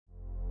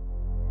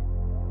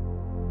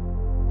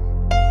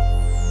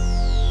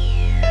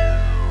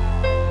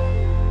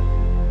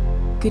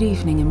Good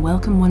evening and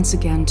welcome once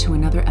again to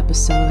another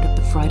episode of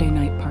the Friday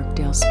Night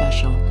Parkdale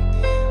Special.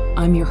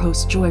 I'm your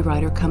host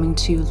Joyrider, coming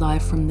to you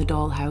live from the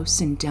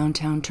Dollhouse in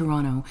downtown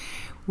Toronto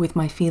with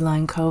my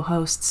feline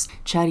co-hosts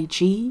Chatty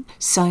G,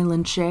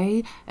 Silent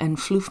J, and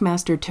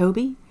Floofmaster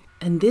Toby.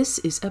 And this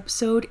is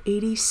episode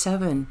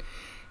 87.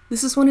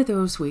 This is one of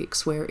those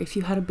weeks where if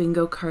you had a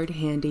bingo card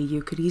handy,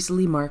 you could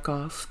easily mark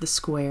off the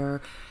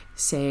square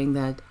saying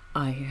that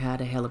I had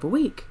a hell of a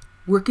week.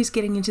 Work is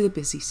getting into the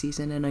busy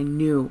season and I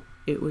knew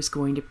it was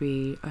going to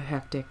be a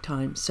hectic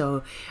time.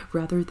 So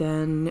rather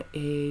than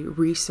a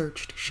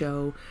researched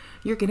show,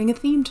 you're getting a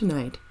theme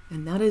tonight.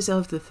 And that is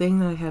of the thing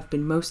that I have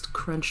been most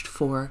crunched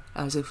for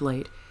as of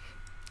late,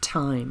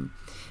 time.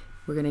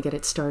 We're going to get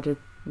it started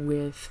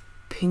with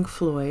Pink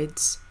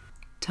Floyd's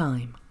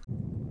Time.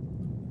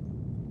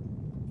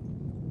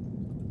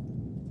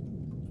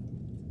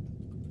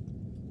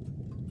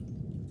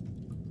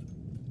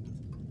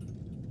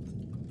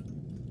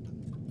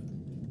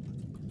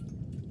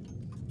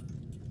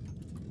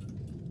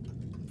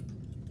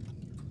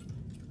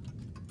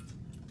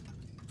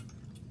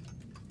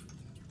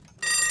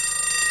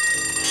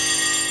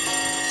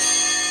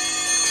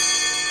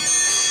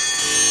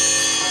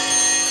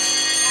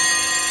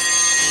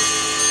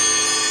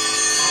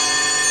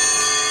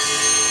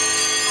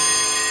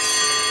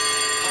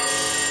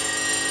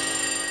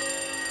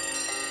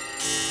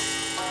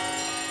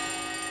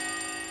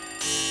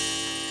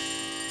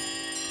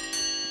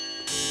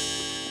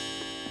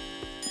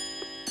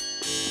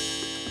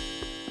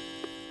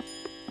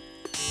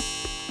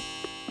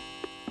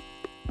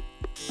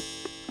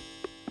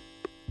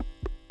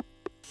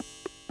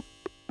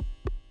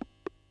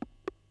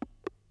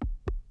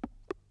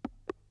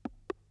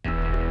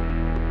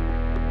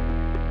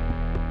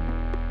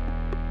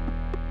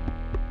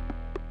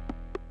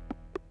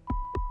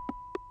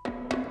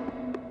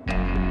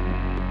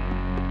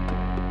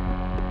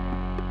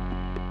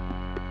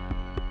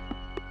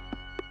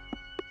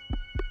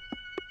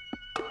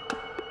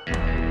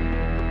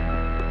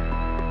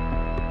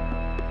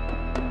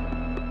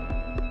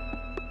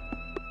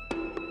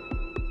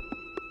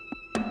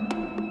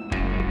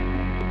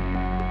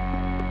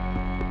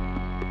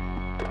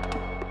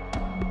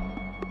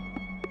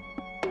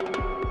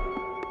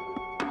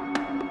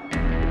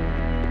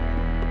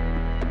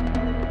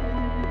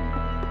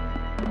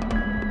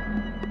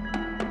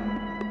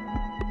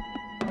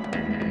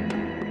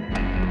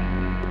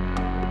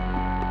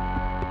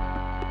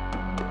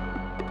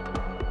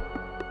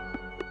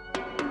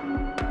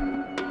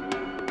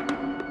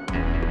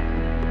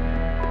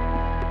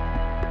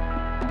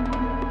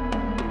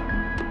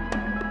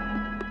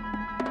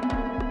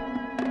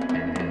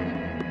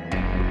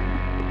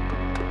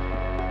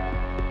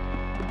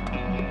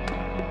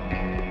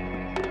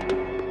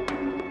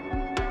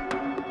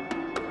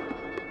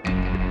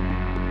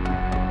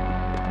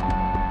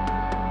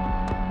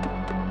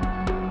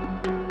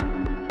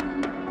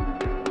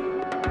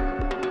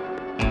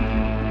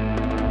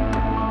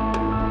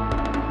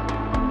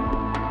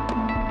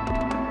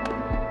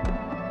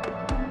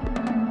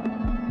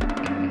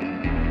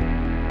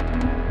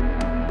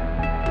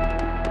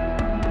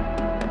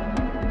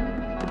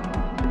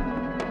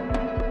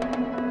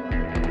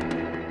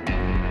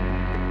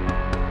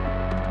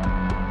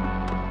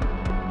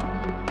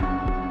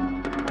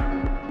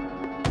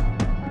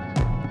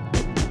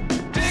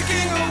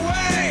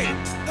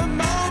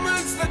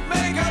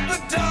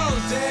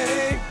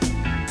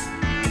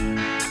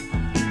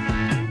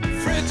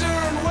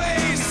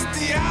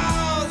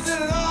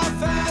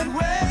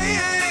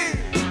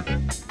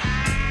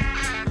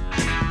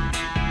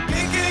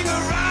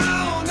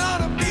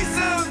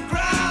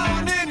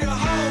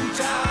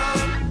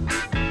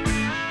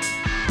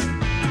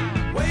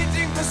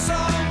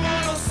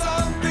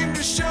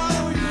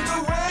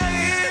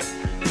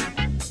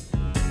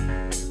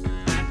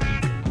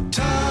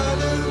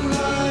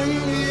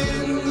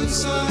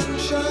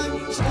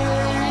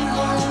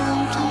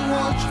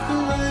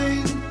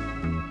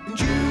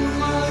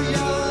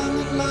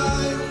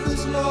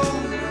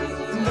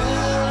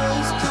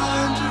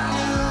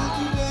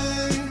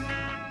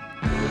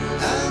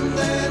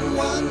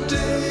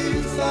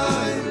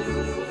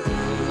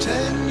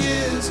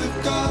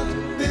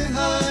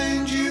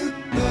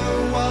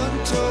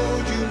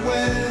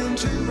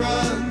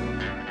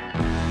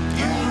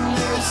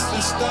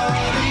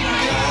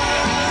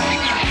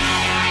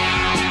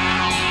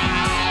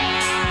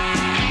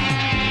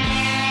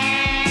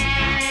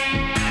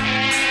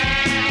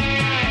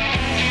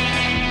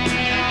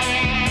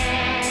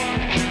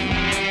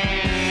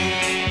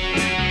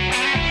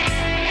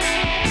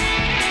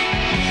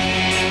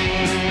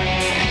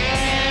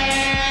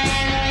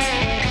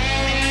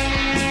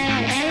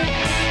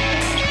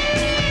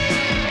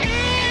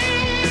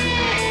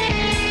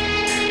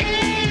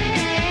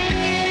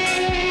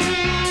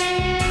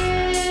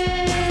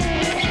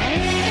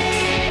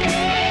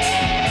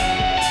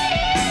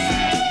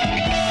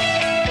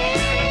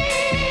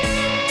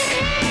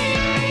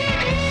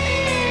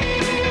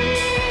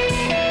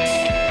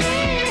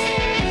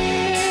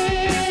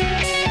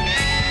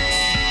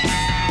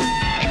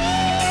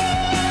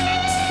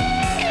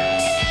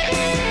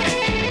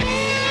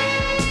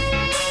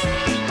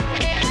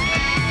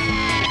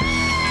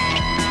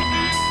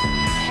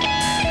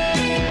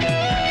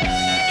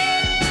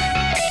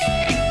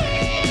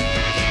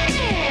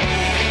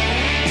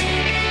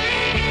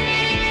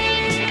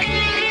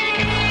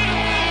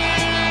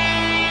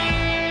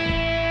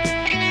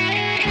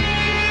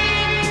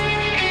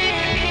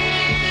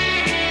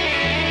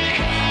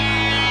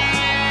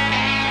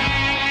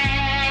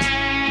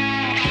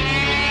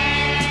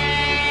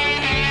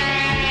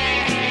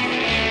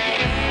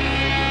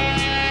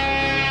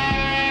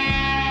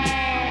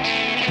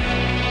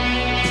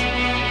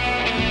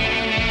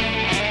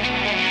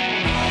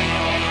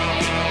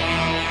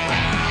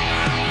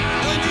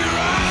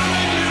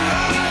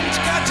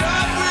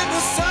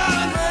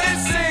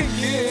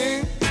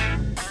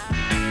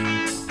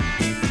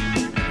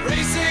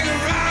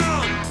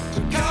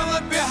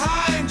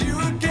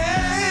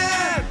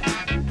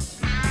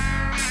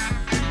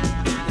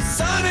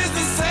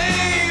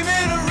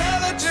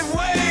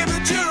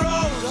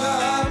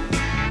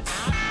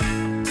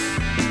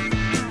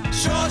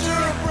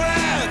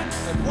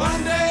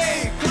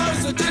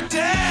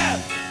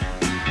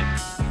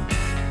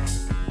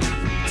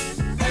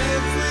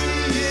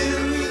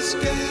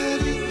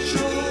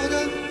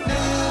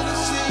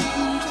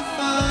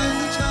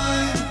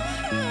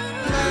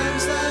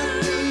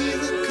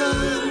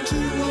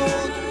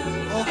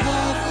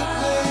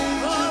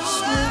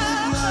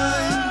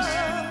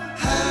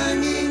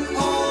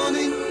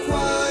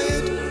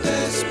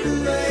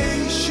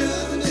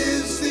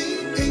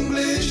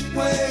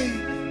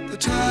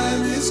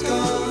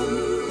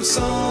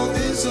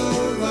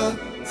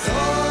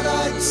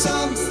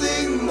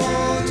 something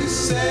more to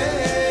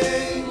say.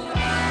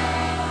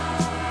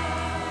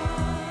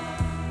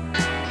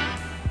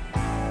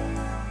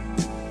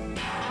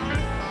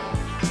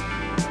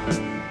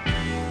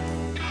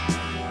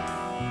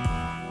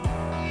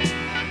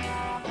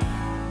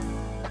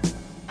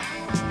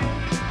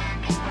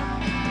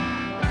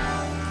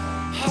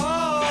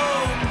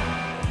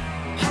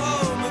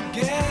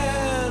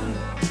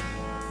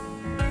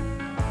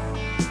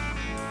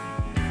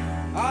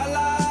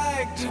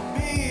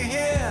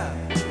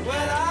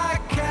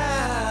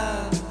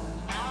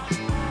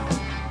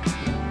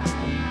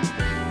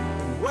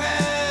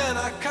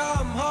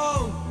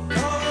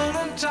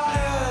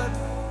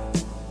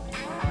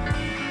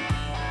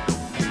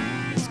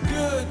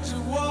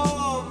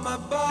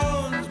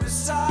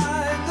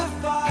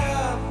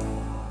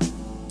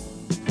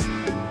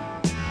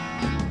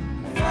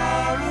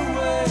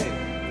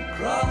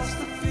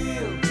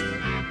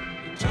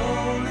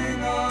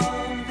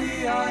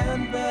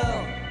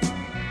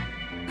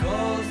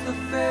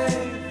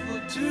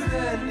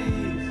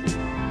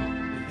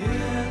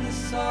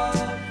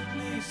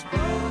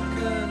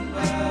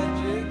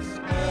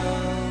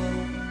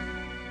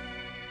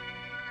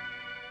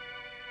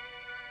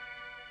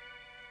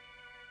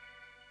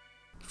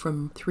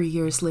 From 3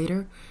 years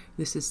later,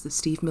 this is the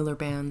Steve Miller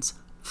Band's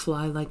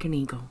Fly Like an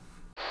Eagle.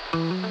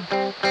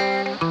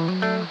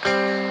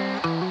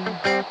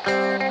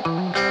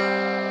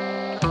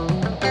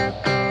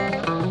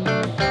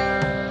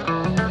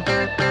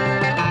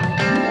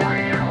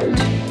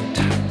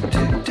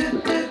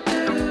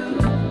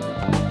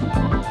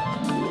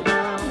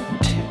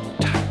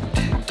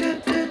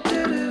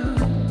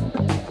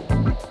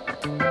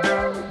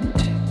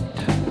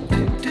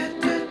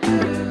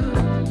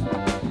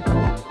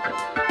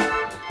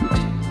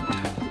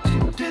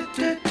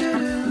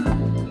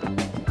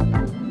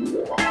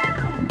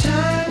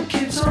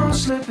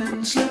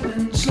 Slipping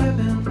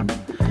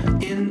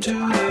into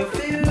the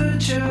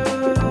future.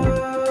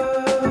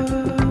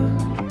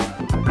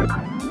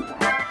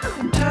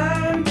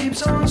 Time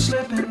keeps on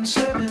slipping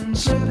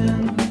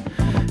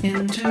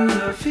into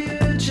the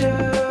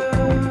future.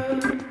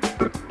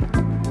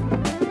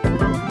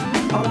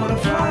 I wanna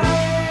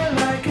fly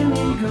like an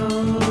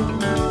eagle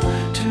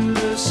to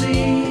the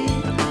sea.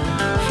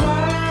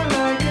 Fly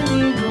like an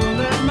eagle,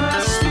 let my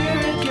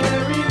spirit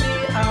carry me.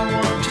 I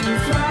want to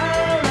fly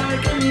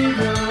like an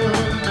eagle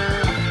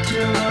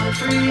till I'm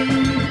free.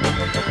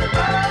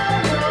 I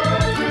go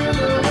through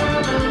the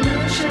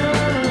revolution.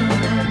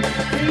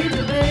 Feed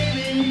the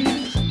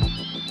babies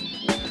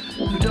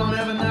who don't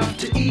have enough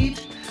to eat.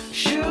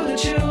 Shoe the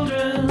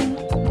children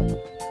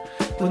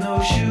with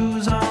no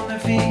shoes on their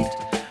feet.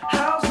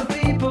 House the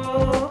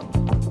people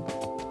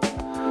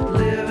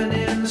living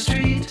in the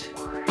street.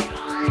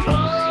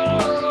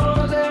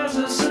 Oh, there's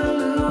a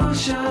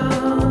solution.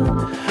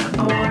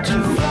 I want to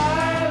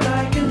fly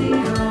like an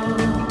eagle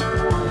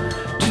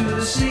to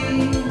the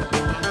sea.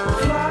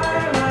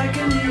 Fly like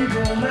an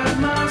eagle, let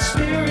my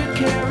spirit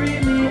carry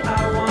me. I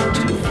want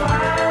to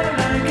fly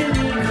like an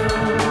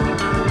eagle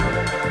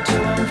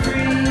till I'm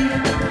free.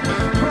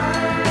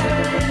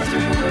 Right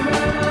through the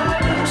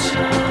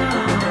revolution.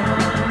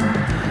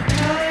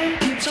 Time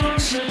keeps on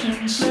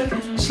slipping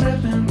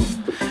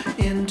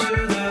into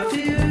the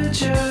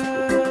future.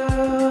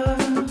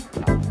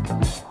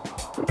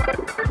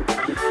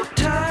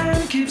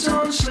 Time keeps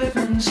on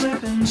slipping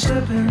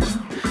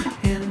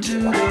into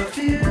the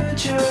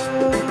future.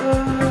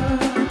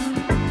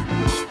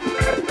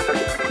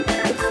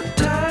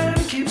 Time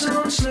keeps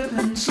on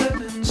slipping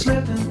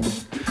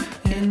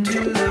into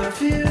the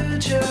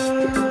future.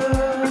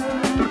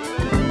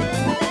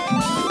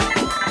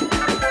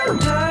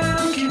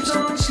 Time keeps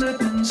on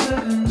slipping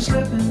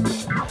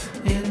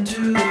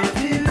into the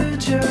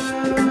future.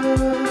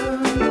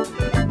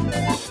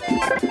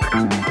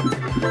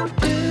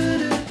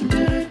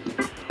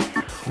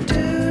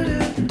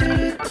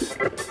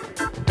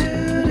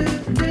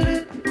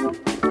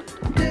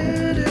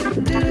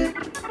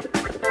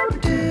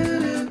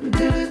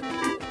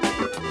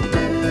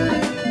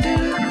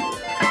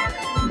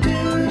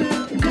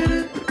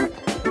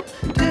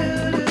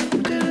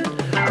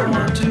 I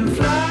want to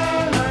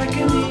fly like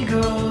an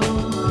eagle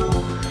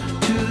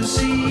to the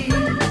sea.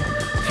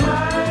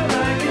 Fly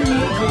like an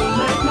eagle,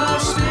 let my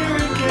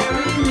spirit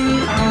carry me.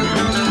 I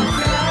want to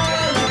fly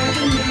like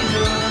an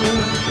eagle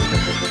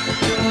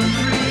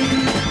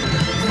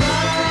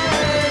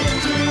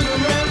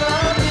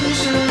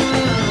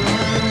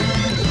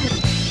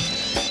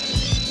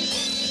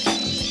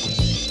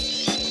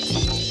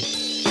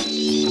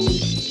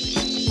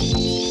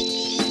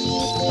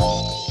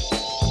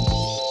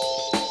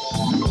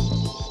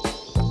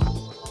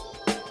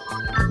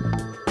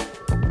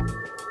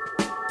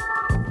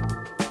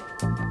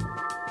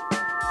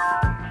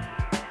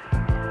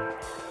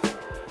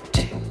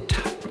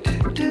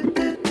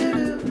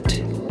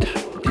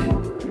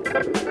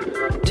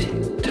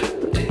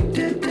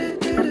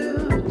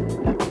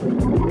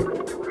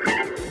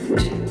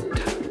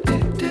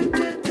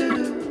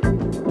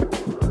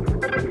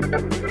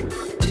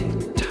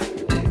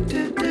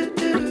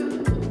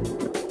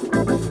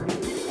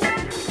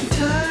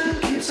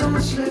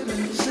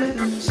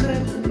slipping,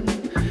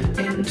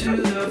 slipping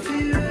into the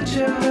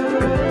future.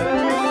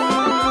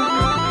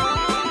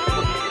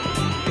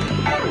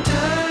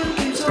 Time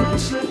keeps on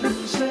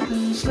slipping,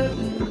 slipping,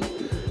 slipping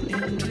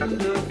into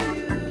the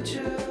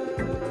future.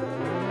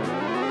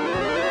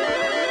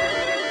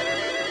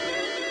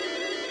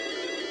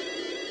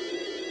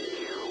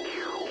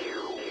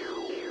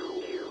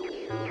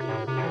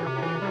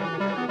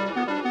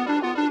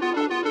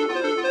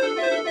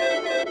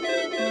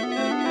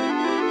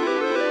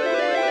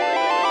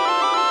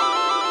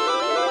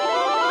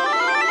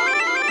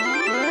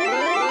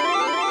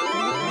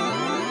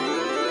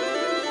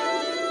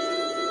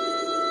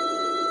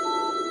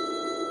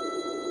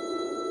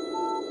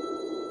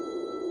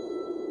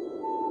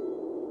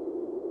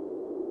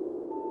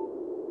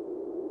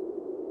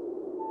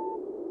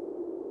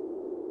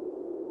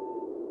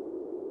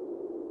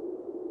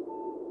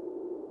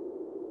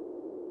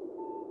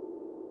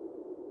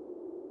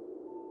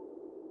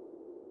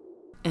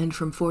 And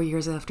from 4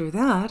 years after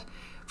that,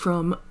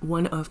 from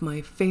one of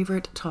my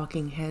favorite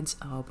Talking Heads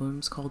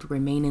albums called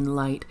Remain in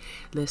Light,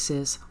 this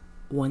is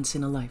Once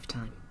in a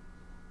Lifetime.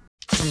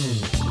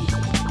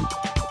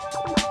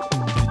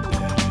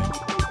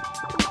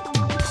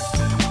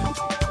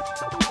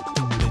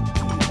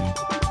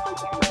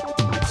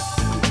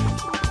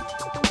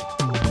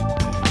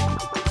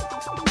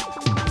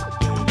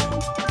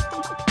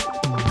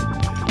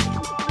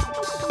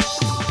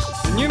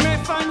 You may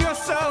find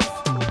yourself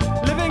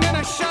living in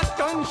a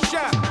shotgun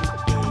shack,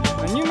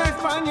 and you may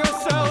find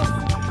yourself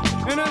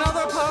in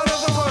another part of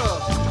the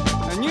world,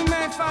 and you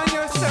may find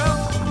yourself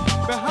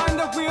behind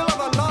the wheel of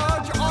a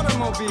large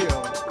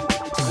automobile,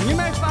 and you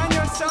may find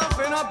yourself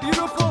in a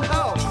beautiful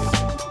house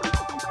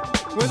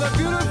with a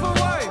beautiful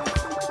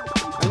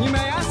wife, and you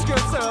may ask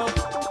yourself,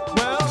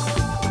 well,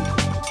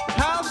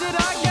 how did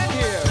I get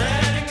here?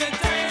 Letting the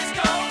days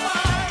go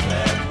by,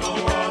 let the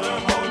water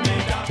hold me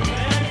down.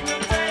 Letting the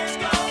days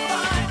go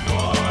by,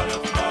 water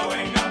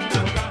flowing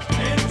underground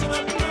into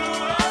the blue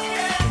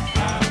again.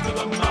 After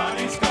the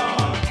money's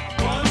gone,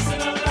 once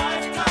in a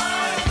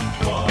lifetime,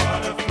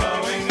 water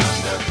flowing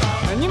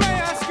underground. And you may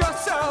ask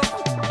yourself,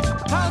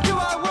 how do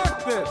I work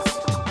this?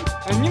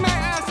 And you may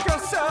ask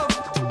yourself,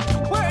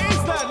 where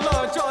is that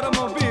large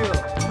automobile?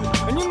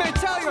 And you may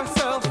tell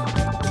yourself,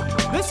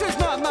 this is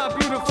not my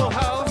beautiful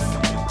house.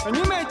 And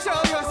you may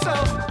tell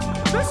yourself,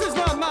 this is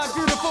not my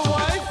beautiful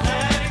wife.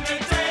 Letting the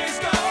days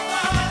go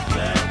by,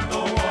 let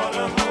the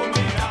water hold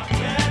me down.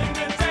 Letting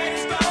the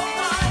days go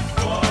by,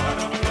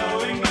 water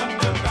flowing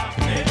underground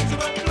into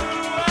the blue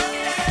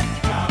again.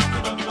 After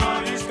the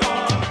money's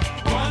gone,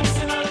 once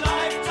in a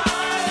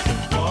lifetime,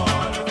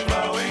 water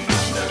flowing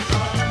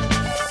underground.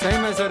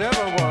 Same as it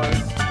ever was.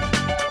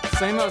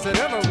 Same as it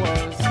ever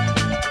was.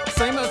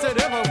 Same as it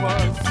ever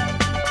was.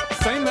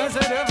 Same as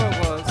it ever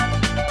was.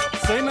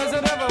 Same as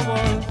it ever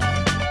was.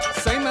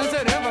 Same as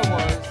it ever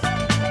was.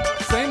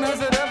 Same as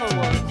it ever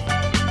was.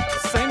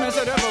 Same as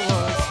it ever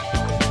was.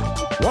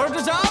 Water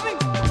dissolving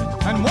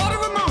and water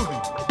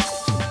removing.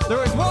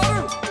 There is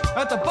water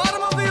at the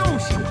bottom of the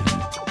ocean.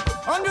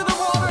 Under the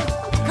water,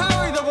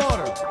 carry the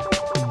water.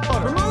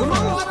 Remove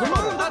the water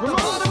at the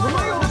bottom of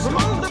the ocean.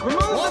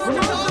 Water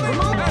dissolving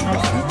and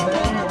water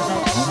removing.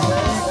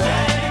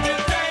 Letting the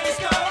days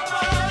go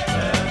by,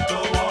 let the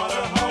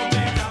water hold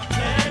me down.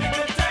 Letting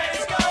the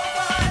days go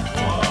by,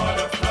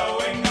 water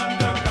flowing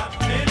underground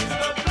into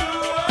the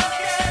blue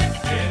again,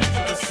 into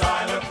the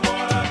silent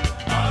water,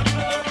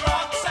 under the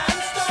rocks and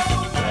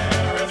stones.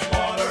 There is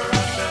water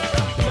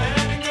underground.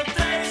 Letting the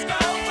days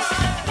go by,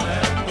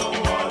 let the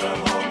water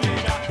hold me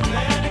down.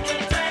 Letting the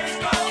days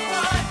go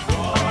by,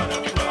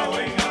 water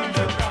flowing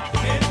underground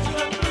into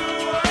the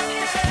blue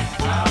again.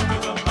 After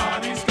the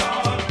money's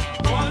gone,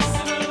 once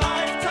in a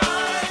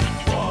lifetime,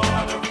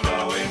 water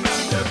flowing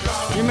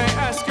underground. You may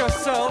ask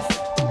yourself,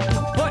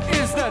 what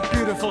is that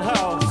beautiful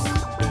house?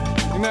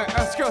 You may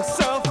ask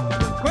yourself,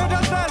 where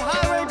does that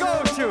highway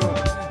go to?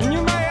 And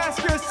you may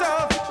ask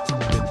yourself,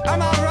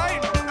 am I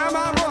right? Am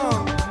I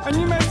wrong? And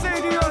you may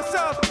say to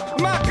yourself,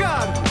 my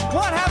God,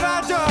 what have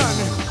I done?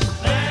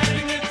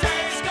 Letting the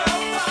days go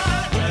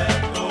by,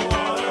 let the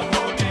water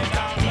hold me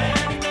down.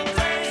 Letting the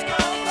days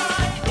go by,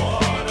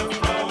 water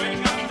flowing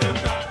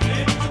underground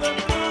into the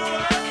blue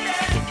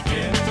again,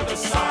 into the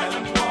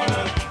silent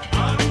water,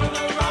 under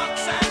the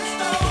rocks and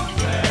stones.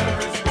 There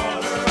is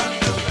water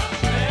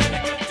underground.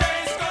 Letting the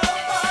days go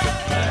by,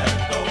 let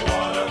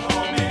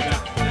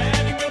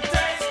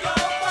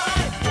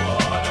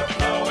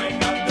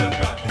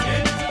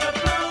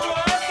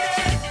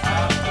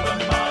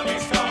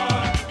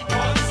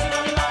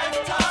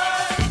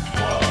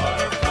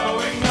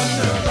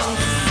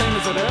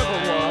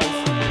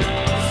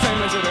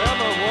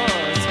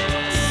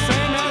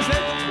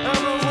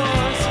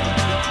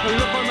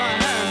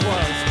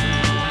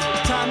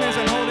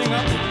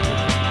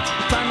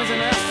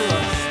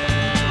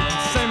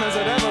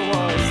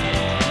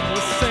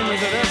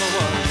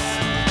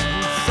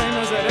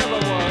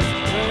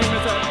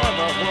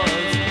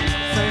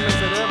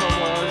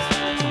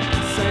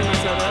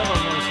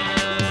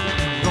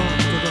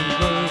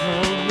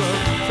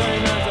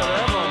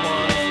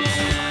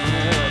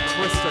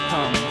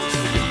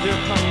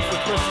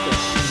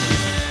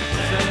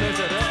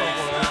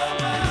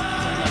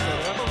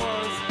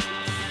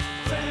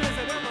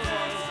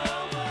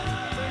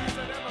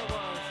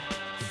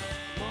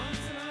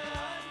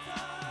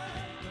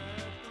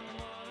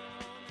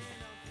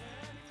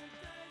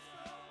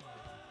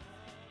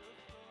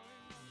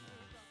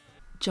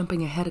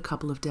Jumping ahead a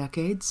couple of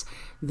decades,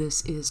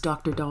 this is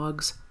Dr.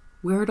 Dog's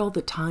Where'd All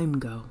the Time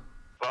Go?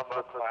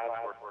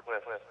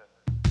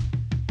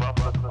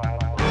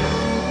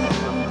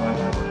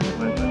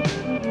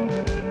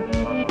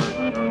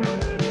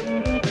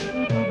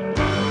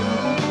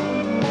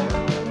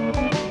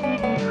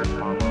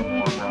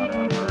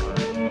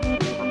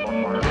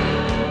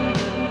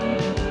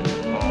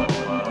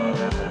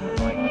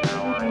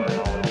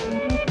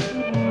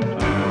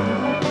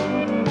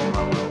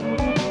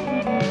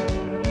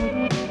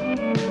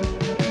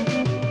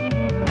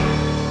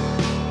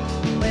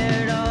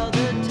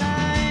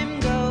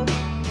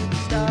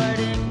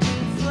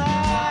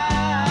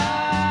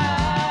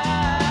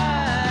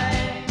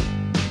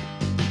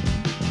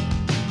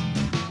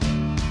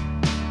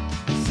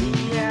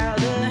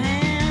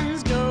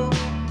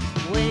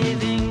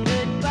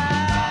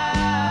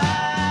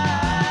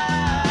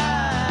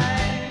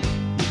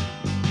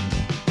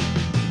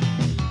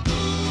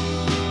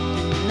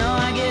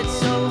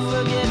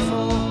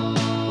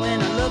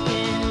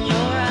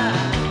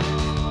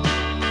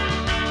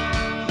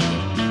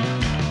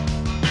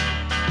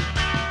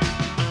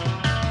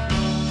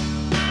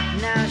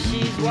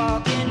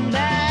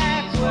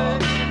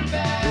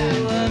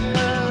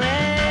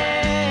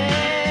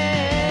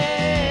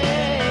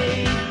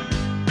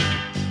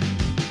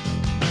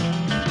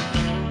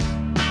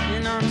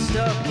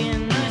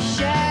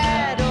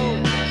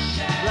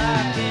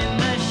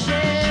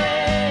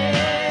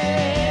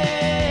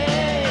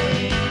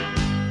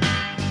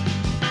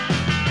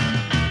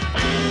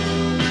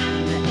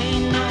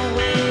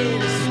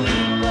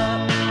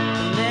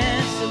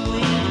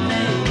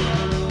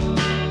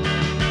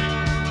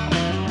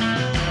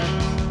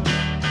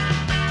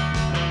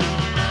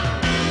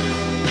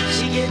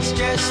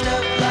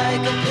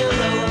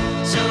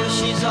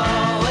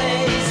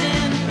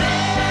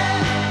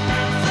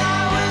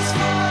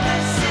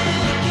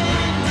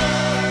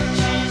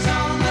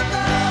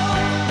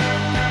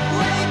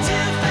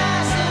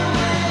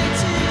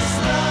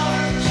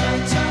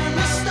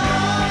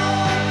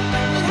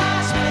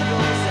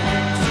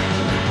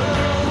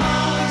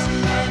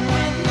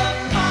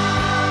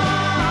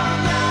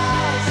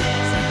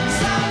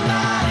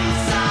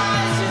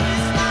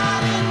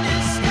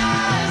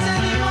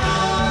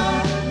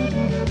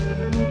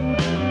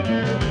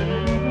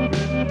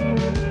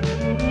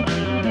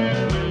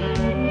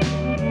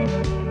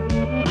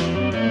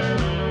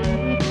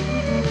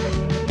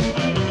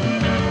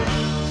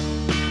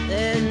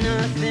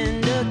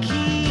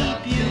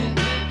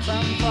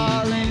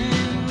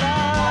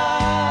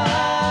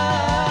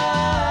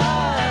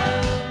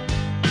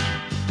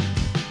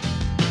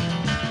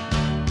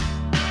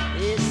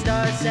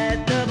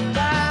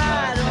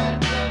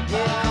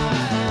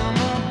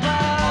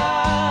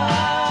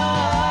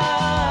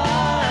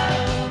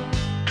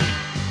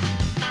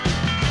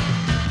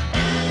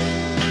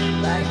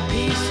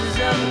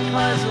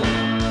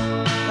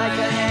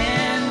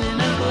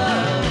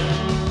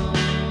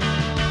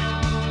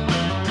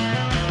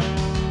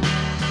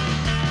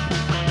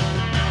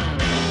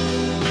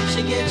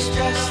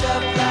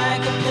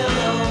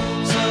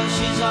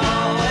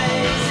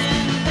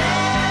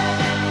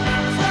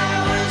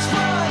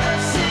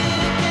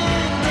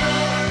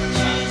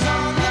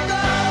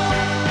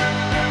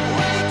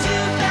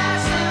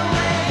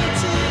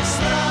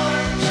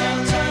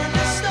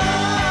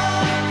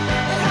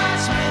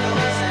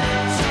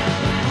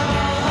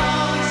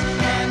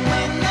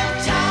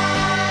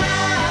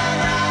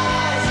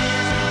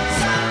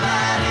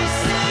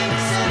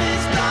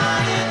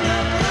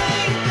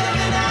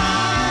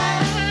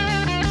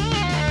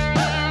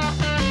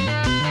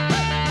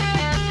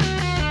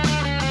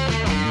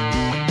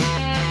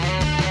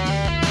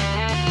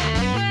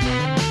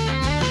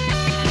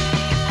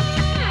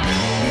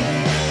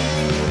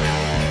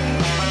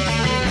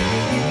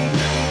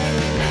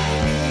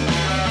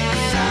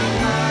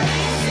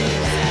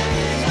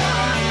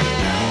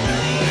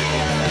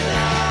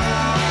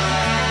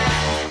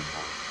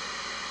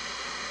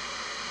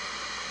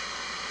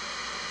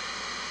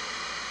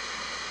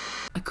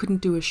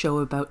 Couldn't do a show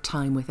about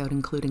time without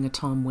including a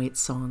Tom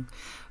Waits song.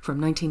 From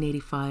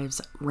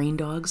 1985's Rain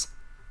Dogs,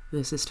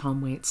 this is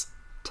Tom Waits'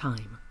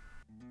 Time.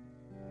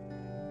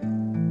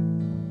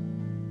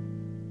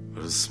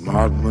 The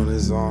smart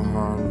money's on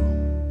Harlow,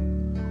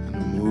 and the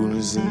moon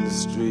is in the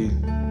street,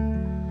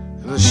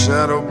 and the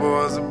shadow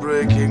boys are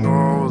breaking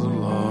all the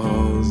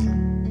laws.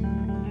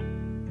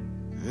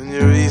 And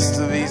you're east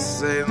of East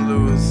St.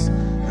 Louis,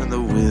 and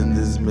the wind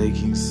is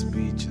making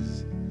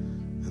speeches,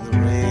 and the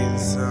rain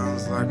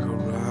sounds like a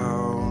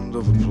round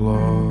of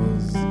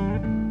applause.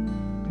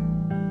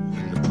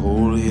 And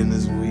Napoleon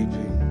is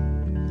weeping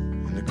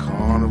in the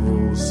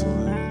carnival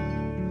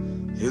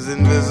saloon. His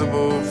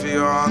invisible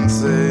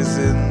fiancé's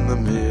in the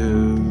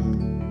mirror,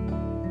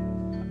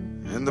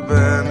 and the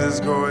band is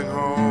going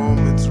home.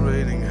 It's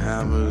raining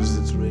hammers,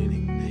 it's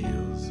raining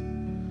nails.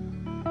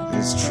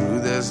 It's true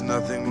there's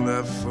nothing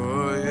left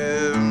for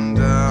him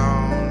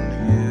down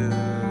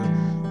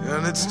here.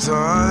 And it's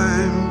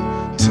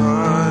time,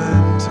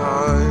 time,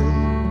 time.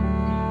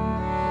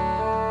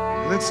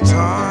 And it's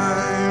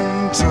time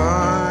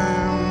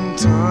time,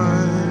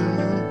 time.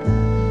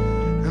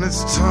 And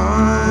it's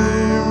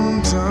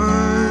time,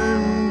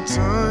 time,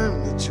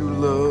 time that you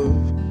love.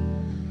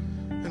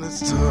 And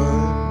it's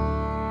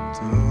time,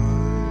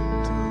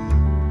 time, time.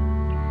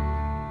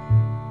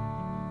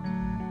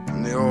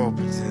 And they all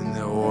pretend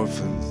they're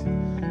orphans,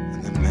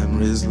 and their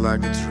memories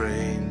like a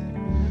train.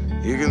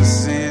 You can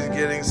see it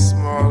getting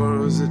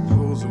smaller as it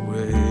pulls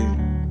away.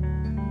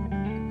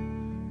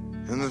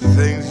 And the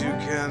things you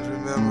can't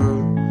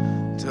remember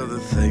tell the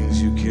things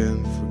you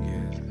can't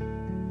forget.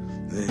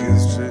 The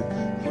history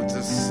puts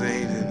a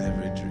saint in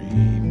every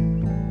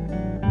dream.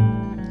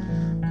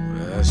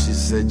 Well, she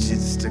said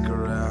she'd stick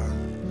around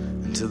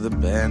until the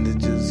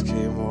bandages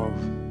came off.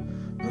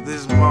 But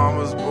these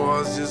mama's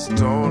boys just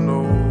don't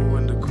know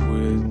when to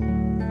quit.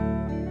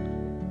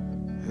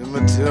 And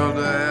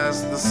Matilda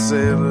asked the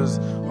sailors,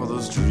 all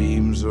those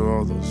dreams or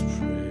all those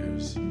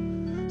prayers.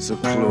 So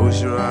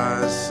close your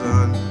eyes,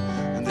 son,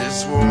 and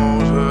this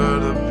won't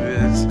hurt a bit.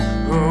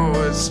 Oh,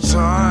 it's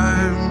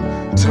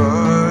time,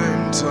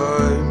 time,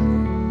 time.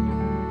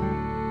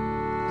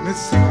 And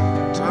it's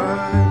time,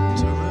 time,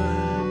 time.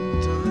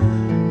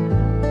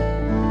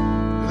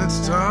 And it's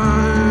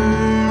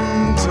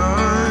time,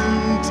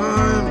 time,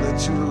 time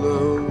that you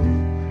love.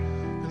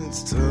 And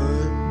it's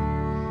time,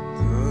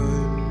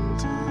 time,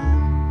 time.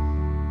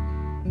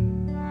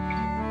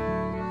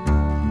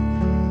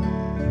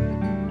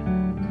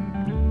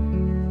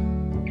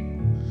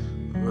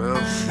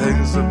 Well,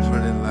 things are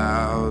pretty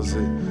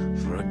lousy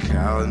for a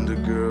calendar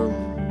girl.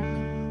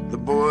 The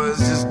boys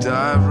just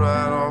dive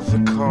right off the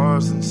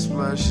cars and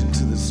splash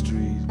into the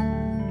street.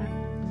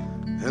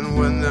 And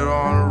when they're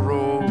on a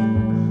roll,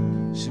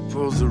 she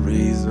pulls a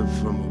razor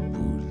from a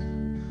boot,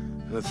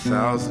 and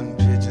 1,000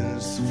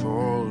 pigeons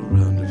fall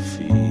around her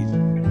feet.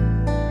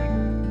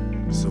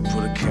 So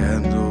put a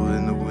candle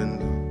in the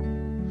window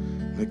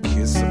and a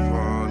kiss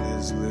upon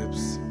his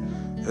lips,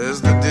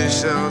 as the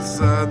dish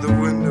outside the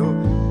window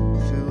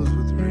fills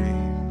with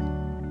rain.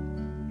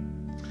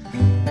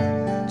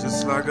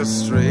 Just like a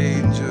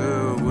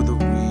stranger with the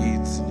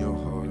weeds in your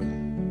heart,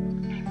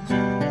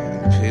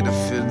 and pay the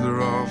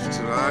fiddler off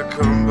till I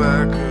come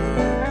back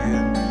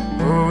again.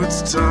 Oh,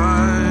 it's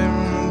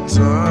time,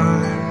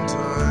 time,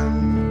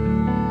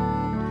 time.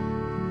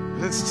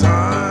 It's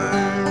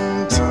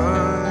time,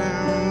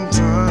 time,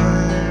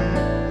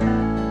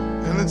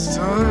 time. And it's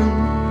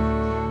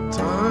time,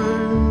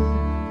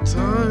 time,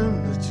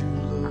 time that you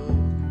love.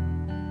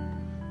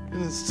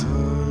 And it's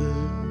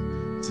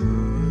time,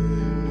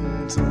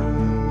 time,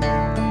 time.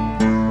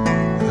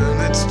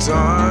 And it's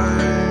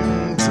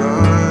time,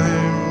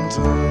 time,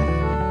 time.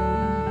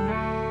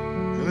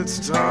 And it's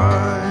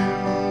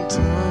time,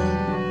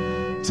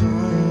 time,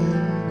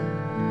 time.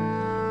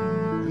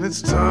 And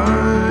it's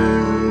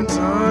time,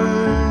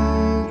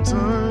 time,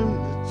 time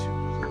that you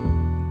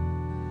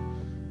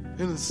love.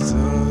 And it's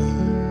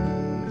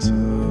time,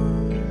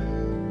 time,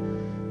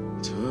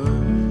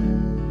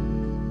 time.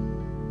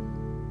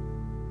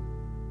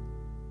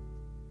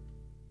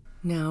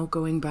 Now,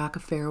 going back a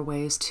fair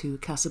ways to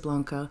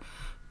Casablanca,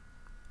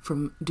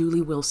 from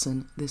Dooley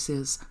Wilson, this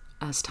is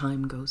As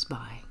Time Goes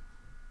By.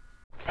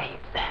 Play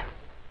it then.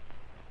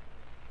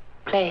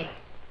 Play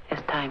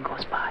as time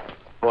goes by.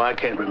 Oh, I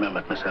can't remember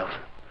it myself.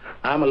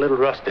 I'm a little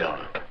rusty on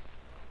it.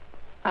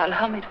 I'll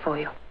hum it for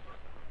you.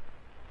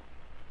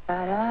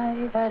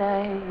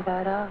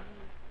 Da-da-da-da-da-da.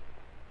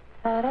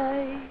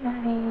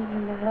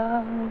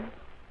 Da-da-da-da-da-da.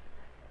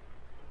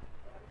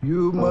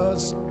 You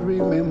must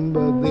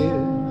remember this.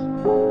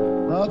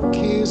 A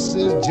kiss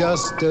is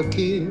just a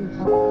kiss.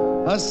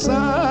 A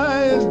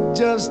sigh is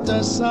just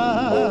a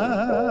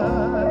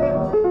sigh.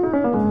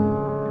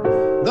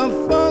 The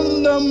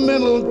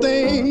fundamental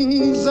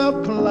things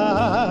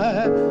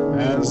apply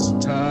as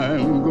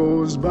time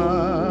goes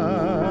by.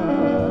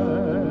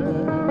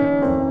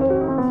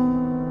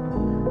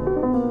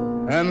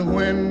 And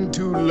when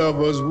two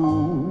lovers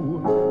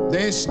woo,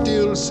 they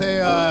still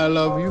say I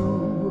love you.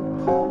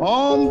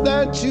 On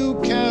that you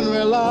can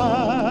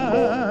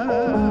rely.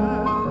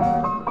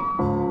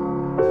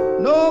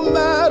 No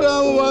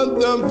matter what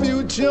the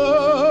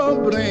future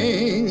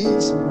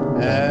brings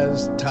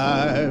as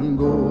time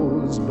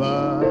goes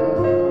by.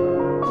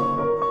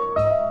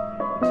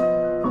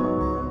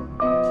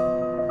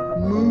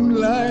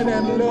 Moonlight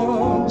and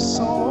love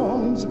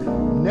songs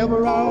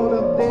never out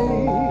of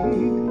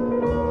date.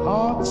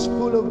 Hearts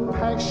full of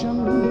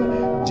passion,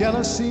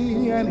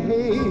 jealousy and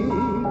hate.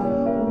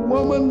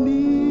 Woman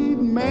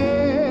needs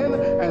man,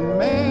 and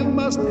man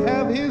must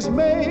have his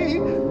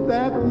mate.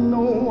 That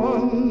no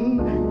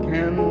one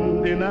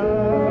can deny.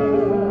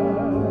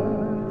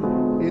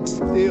 It's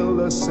still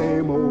the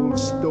same old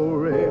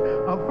story,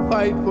 a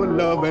fight for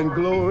love and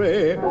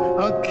glory,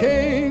 a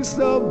case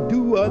of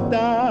do or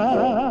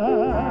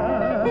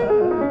die.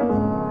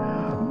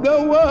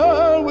 The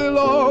world will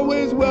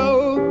always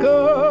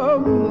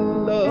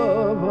welcome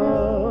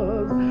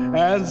lovers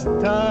as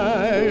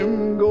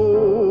time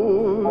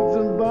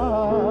goes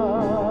by.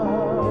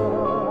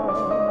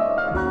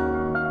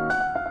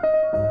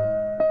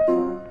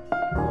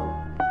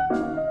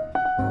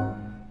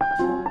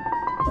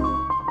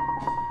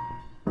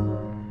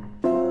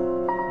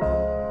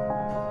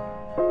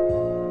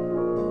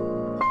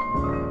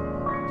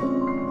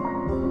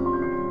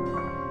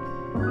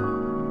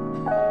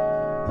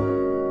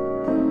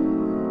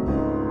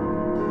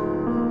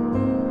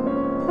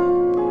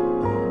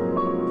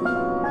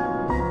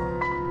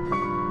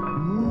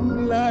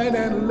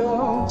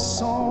 love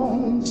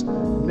songs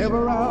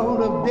never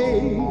out of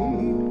date.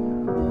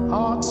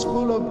 Hearts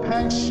full of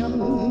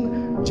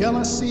passion,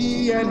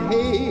 jealousy, and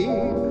hate.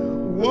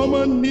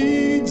 Woman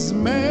needs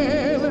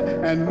man,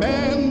 and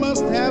man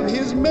must have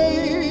his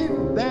mate.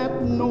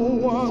 That no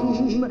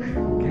one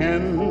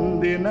can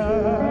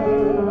deny.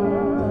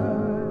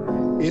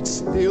 It's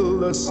still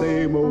the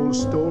same old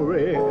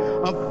story,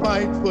 a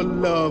fight for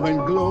love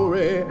and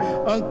glory,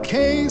 a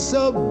case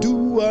of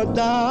do or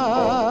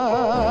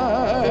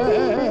die.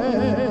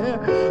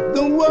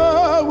 The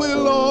world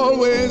will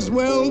always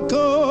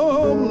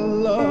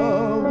welcome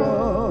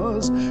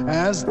lovers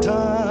as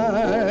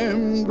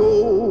time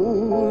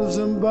goes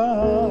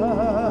by.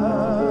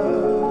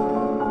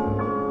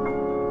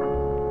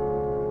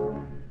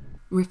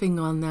 Riffing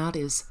on that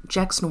is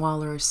Jax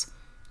Nwalor's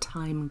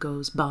Time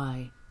Goes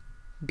By,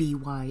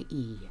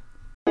 B-Y-E.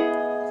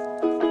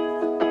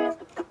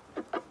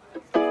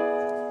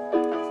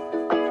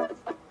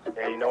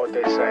 Yeah, you know what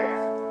they say.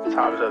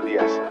 Time's of the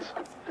essence.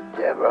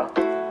 Yeah, bro.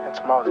 And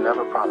tomorrow's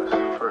never promised,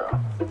 for real.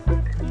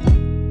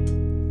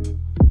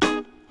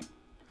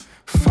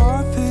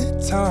 Father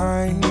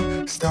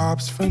time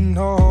stops for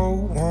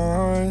no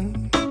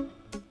one.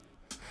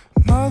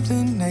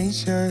 Mother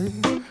Nature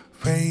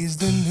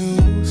raised a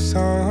new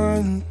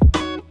sun.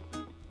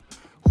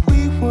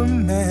 We were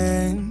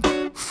meant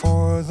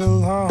for the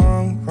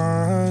long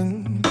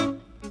run,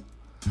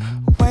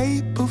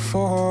 way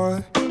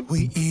before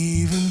we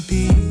even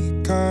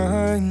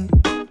begun.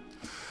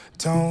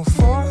 Don't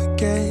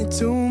forget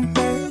to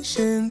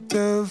mention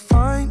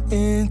divine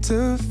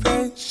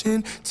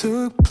intervention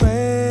took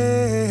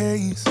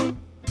place.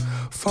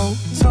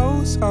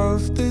 Photos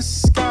of the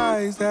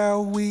skies that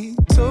we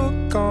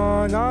took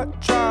on our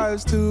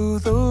drives to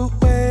the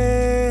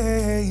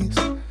waves,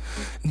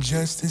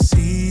 just to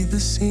see the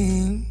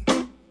scene.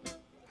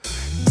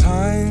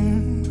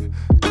 Time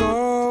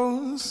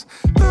goes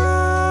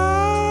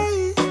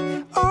by,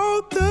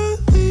 all the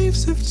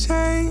leaves have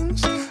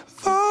changed,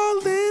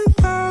 fall in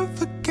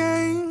love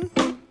again.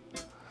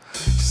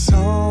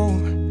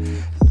 So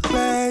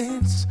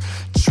let's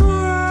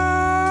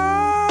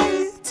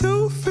try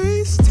to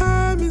freeze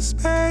time and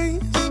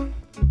space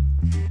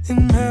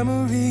in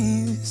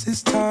memories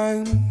as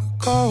time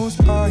goes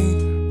by.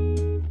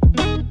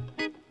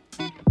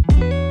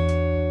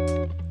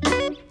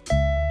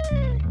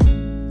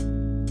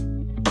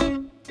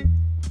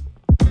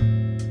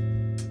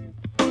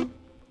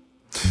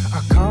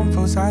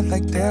 I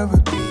like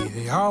therapy,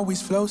 they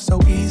always flow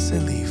so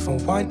easily. From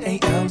 1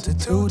 a.m. to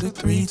 2 to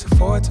 3 to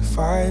 4 to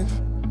 5,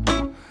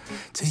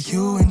 to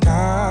you and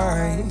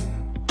I.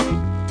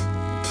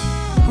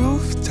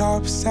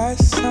 Rooftops at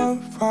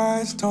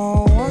sunrise,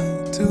 don't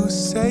want to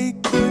say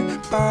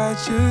goodbye,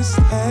 just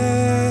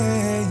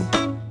stay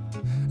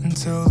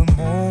until the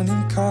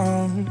morning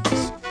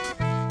comes.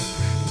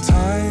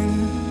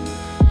 Time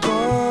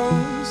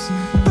goes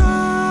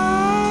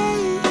by,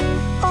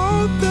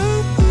 all the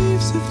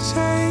leaves have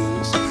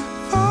changed.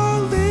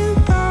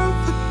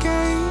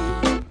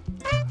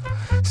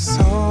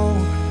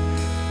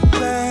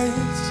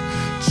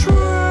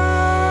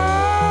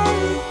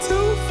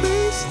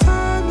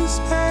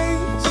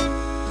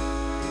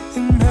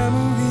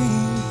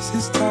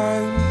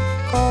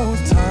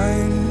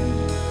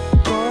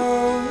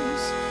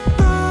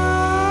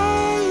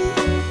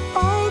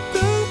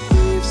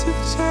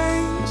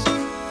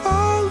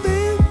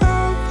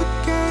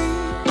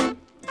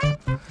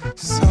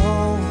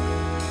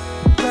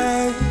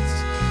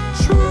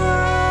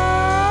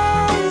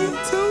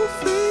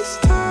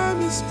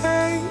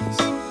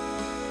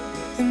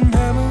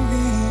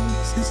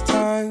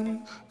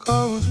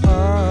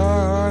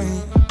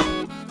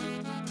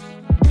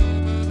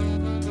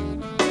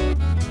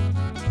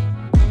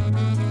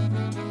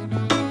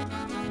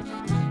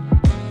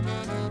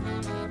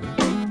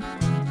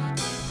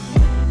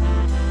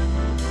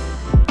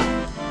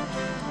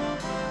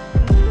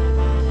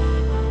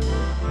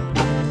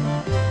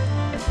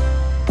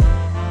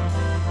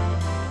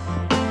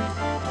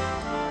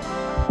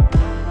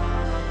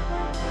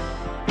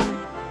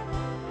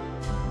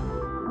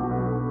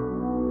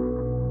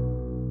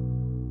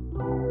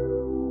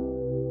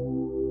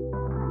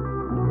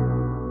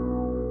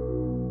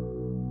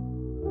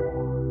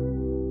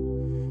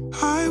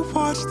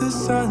 Watch the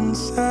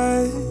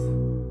sunset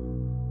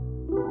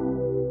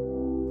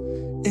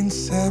and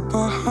set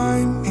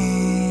behind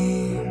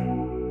me,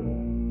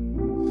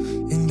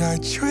 and I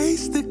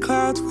trace the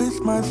clouds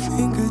with my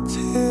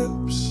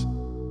fingertips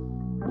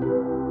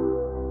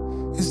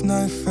as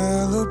night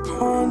fell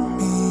upon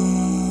me.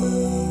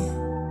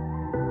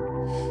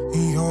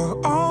 You're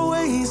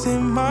always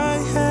in my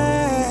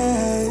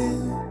head,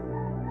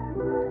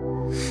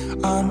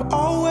 I'm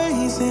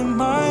always in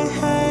my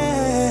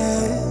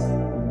head.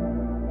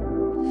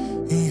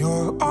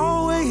 You're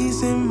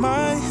always in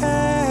my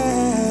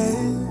head,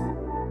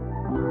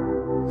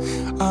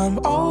 I'm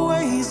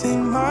always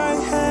in my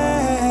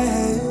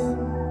head.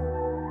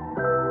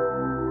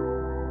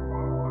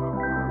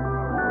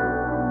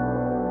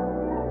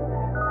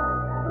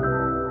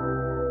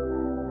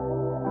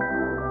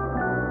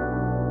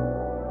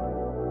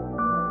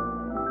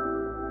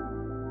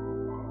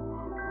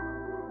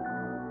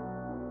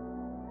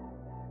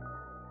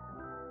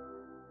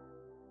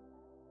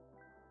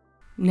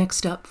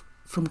 Next up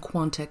from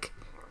Quantic,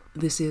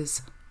 this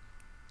is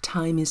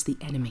Time is the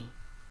Enemy.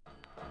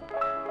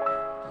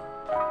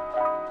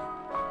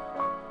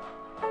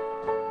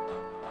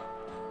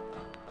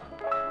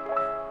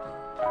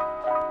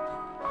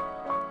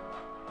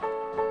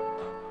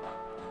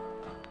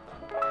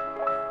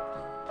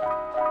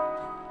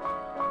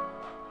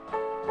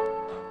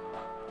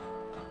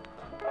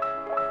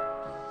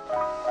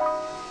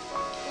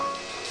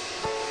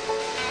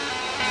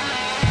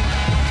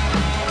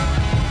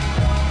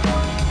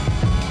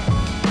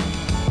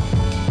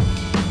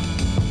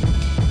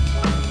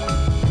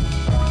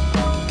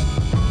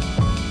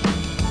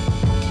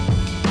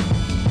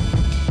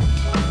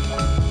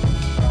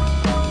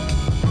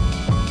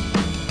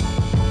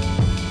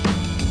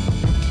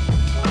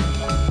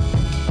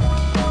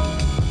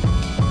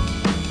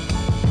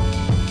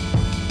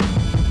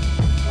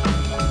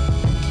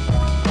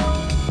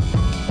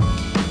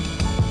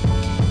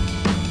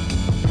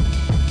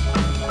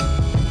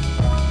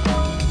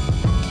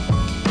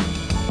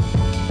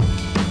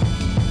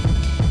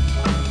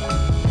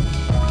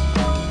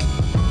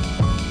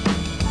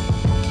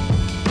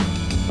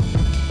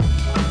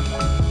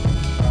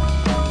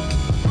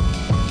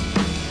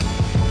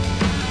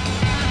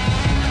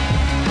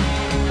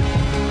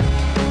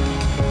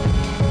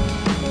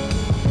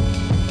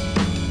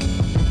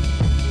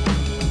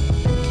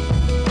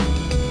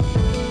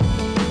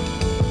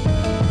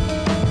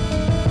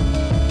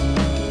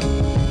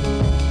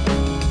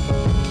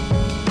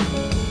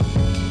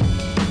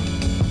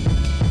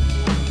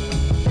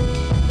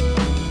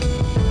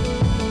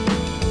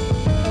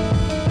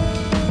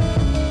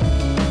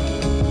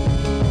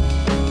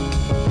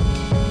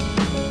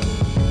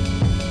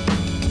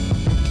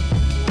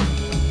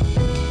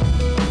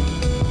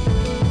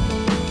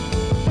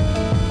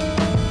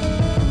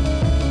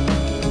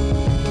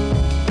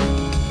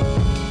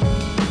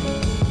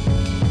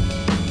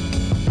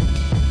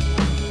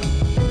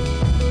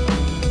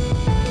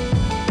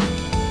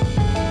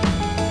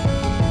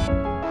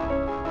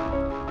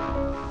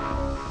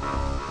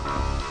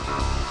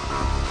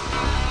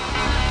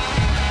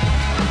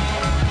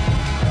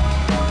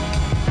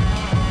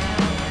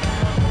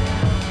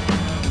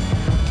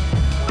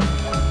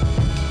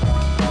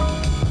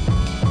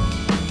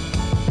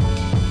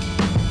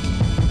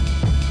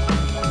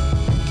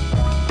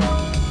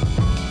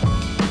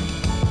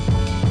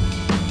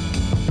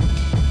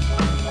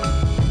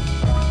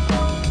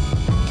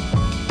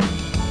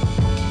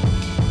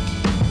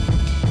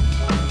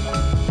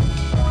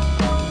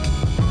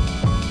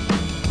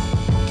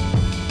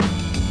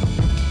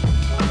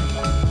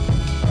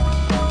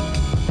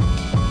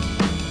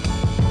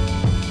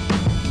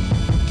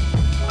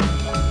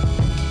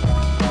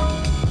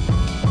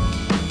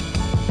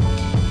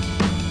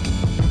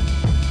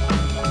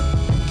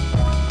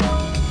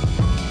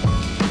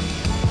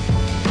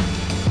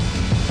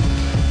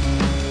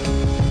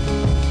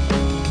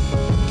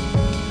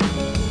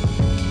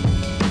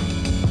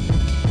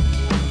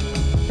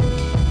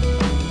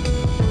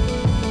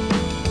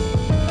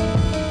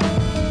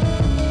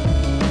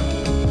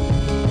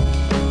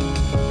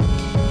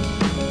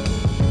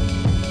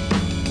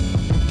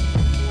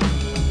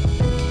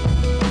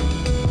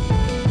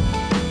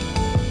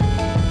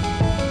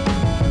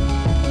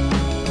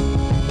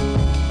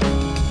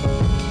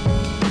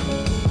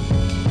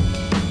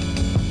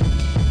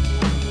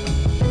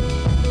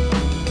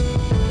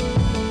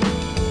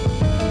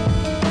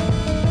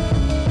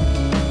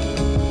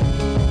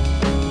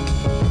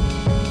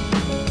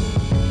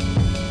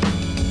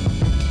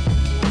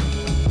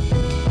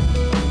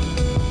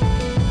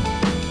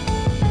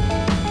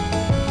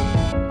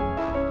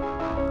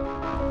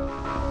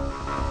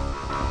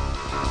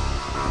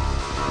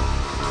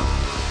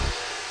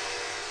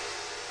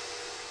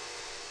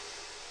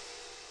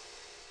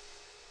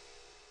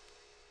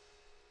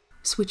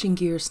 Switching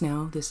gears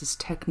now, this is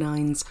Tech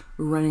Nine's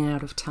Running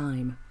Out of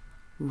Time,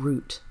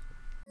 Root.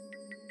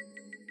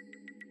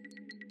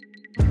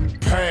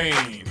 Pain.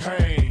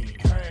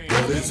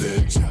 What is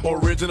it?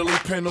 Originally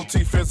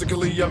penalty,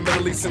 physically or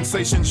mentally,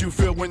 sensations you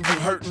feel when you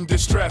hurt and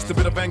distressed. A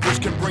bit of anguish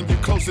can bring you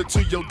closer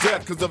to your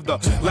death because of the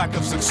lack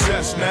of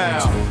success. Now,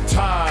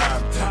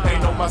 time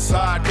ain't on my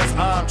side because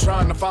I'm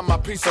trying to find my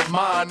peace of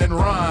mind and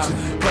rhyme.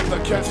 But the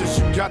catch is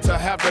you got to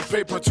have that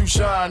paper to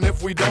shine.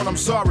 If we don't, I'm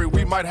sorry,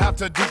 we might have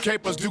to do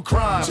capers, do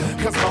crime.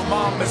 Cause my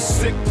mom is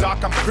sick,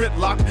 doc, I'm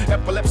gridlock.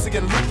 Epilepsy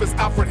and lupus,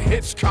 Alfred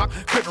Hitchcock.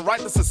 Couldn't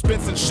write the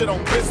suspense and shit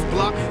on this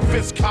block.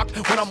 Fist cocked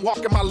when I'm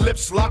walking, my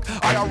lips lock.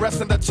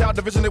 IRS and the child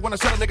division, they wanna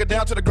shut a nigga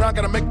down to the ground.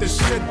 Gotta make this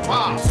shit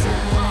pop.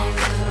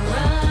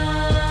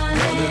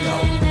 Running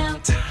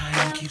out,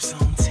 time keeps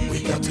on ticking.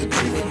 We got to keep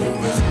it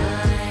moving.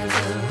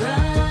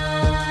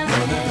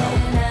 Running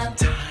out,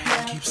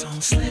 time keeps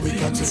on slipping. We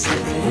got to keep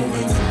it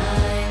moving.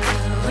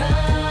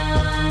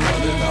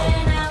 Running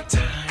out,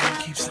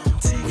 time keeps on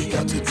ticking. We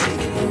got to keep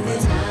it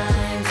moving.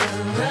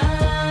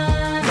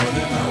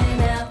 Running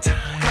out,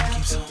 time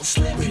keeps on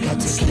slipping. We got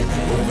to keep it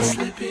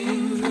moving.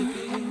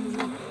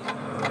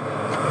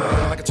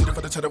 Like a cheetah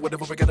for the cheddar,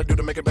 whatever we gotta do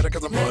to make it better,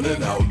 cause I'm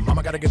running out.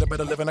 Mama gotta get a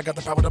better living, I got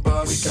the power to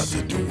bust. We got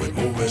to do it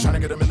moving. Trying to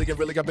get a million,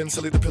 really got been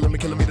silly, the pilling me,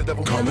 killing me, the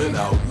devil coming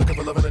out. Looking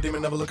for love in a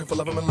demon, never looking for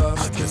love in love.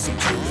 I guess I'm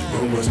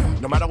truly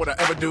ruined. No matter what I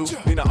ever do,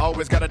 Nina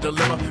always got a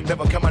dilemma.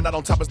 Never coming out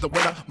on top as the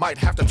winner. Might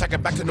have to take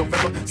it back to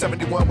November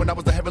 71 when I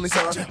was the heavenly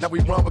son. Now we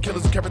run with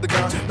killers who carry the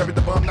gun. Bury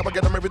the bum, now I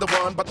gotta marry the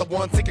one. But the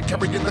one seeking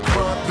carrying the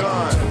crumb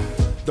done.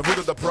 The root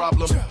of the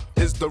problem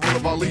is the root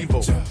of all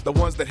evil. The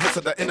ones that hit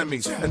are the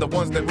enemies, and the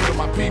ones that root are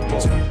my people.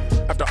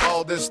 After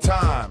all this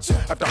time,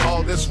 after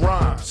all this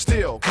rhyme,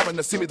 still coming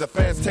to see me, the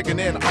fans taking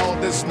in all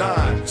this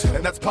nine.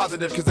 And that's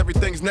positive, cause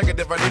everything's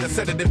negative. I need a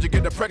sedative, you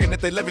get it pregnant.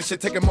 If they living shit,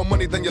 taking more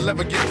money than you'll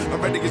ever get.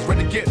 I'm ready as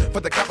ready to get.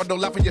 Put the capital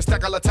life in your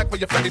stack, I'll attack for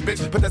your fatty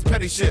bitch. But that's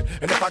petty shit.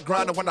 And if I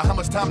grind, I wonder how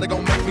much time they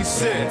gon' make me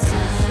sit.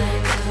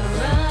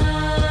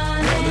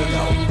 Running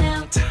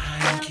out,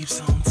 time keeps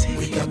on ticking.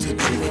 We got to do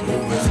it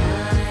moving.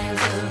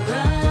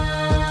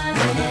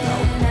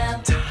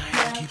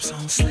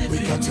 On slipping. We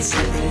got to keep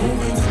it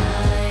moving.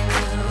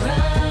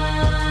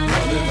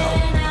 Running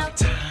out.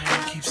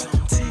 Time keeps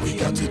on ticking. We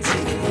got to keep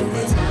it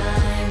moving.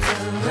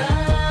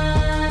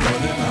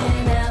 Running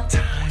out.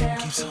 Time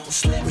keeps on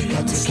slipping. We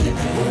got to keep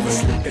it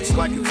moving. It's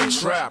like it's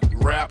a trap,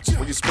 rap,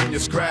 where you spin your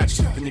scratch.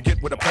 Then you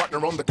get with a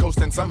partner on the coast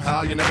and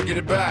somehow you never get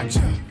it back.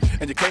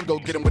 And you can't go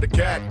get him with a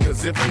gat,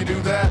 cause if you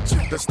do that,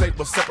 the state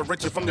will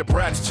separate you from your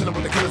brats, chilling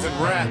with the killers and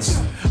rats.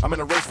 I'm in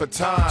a race for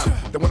time,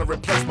 they wanna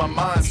replace my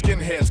mind.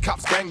 Skinheads,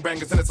 cops,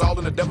 gangbangers, and it's all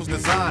in the devil's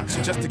design.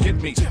 Just to get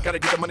me, gotta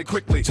get the money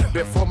quickly.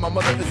 Before my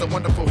mother is a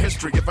wonderful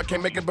history. If I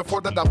can't make it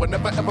before that, I would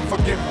never ever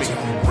forgive me.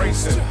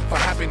 Racing for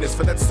happiness,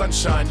 for that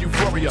sunshine,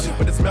 euphoria.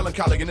 But it's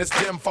melancholy and it's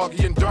dim,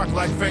 foggy and dark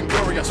like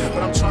Fangoria.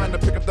 But I'm trying to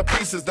pick up the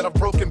pieces that I've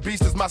broken,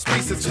 beast is my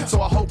species.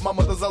 So I hope my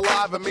mother's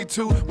alive and me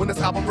too when this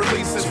album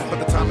releases. But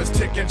the time is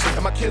ticking.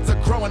 And my kids are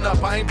growing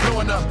up, I ain't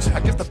blowing up. I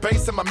guess the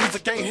bass in my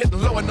music ain't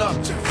hitting low enough.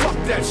 Fuck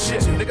that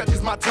shit, nigga,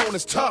 cause my tone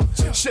is tough.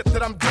 Shit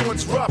that I'm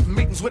doing's rough.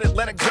 Meetings with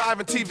Atlantic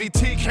Drive and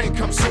TVT can't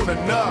come soon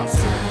enough.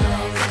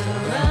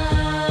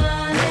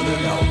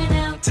 Running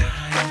out.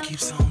 Time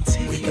keeps on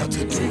ticking. We got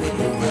to do it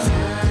moving.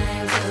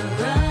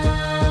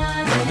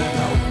 Running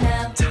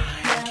out.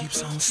 Time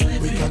keeps on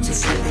slipping. We got to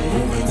keep it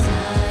moving.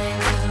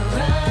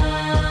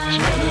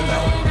 Running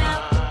out.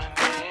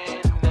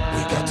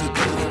 We got to do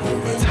it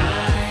moving.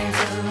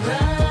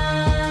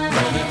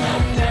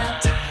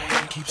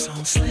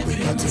 We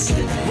got to keep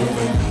it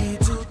moving. We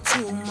do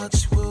too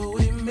much, will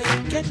we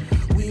make it?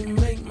 We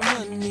make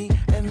money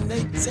and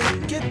they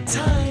take it.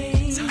 Time.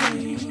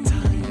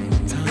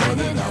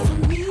 Running out. For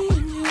me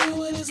and you,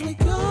 what is we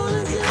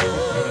gonna do?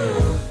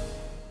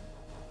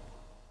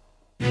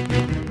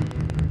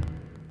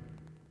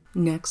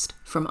 Next,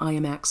 from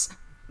IAMX,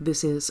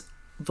 this is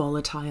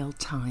Volatile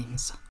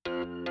Times.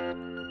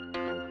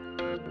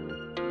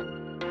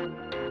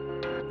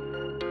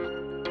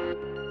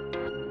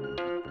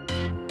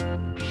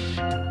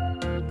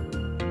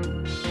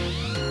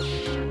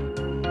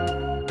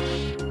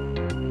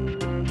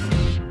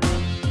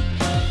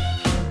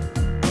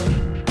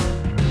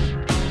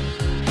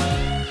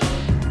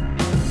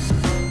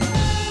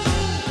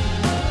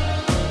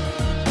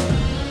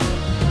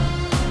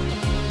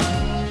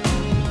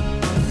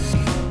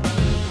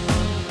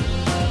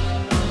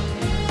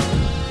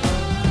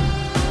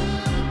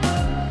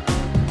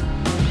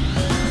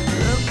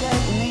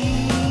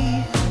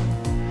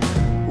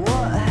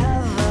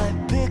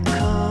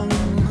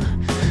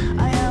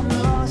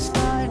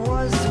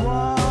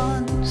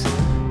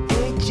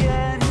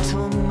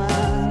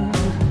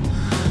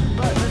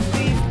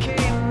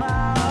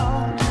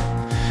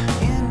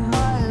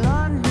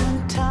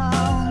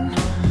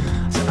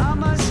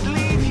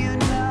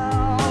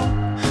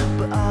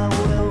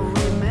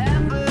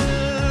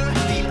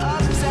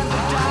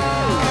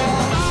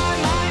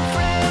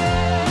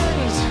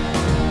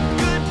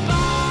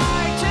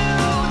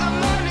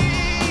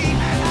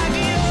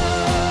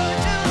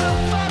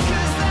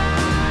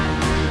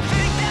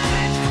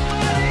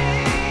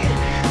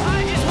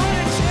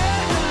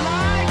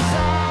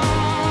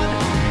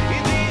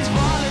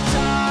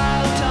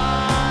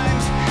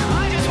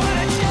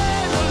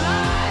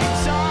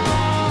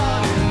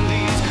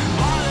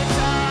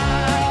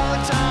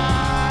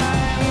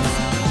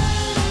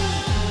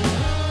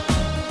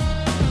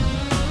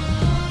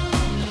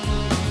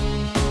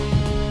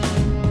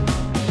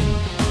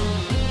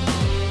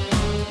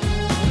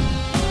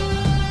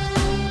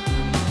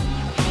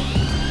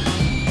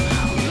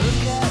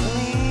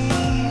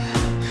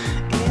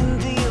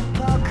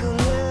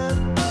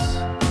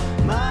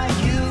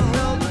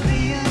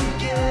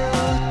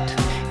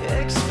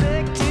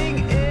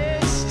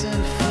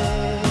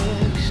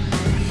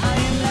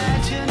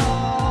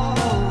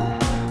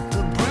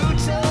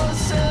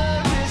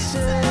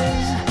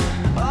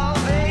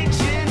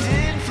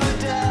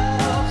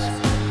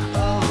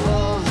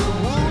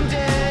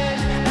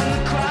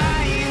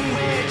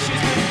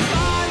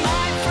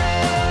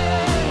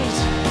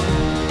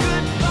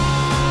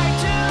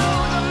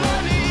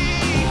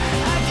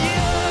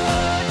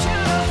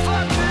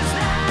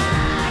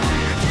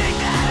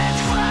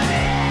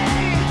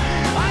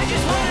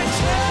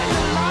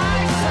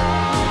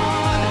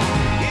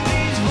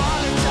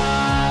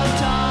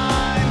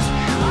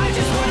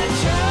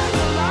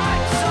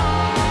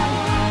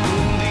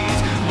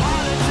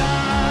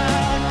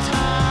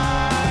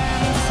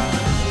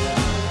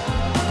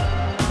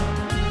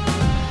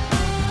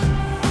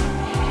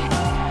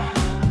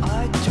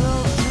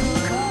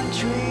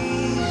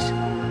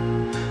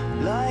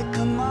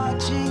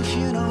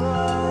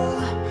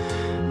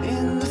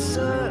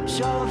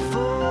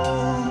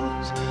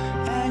 waterfalls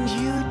and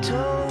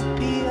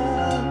utopias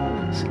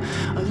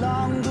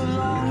along the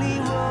lonely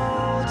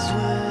roads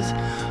with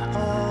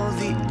all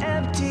the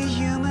empty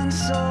human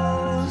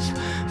souls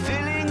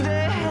filling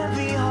their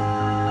heavy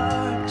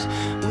hearts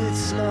with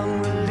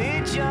slum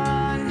religion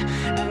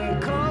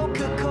and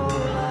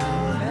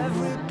Coca-Cola.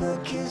 Every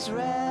book is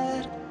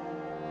read,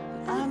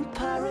 I'm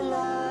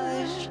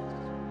paralyzed.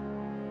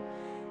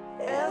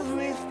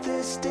 Every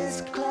fist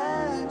is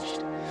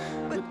clenched,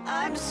 but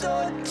I'm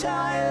so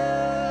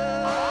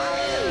tired.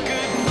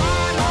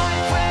 Goodbye, my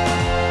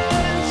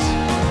friends.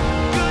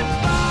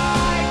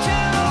 Goodbye to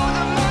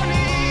the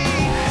money.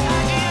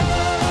 Adieu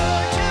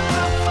to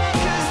the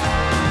fuckers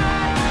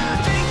that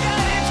think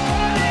that it's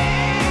funny.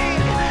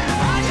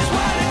 I just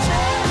want to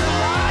turn the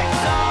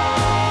lights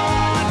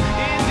on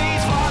in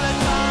these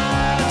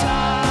volatile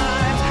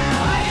times.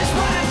 I just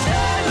want to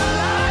turn the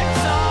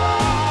lights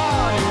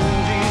on in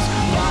these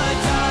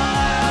volatile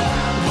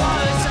times.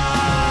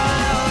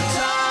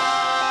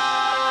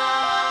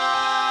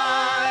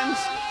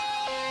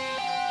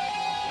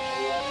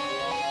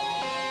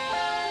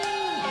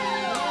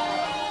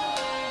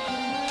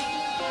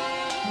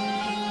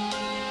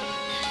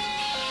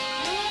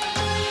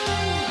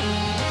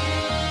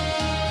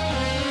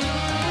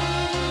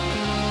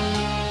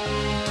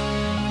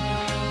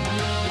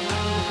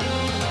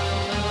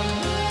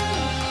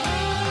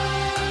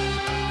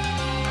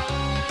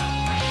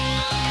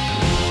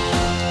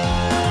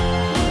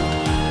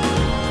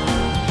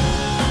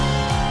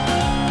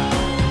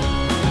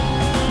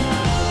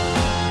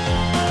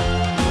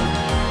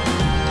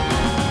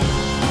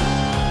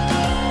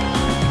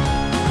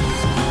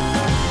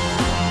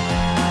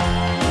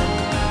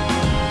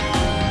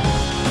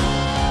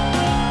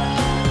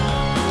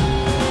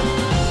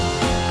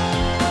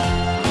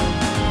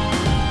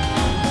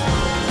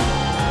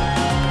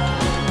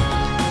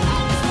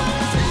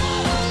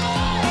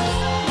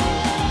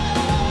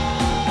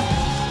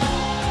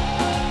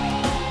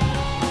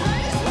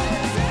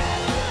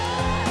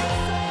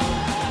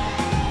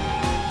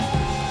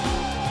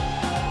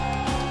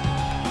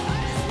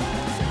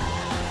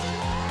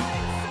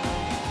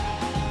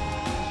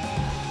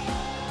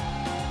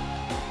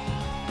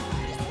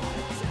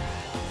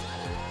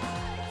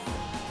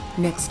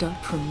 Next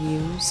up from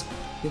Muse,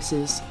 this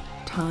is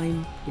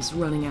Time is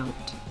Running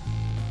Out.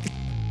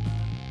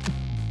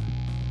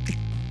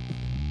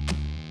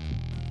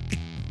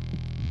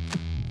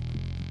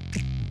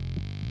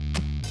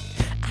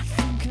 I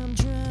think I'm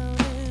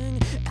drowning,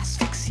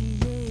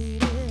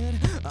 asphyxiated.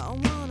 I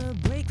wanna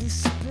break the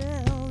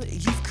spell that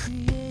you've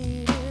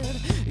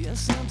created. You're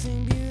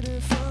something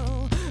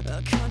beautiful,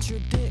 a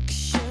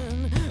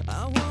contradiction.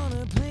 I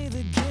wanna play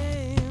the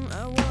game,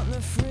 I want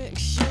the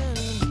friction.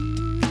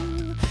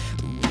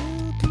 You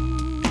will be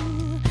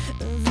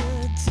the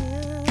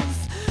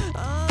death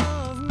of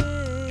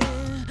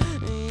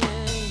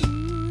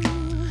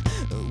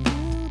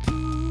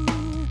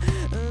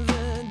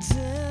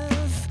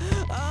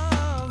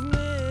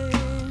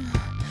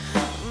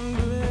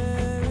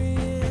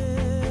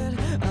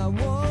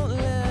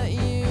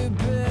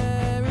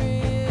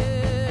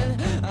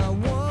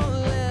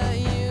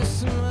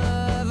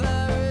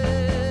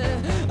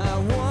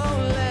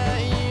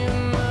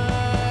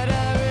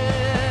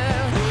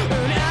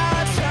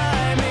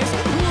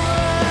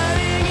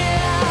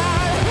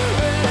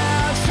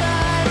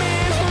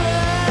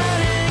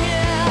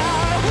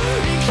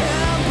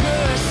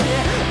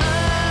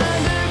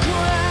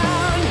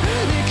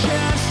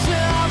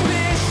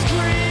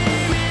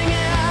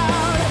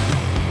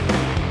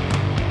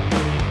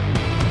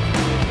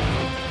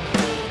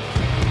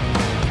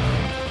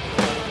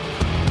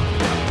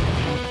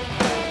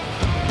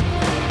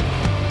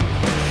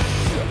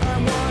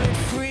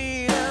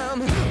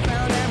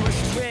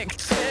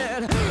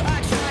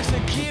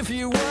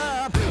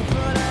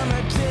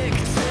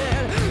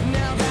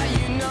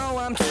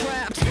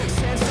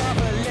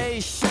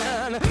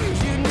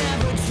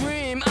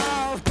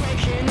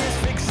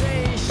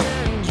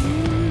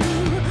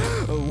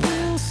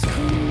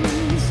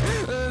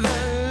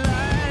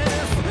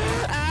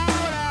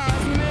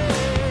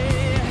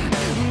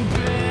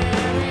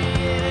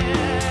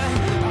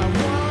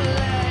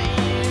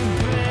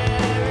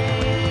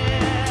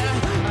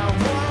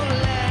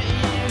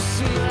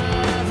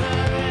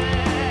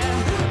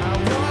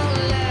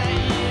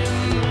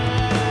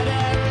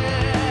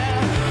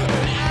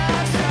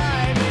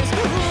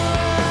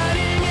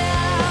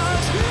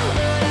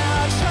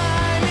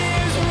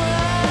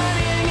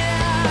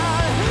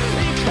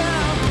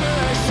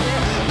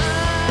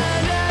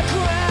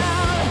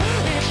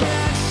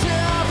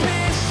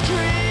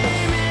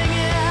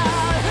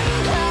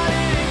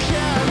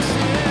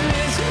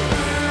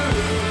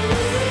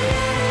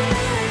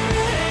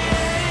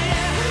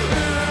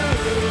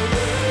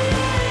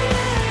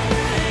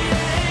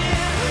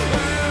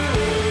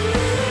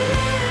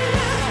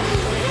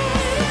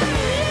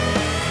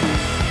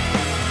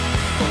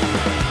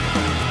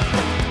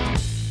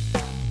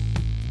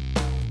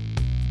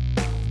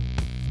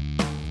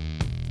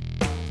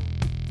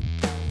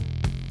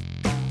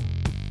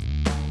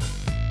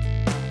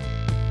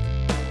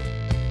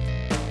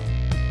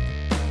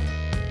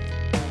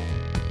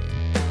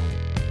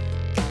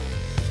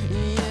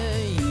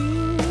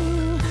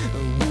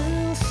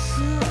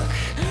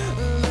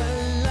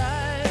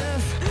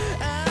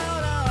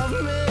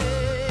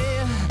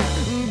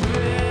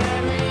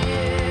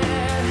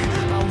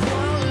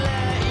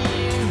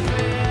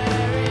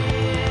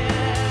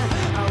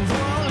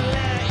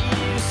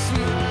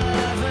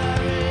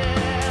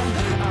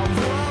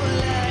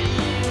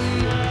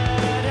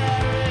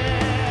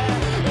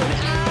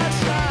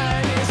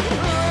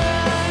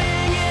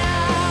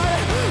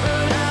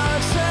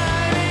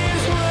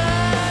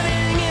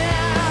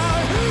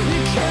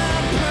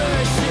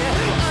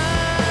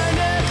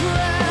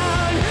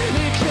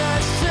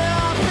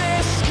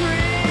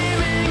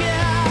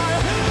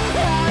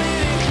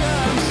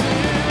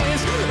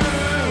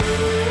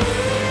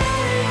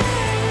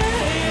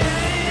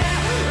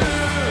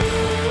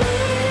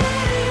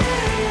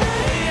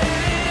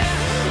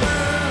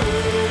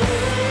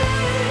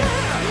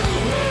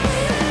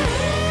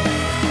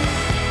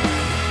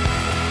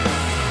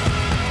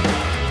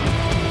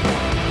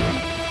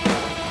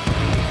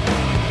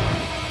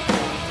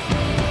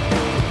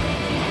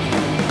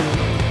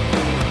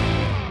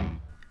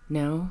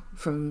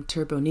From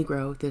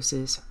Turbonegro, this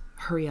is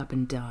Hurry Up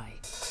and Die.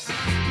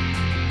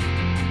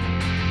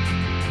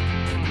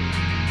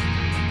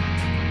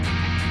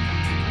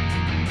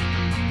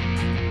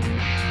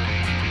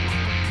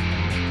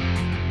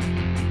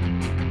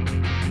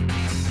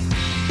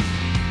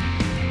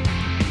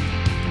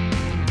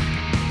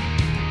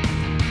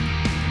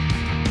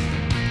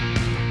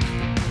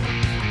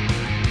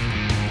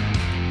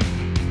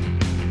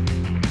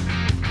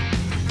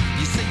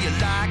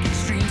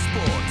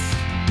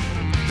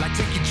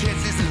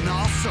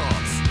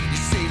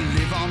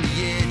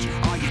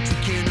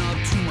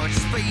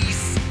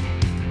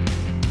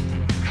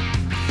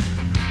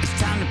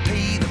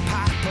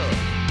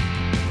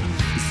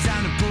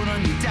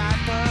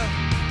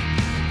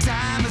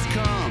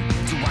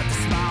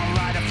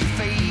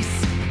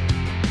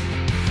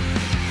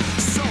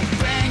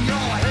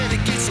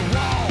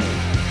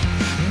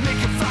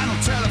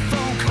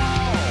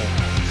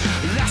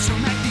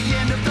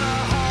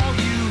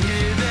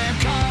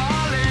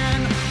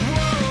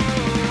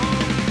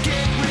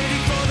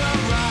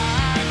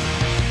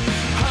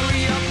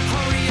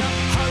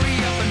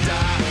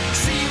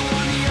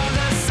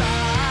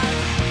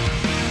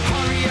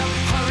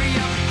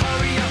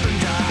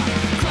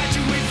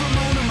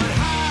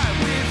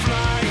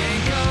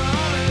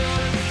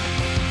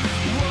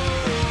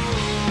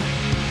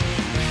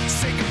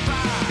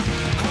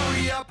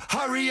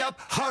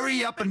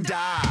 Hurry up and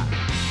die.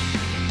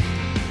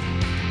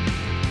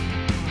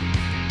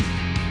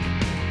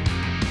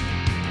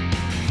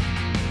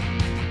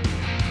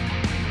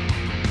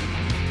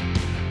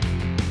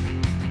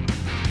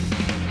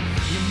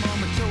 Your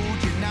mama told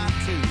you not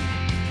to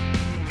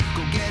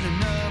go get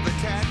another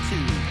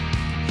tattoo,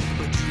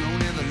 but you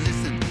don't ever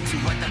listen to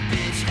what that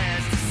bitch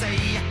has to say.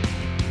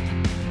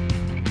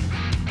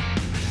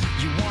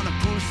 You wanna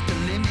push the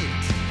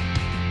limit,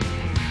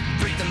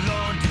 break the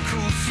law and do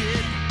cool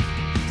shit.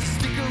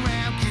 Stick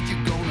around, kid,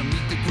 you're gonna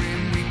meet the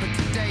Grim Reaper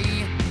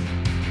today.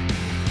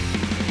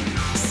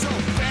 So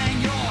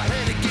bang your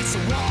head against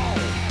the wall,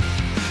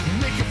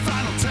 make a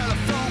final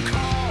telephone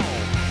call.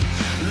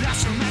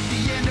 Last room at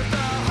the end of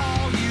the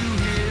hall, you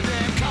hear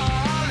them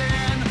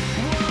calling.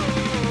 Whoa,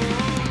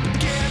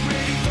 get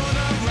ready for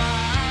the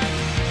ride.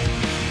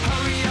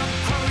 Hurry up,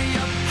 hurry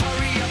up,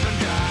 hurry up and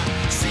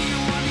die. See you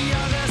on the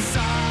other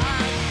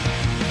side.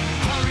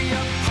 Hurry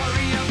up,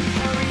 hurry up,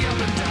 hurry up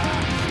and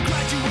die.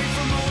 Graduate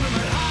from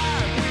ultimate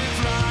high with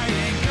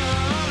flying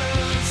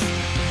colors.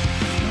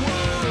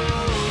 Whoa,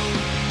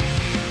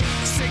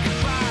 say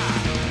goodbye.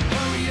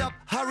 Hurry up,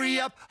 hurry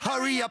up,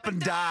 hurry up and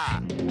die.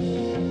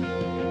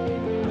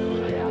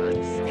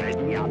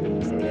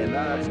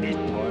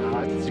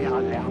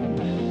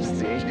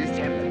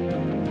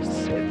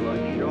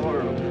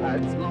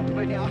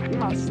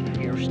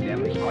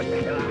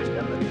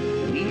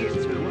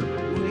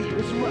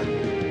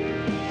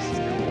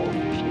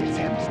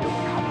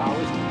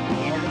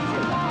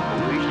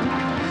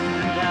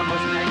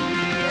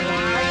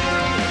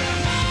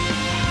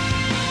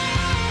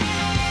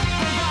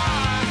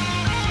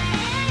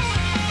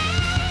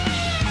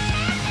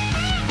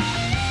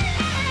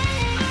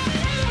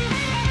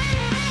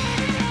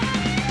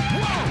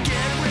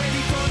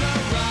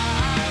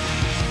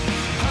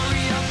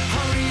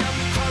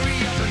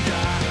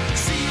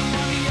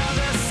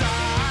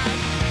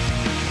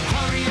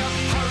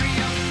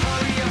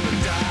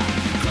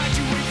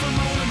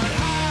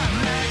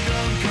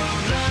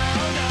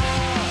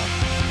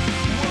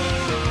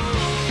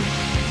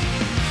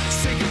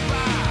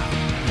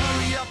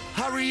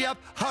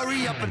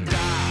 Hurry up and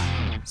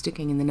die.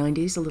 Sticking in the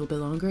 90s a little bit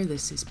longer,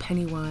 this is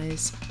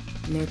Pennywise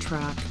and their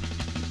track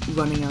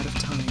Running Out of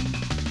Time.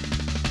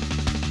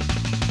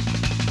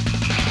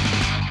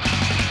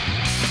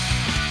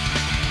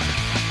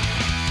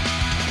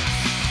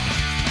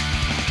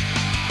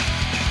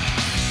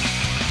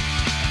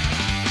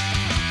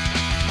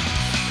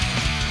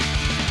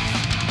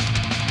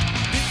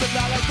 People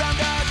all around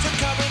us are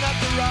covering up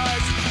the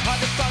rise. Hard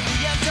to find the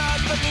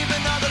answers,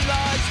 believing all the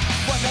lies.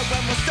 Wonder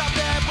when we'll stop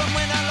it, when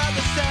we're not allowed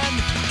to send.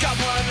 Come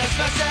on, let's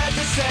message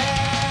to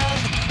send.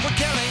 We're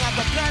killing off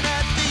the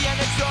planet, the end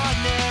is drawing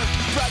near.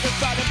 Brother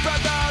fighting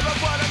brother, a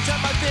war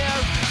until my fear.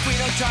 We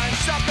don't try and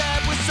stop it,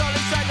 we're so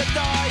inside to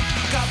die.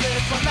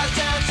 Covered from that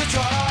chance to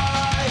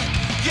try.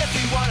 If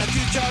you want a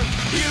future,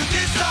 you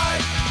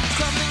decide.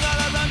 Something all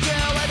around you,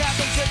 it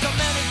happens here so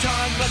many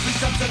times. Must be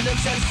some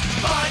solutions,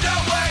 find a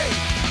way.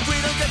 We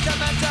don't get some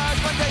answers,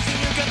 one day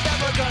soon you get that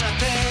we're gonna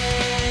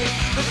pay.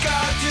 There's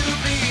got to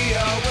be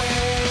a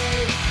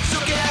way. So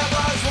give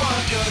us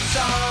one good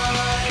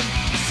sign.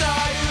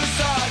 Side to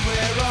side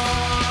we're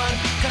on,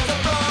 'cause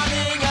we're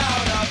running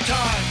out of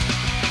time.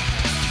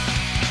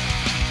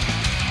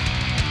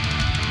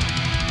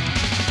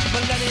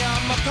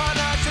 Millennium upon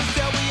us and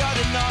still we are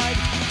denied.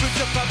 Fruits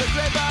of public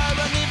labor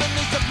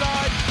unevenly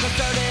supplied. The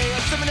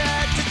 30th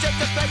minute to just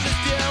the faces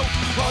view.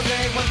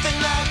 Only one thing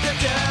left to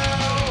do.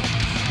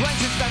 When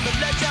suspend the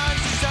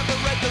legends to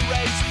separate the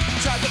race.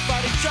 Try to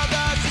fight each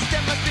other,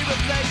 system must be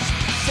replaced.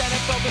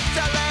 Xenophobic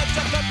zealots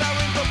are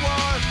preparing for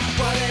war.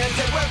 What is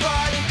it we're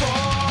fighting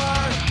for?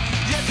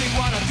 If we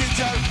want a future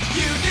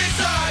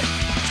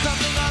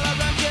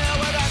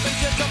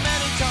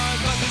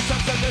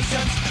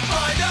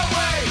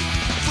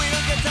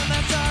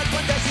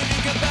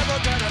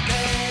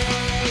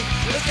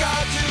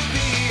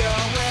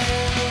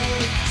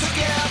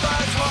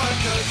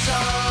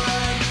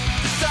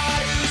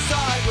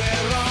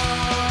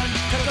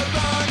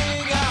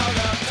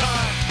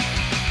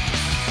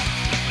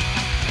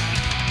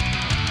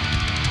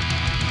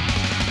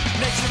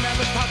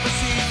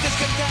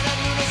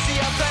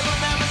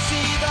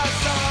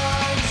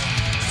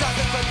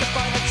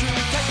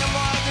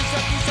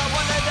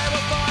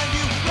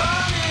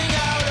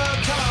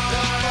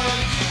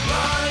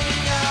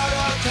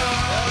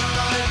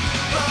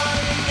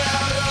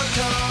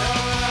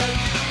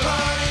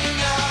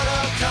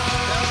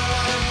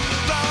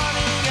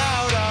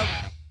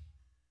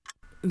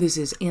This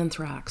is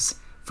Anthrax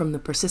from The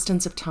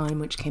Persistence of Time,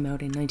 which came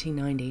out in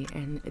 1990,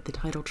 and the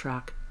title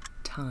track,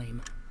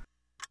 Time.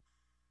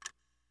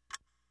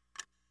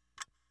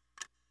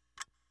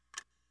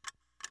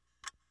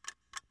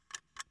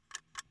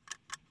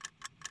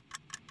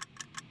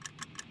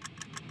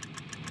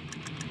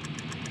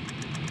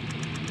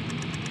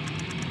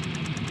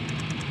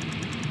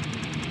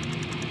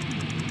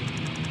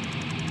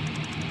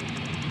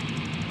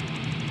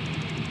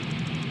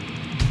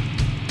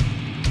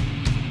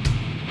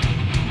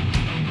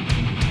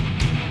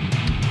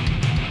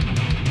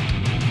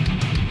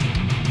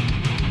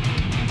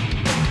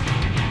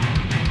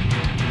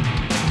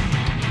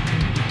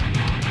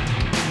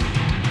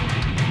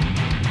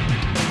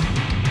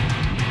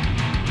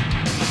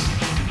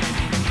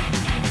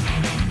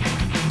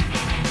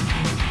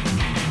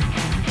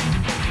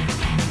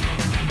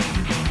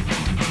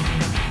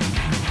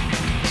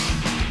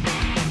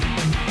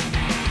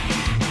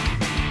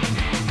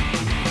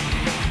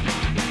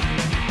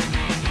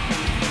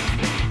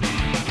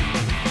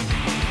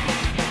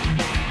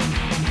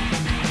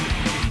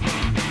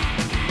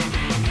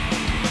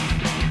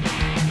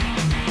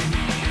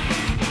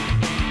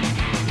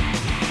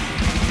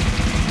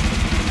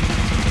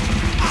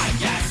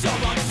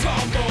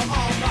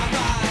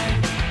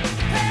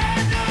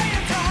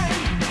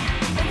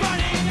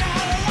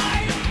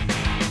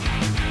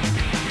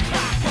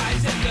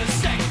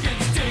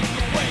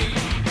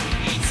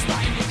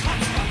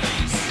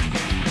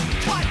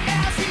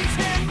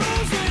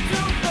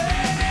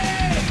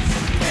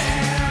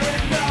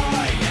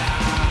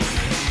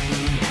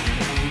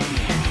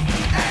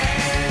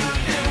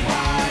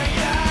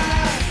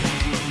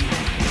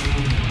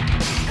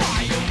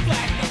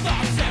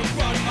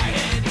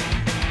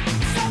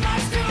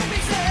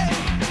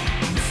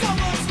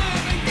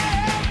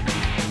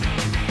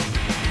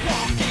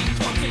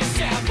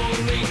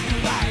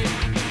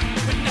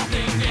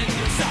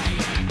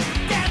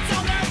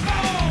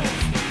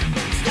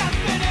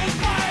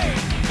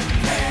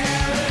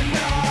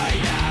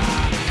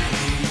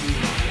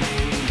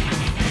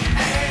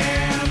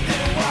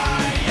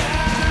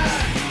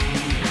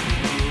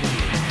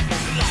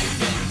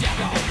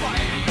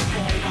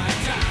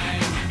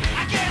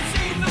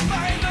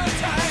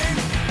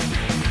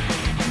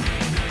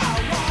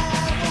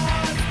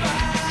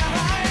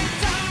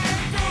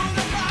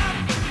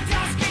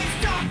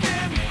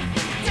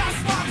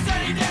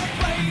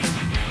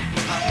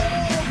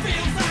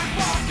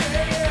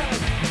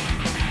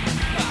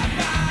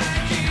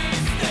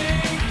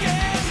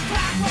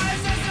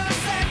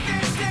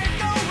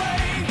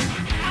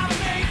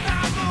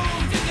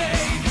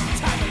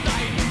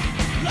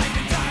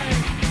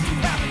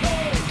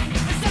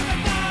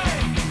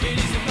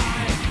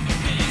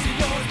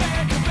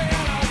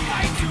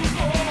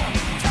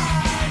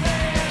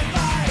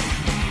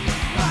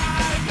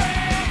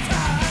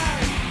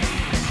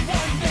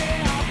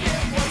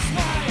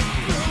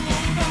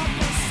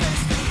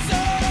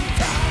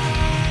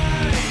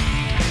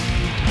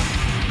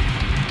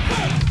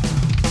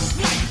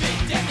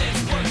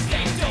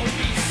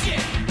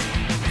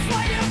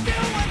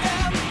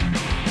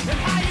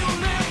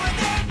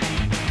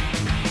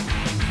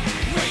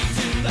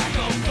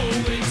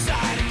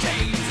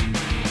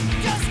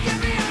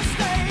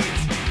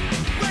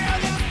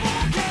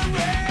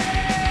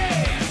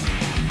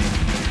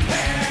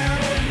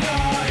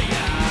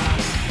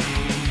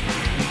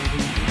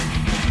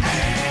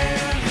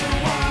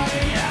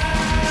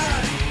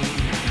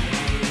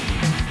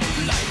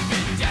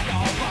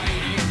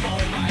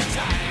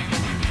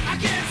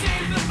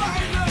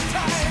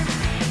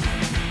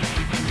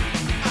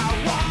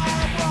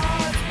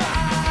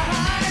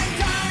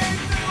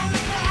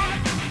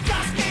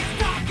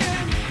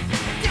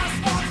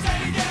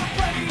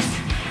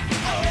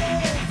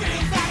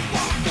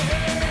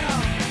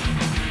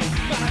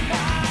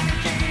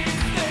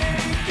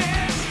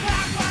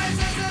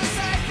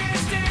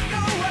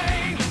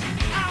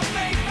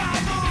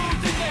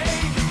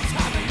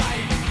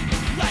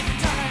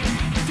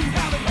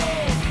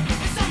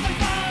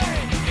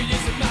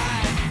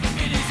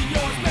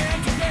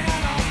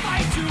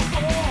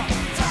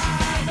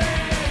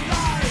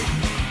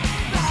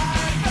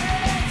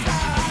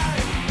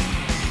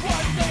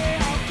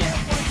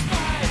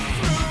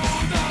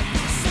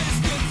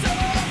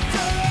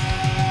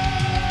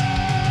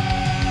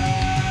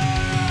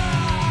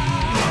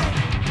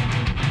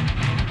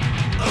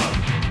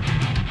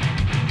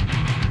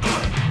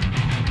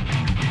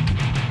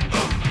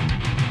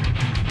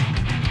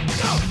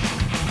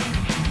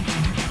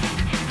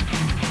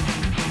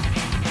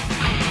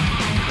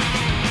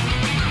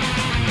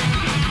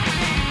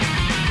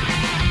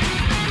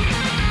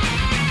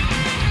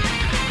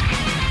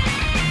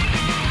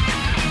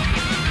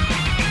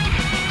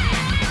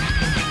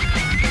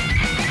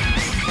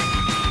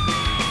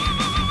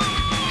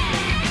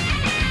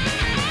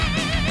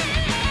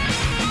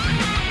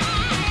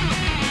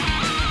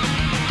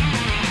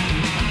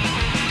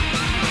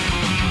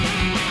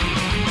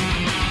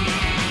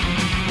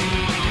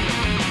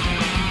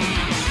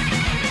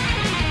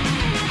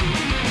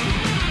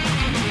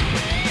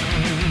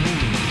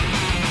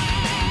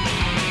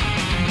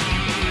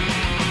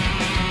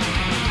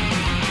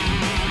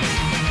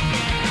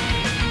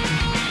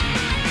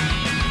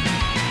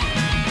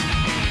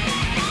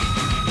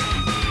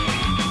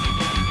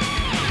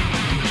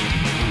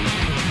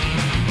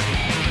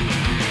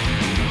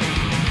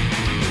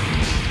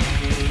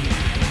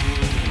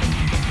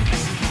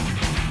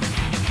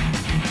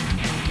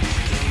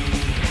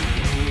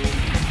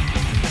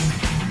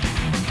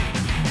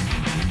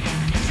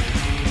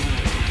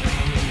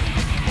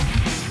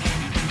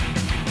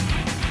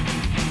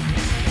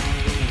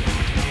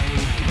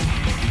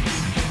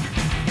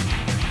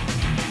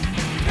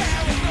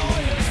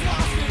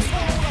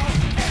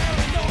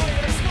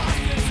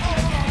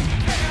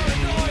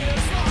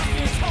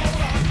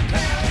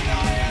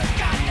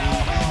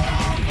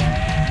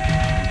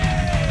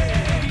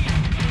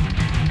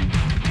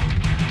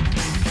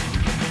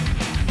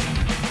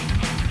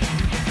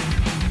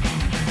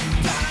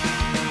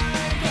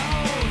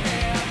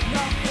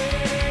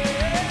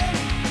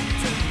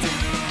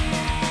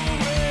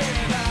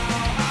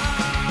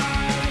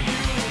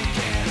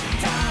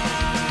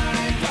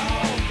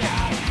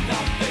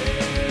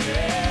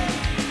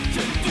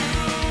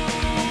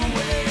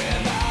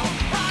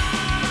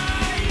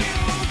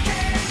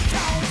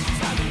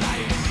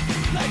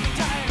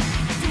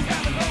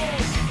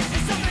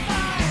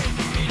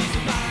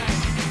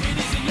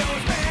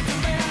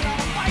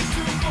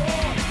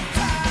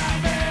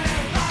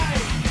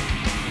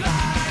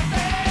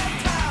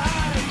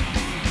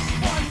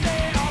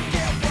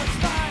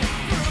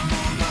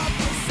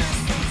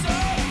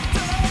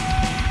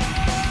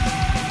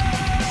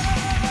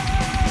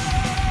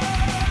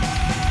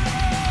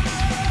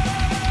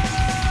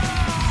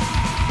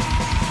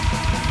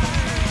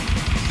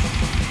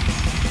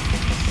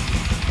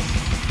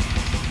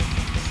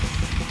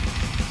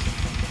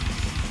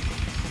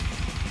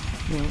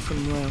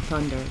 from Royal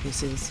Thunder,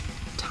 this is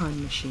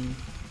Time Machine.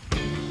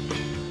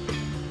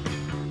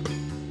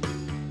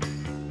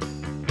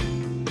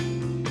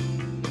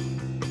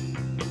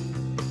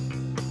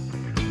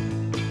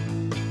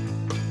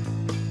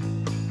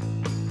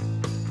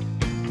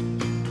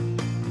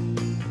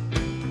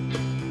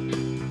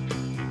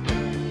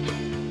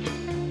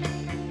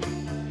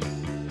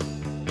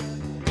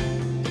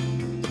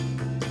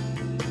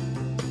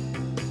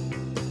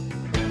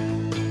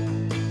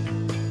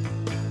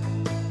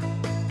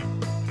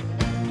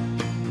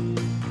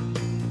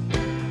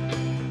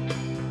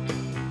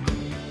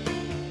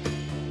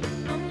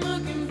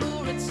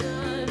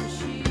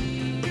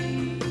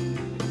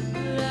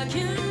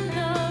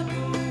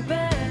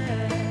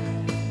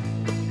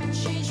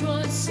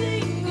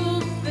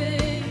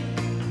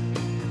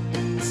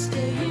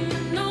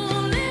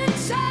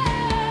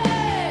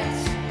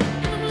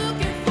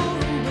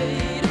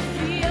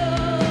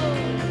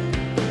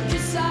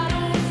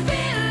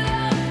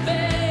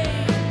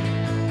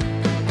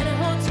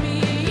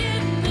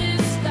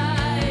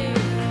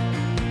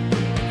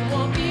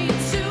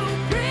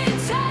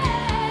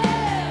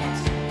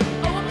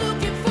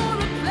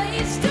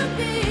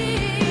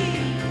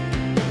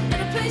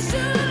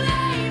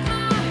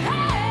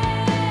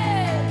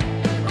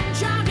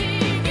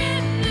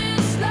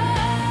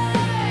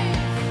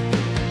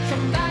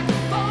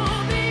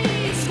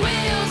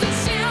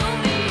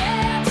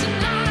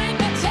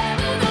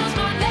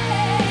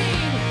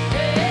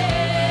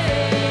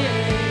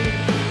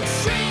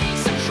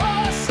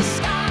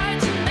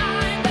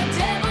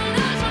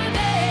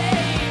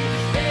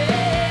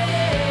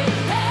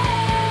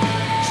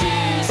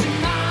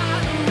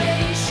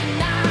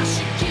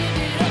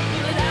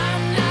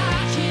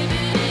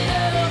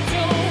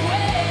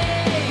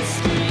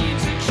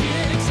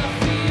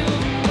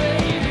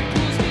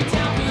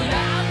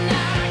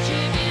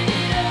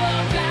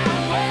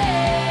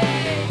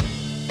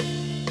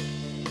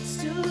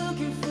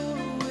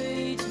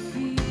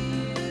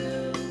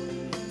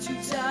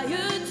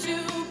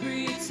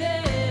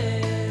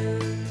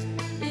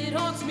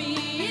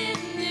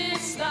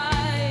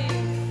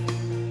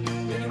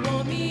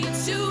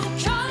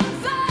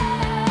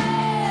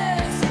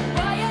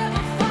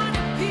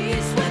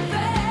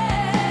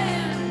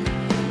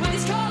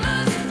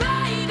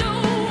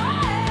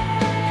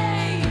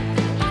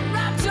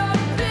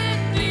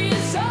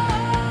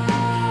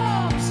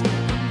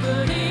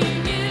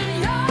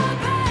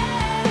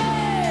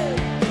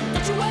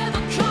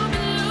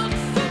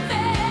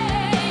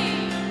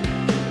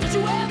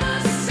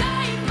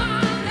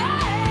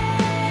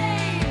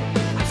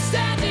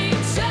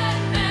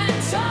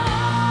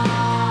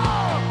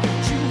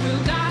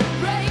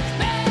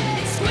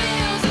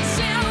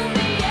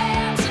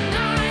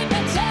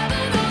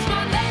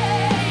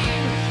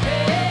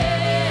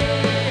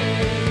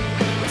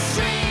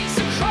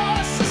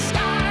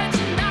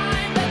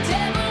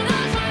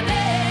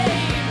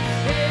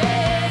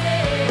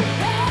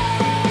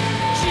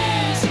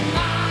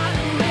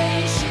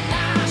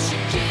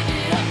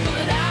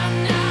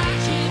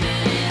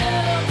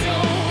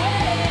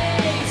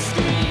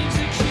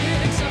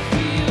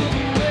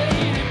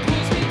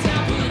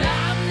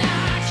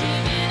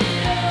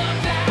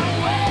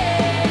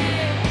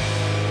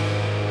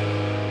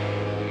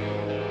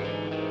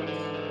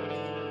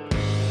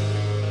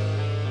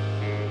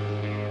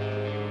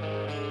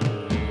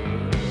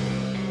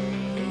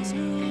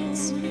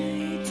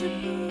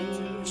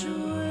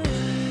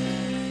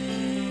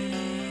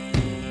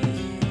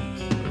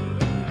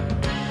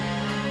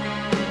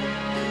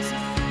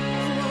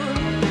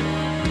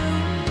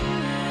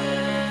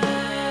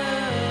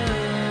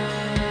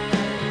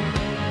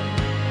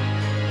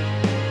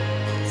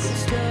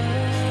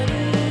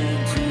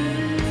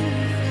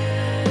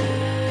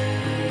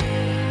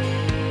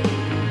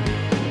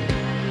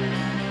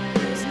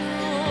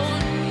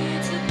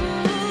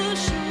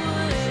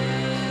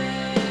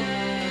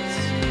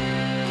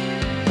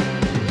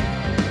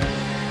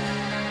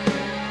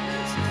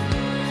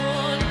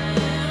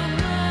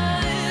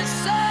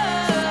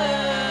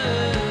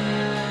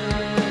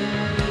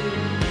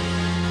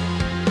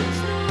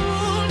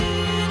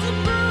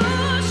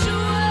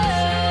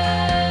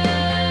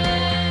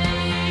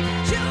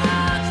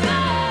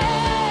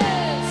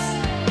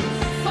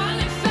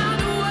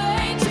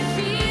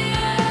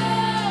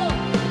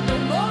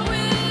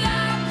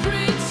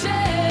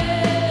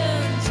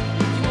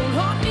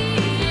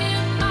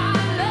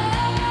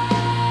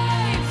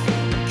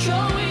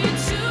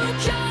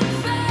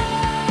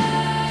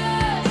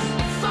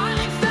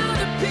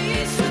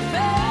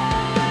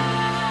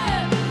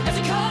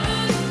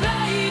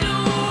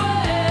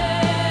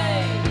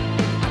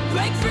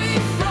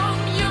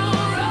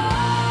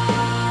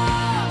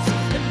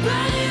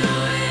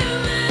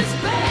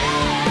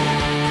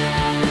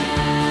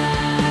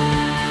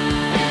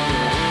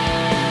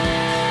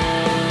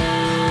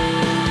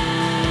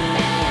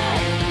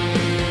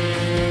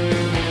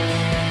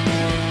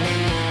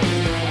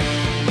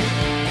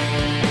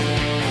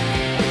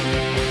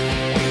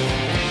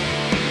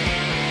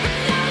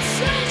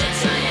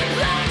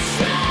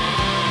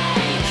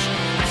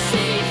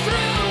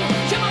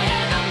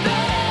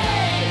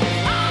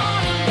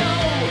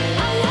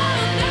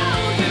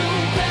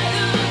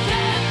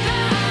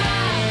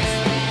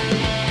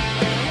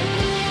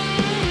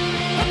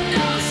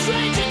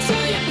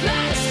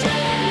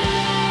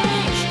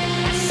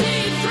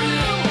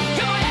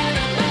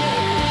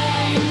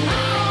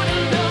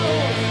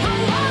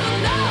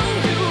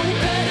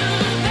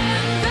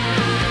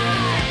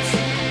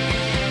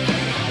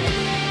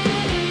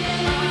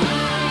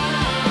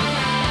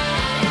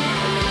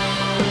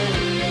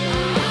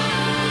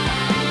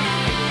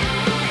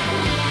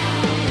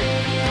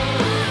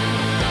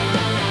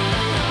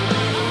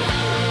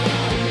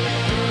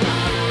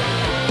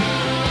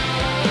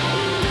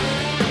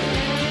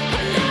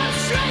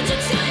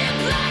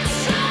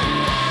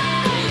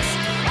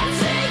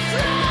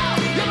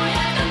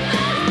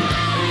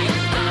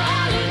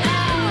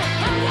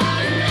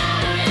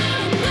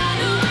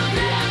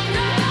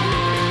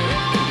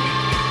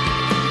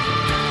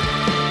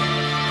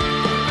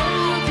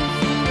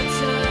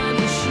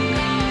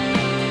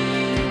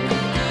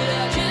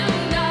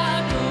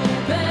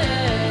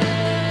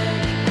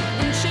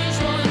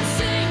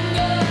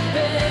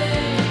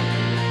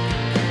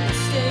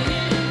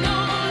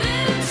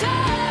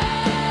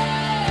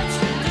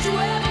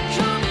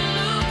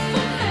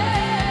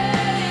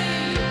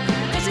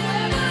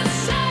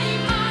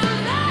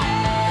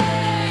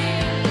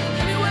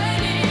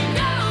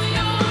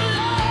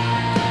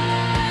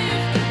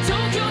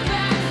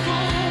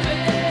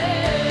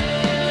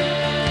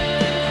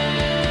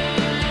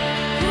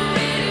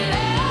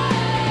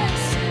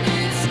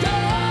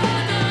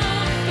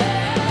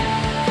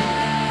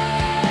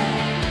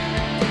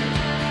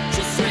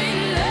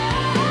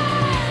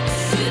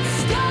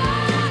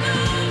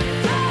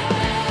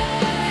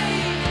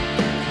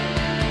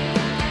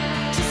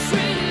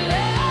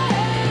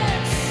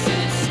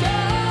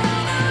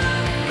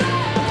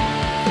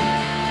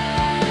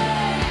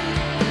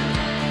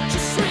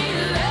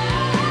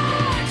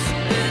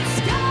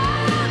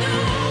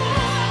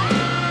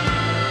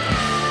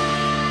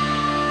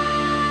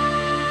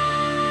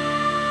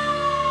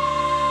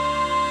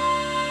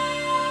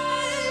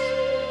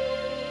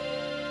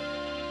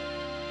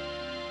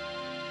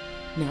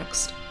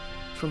 next.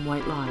 From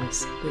White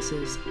Lies, this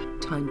is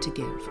Time to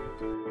Give.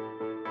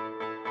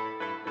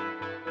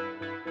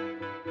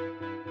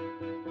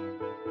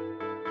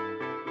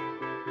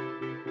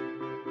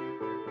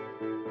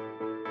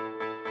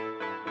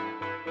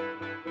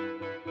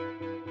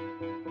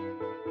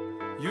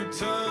 You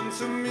turn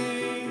to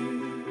me,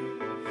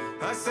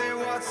 I say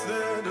what's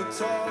there to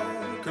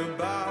talk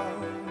about?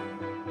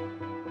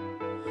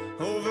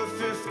 Over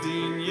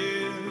 15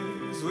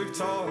 years we've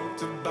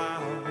talked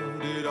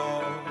about it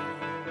all.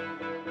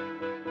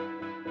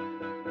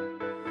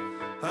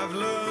 I've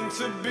learned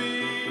to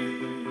be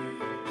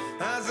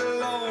as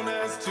alone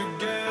as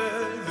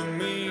together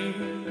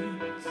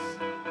means,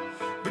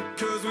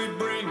 because we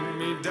bring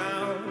me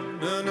down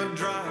and I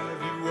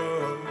drive you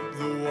up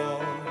the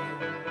wall.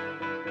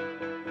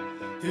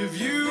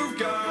 If you've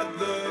got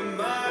the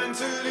mind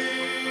to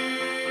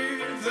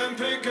leave, then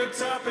pick a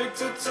topic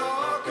to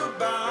talk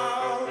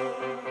about.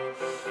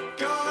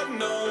 God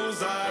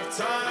knows I've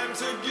time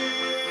to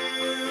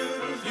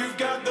give. You've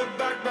got the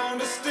backbone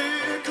to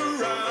stick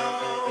around.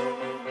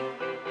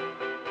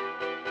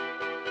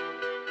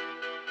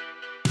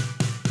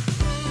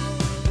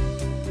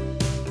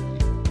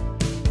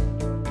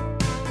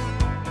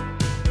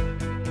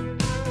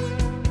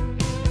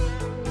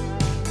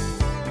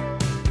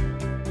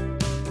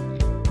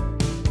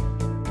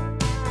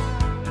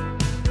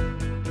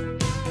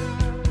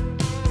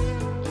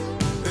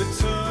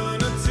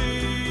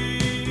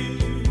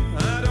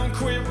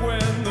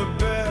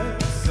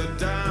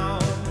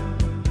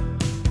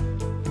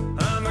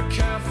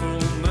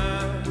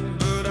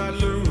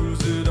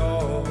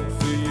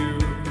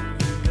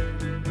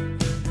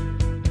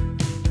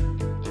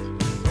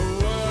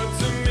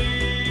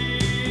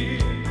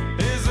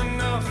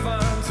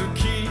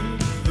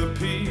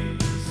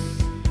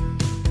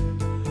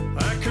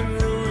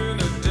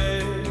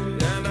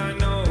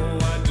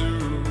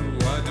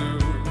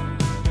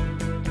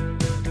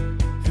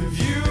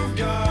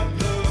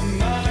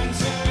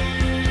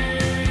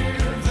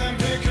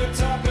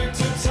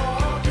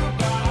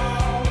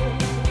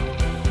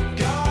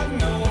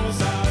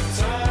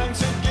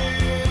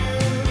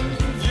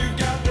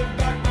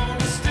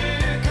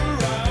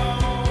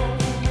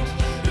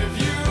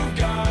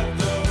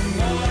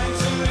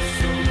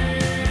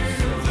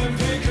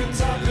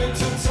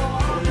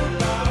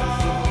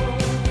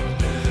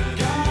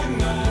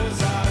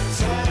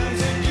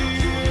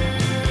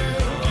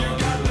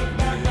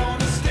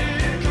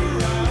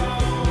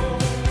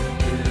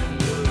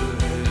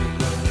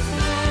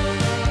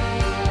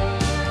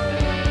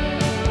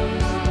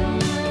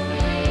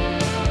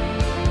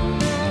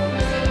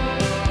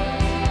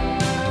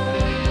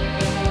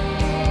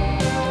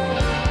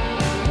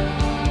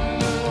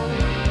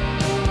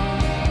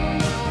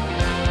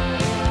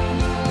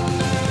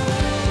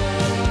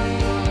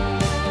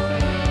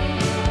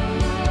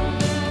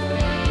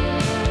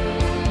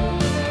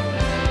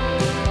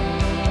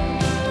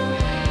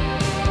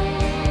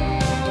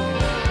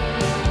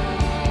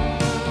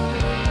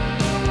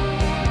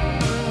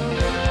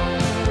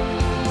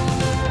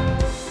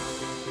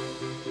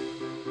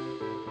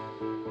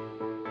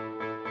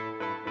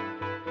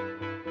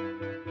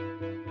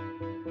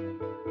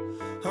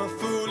 A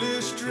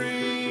foolish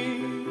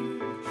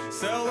dream,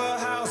 sell the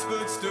house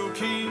but still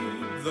keep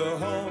the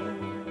home.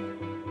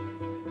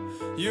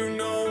 You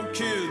know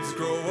kids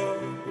grow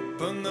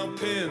up and they'll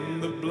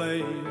pin the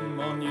blame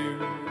on you.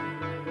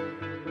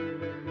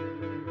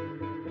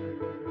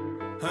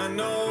 I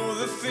know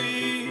the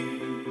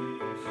theme,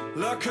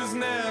 luck has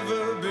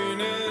never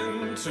been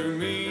into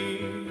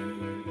me.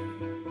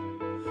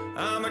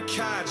 I'm a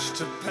catch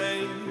to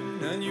pain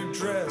and you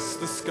dress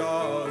the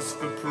scars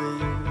for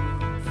proof.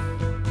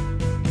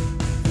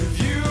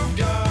 You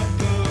got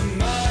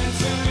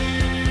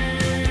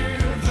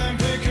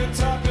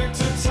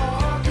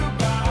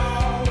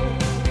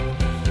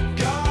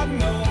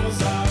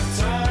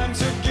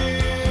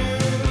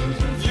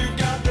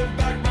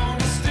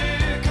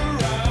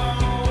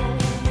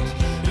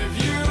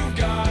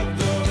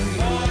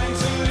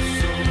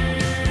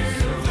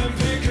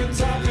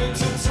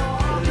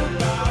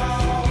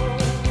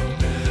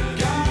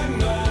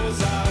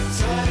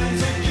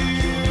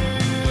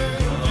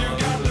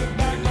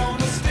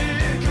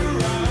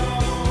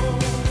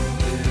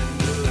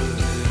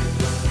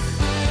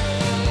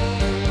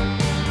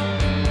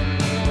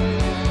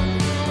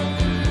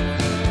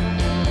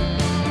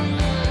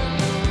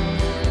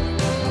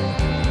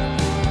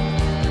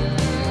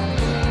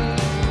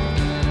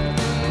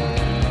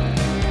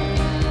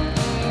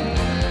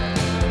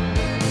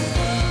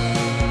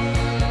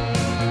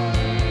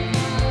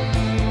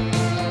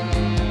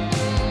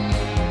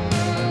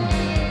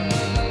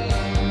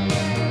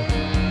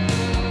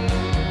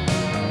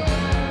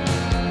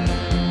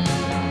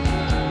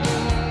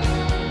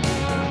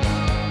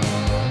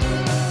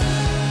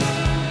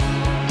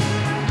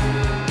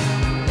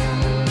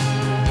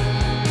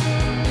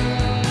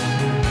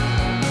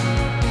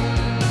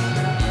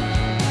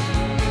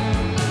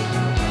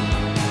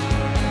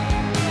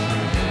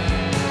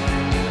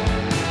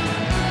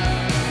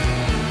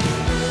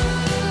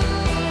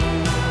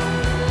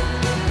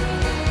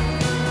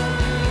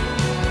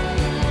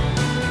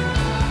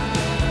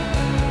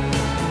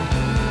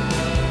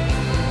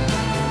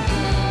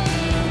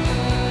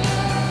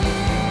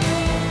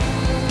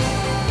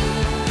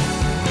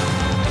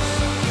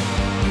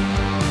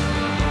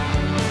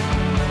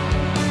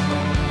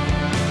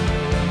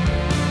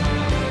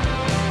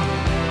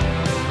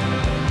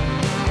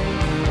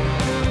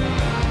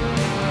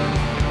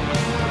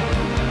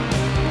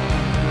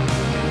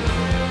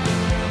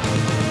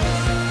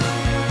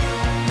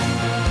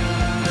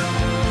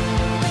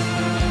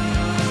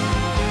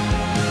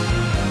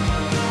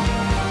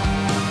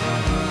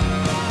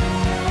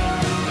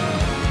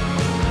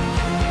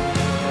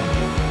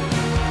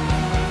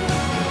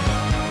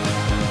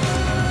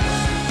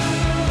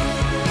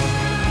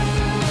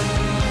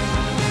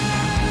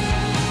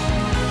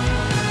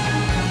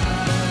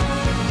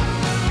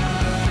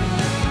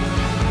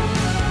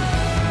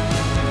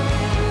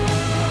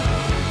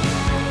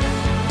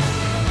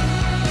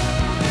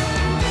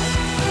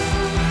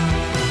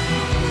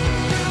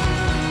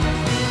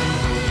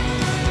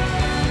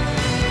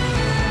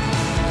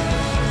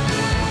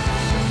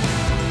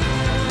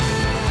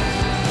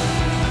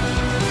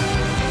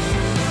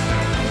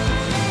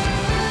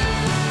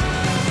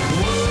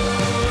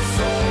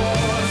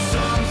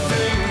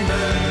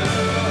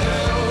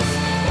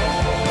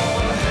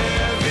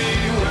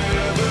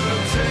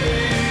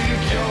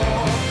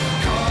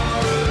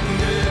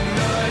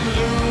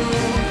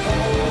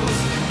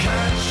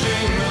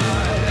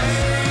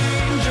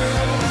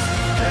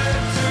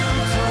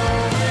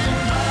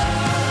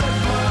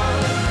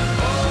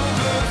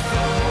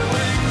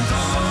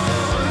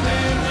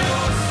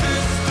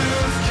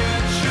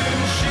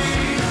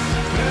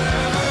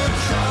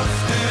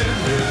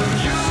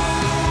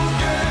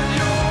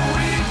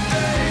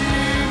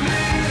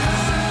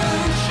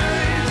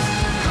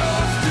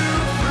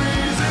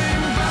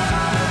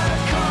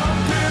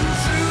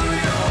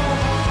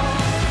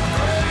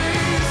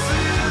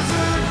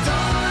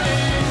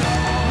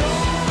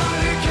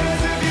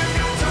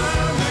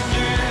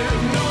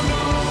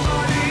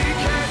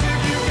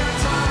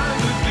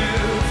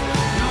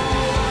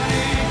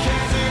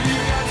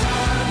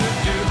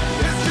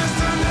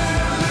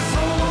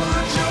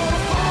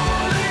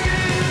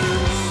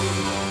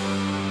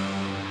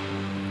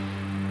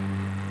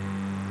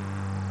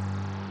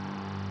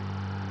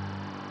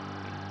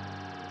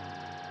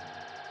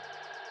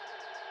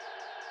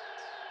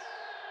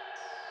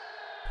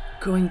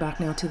Going back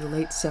now to the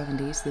late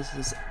 70s, this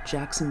is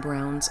Jackson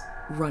Browne's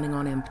Running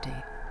on Empty.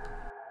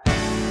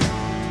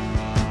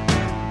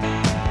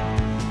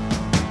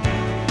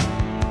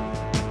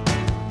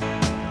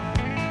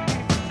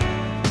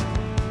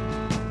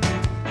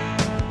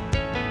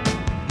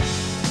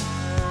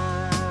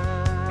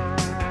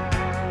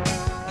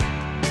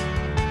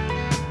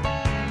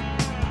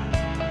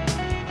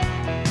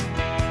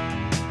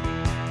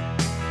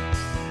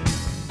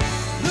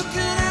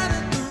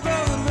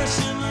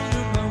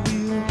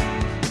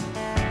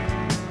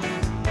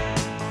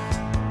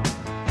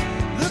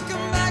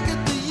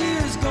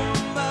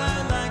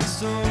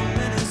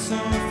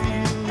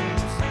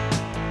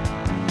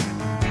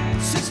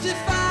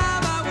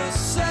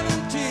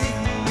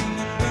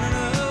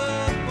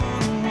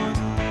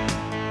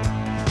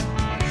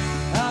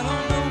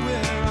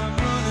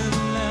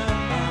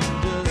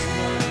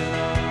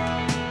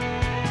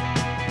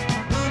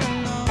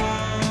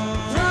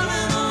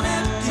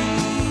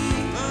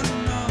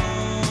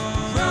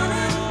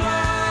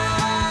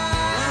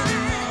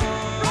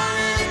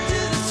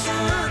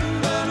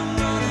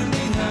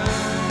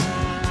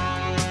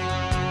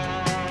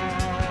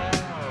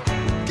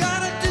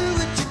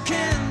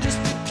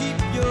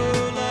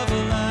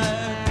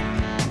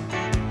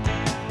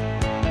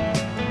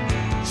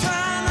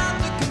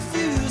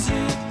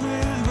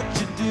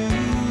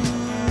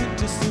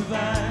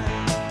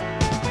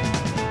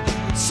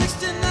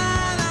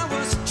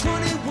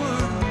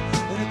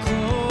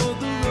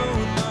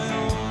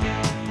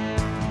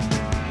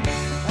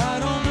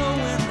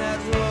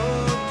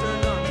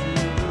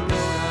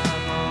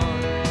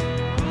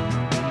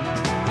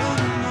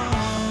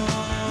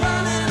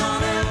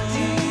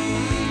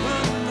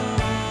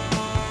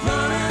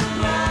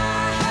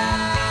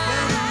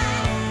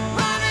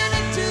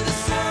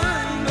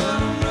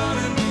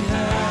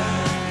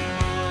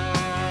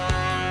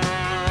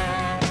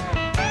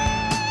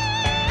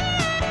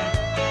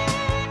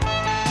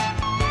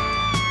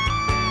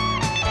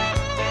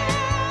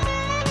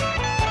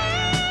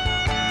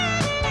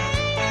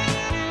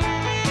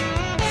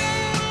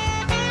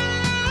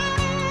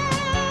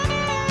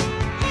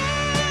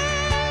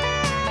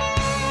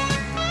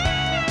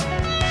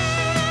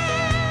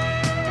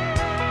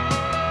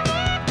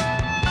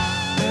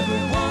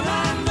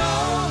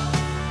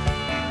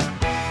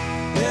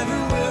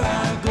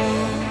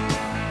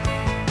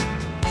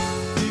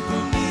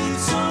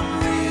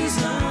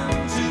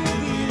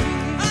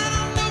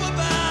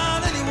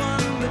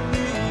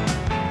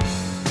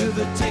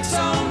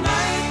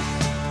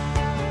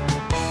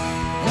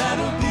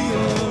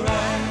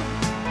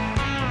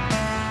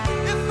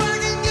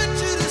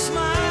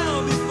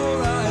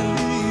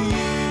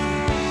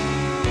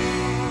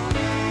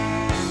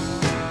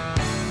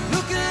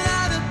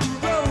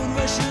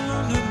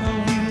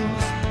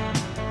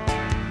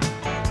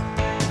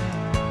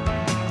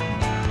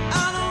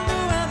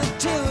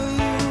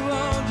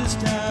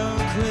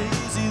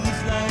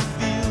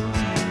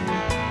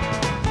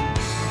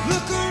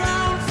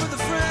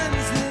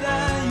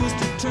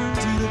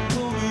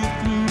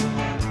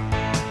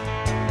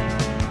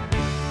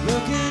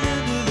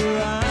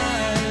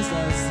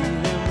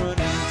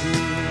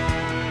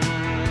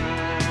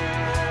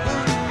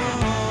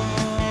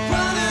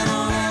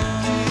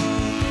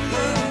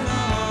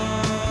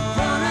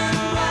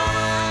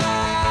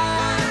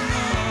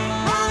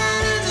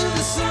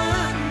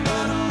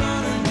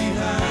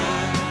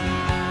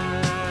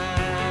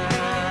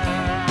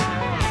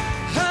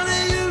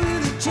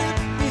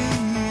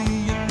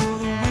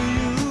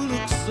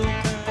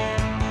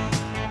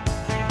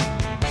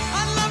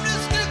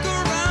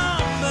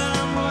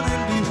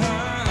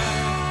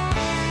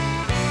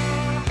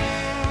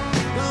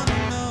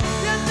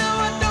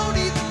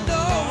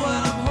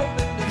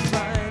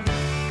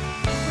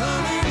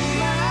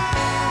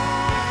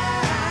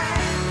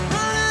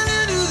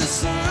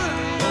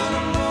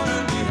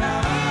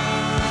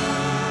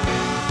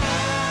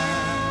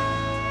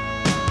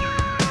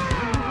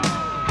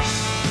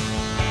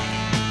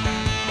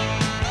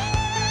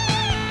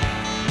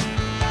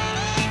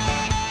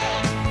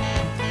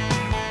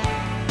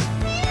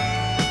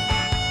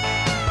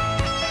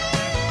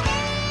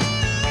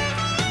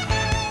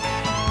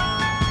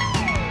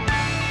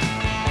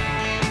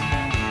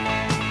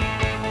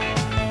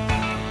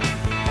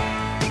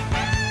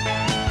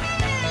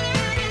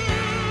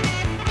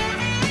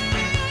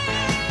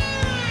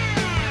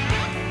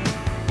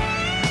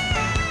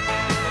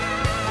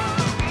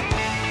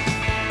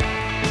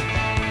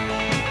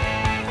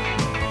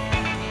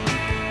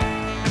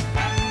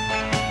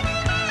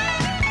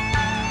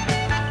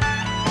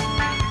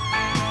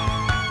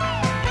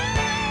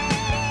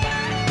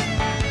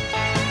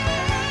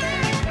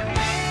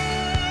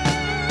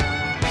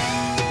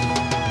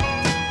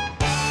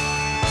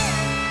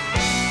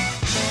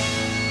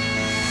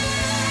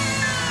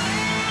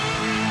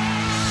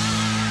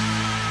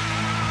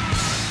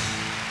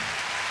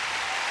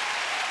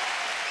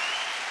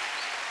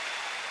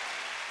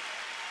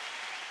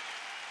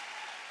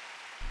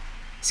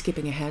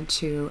 Skipping ahead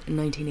to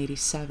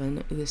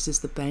 1987, this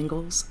is the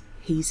Bangles'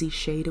 Hazy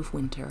Shade of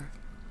Winter.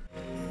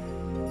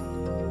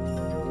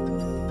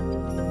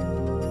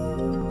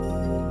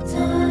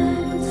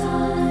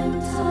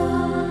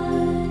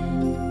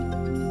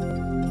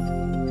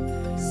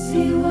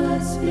 See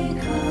what's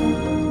become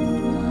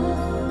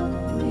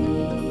of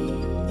me.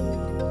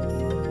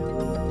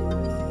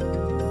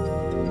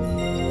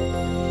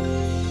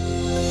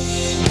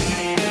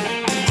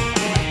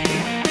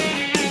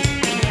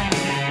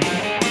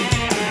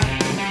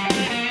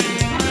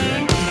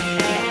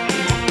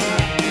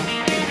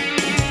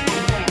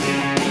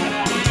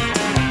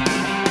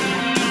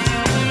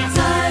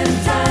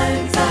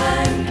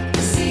 Time,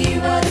 see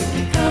what's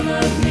become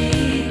of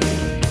me.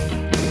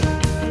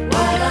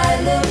 While I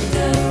looked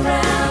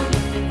around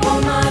for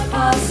my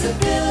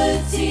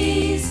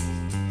possibilities,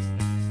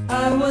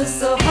 I was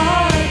so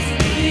hard to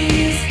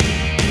please.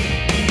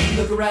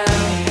 Look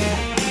around,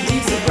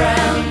 leaves are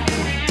brown,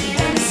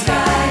 and the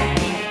sky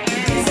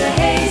is a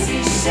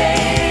hazy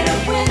shade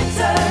of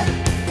winter.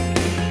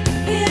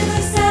 In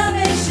the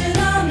Salvation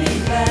Army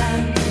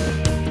band,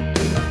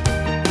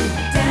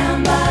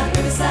 down by the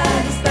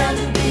riverside is bound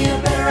to be a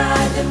better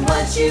ride than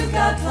what you've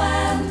got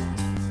planned.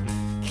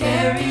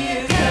 Carry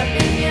your cup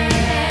in your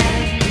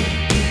hand.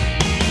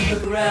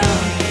 Look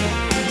around,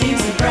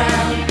 leaves are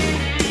brown,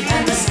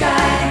 and the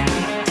sky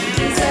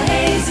is a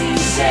hazy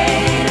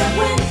shade of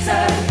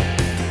winter.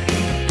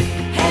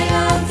 Hang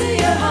on to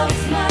your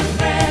hopes, my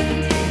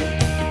friend.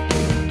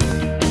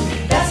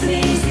 That's an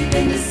easy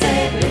thing to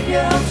say, but if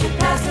your hopes should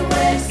pass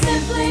away,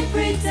 simply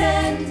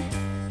pretend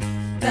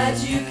that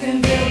you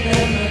can build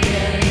them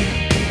again.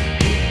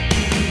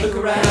 Look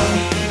around,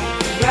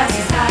 grass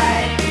is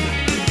high,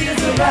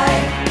 fields are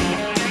ripe.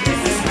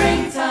 It's the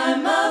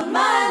springtime of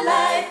my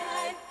life.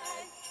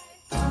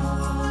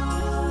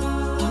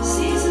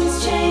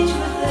 Seasons change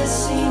with the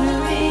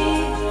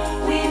scenery,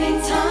 weaving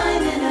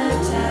time in a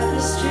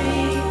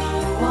tapestry.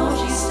 Won't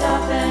you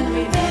stop and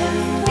remember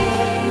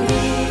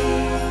me?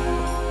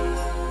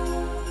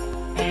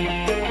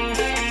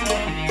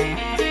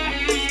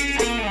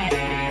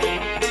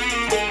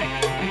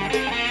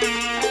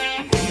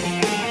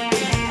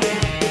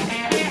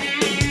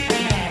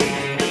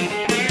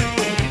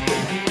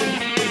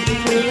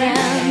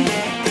 Around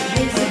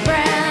is a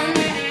brown,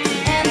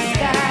 and the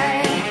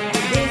sky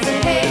is a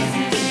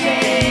hazy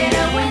shade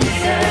of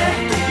winter.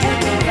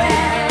 Look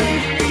around,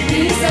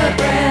 leaves are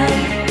brown,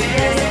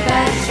 there's a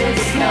patch of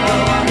snow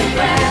on the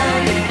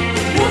ground.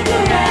 Look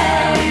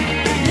around,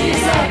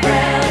 leaves are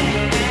brown,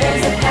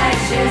 there's a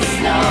patch of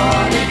snow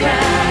on the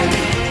ground.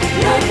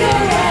 Look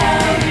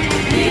around,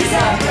 leaves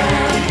are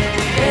brown,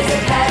 there's a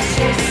patch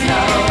of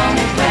snow on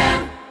the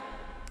ground.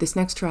 This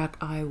next track,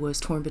 I was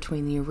torn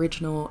between the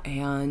original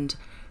and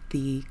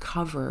the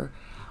cover,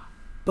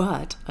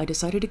 but I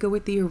decided to go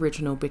with the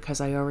original because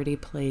I already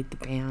played the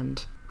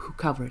band who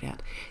covered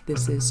it.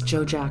 This is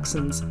Joe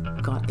Jackson's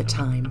Got the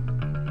Time.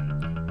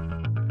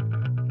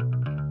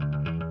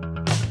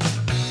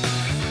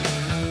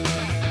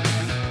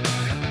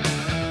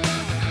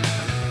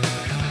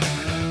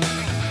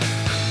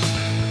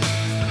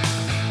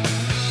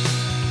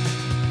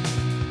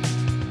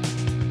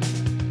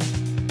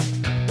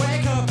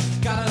 Wake up,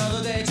 got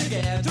another day to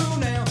get through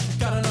now.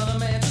 Got another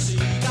man to see,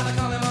 gotta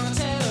call him on the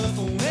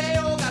telephone. Hey,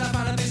 oh, gotta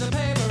find a piece of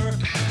paper.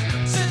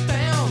 Sit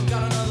down,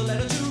 got another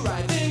letter to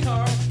write. Think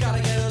hard,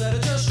 gotta get a letter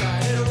just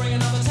right. It'll ring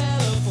another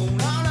telephone.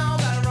 Oh no,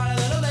 gotta write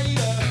a little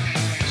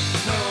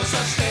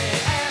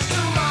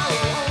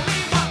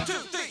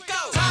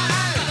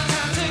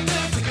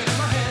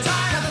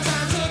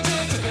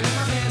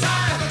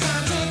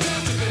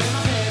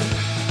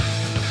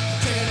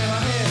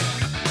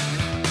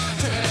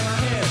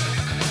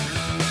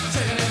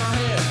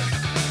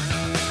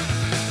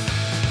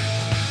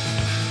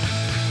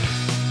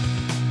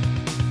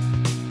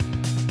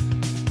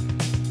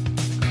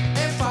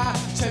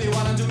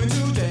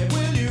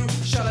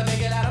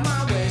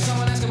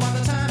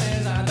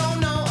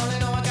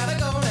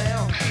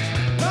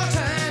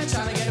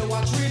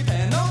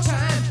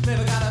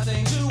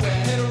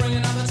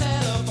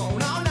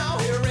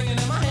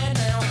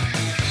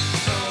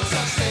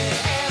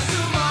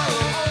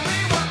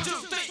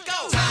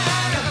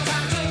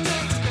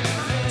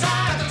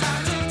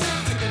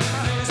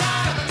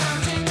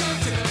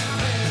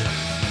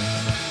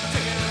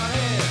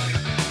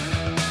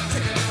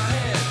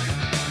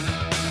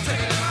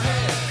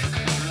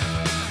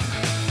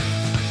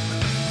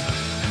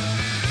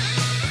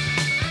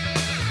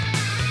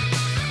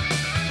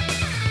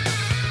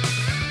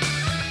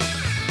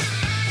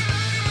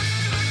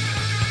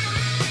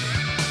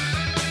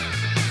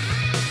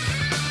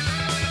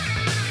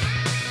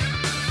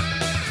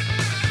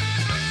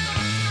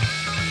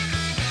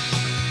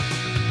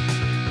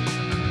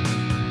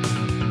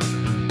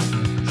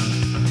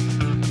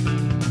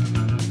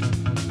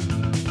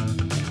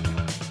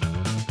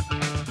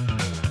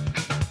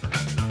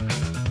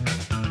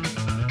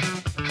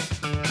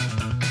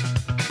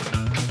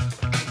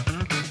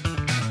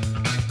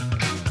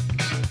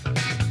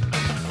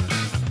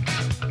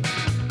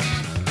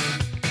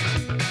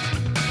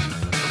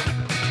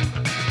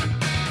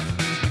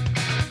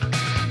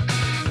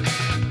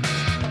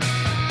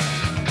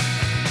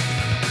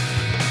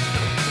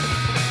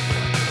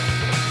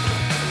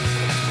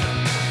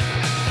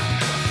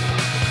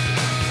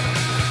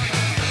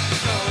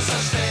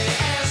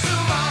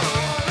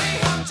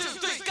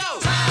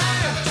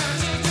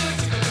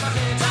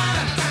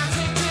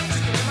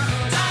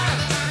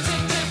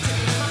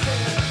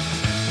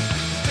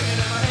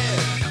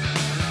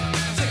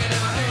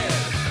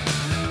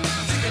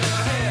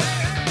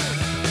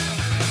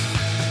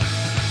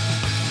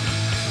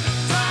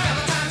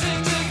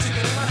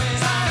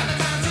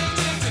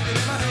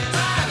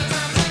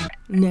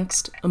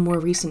Next, a more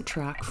recent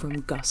track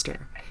from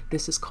Guster.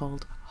 This is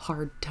called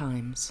Hard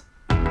Times.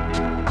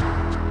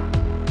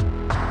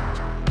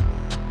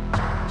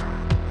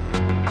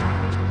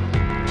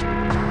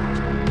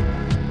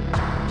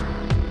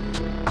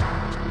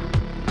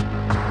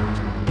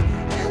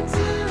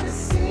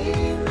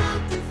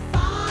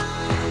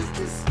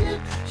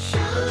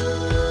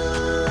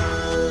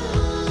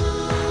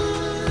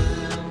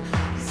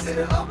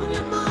 Open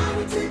your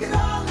mind and take it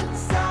all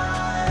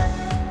inside.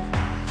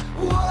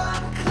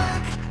 One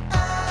click at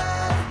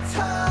a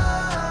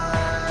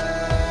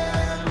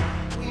time.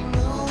 We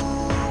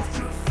move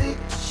through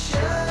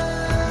fictions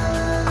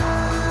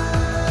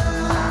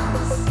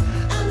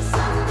and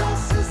send our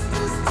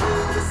sisters to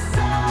the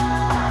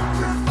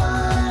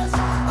sacrifice.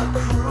 A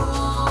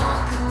cruel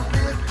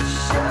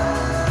conviction.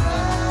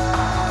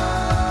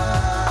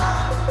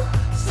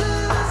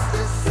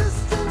 Sinister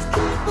systems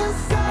keep us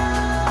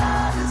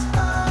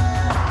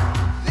satisfied.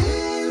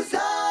 These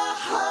are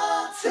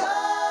hard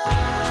times.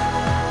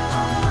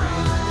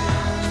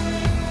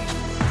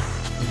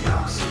 The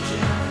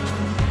oxygen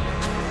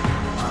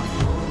I'm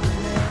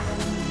holding in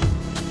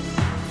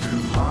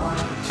through hard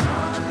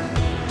times.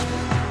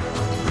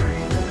 I'm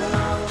breathing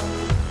out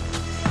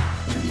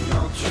in the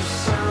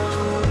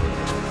ultrasound.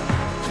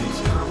 Things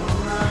come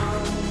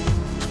around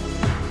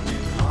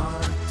in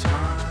hard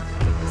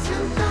times.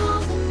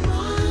 10,000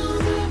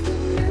 miles of the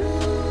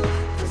new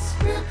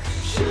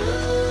prescription.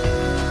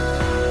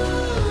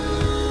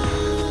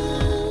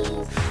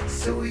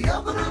 So we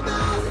open our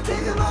mouths and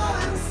take them all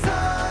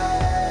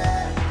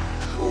inside.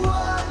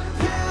 One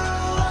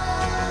pill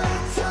at a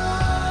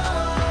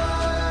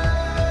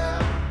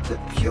time. The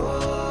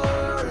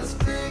purest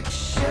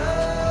fictions.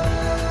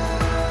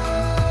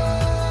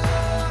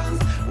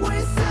 We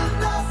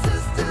send our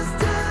sisters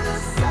to the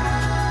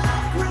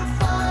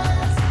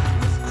sacrifice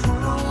with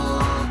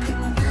cruel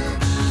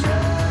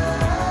conviction.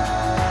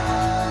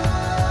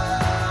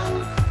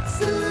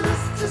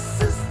 Sinister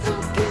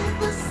systems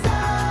keep us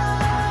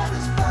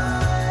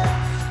satisfied.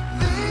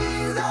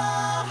 These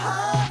are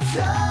hard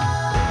times.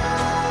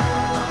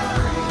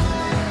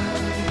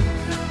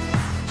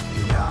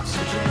 The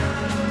oxygen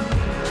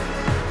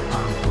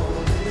I'm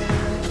holding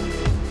in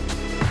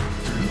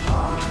through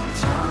hard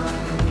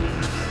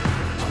times.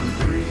 I'm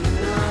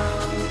breathing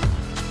out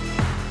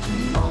the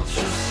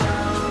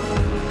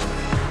ultrasound.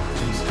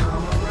 Things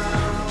come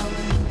around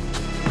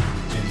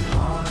in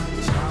hard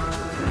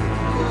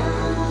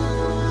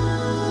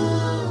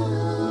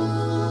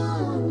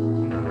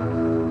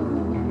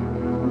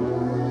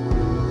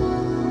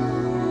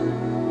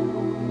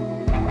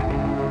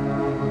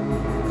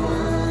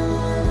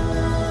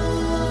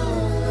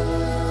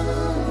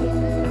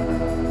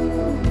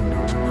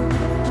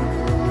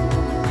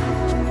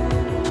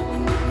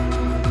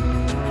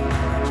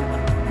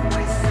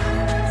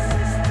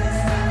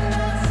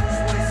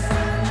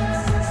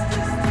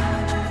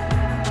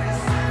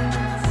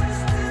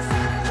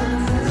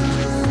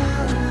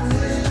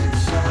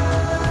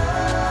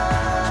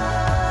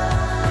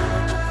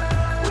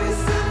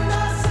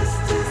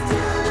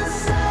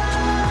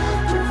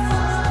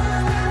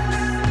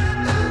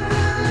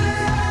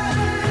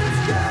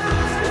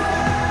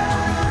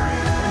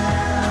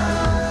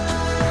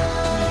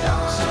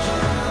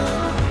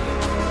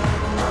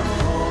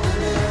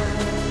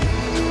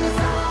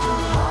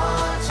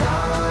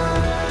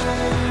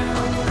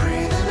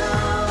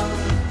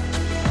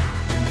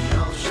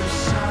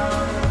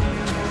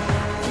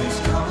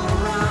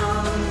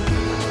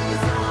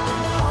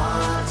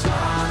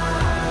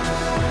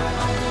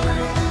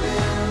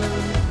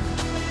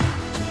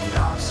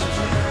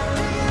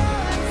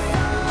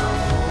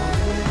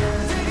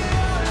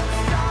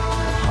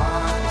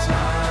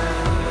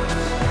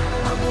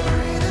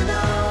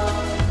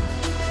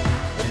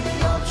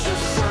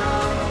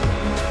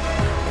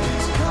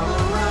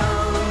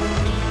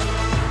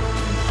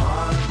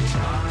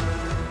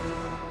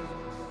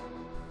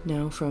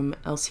Now from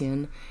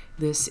Elsiane,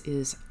 this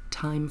is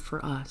Time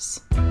for Us.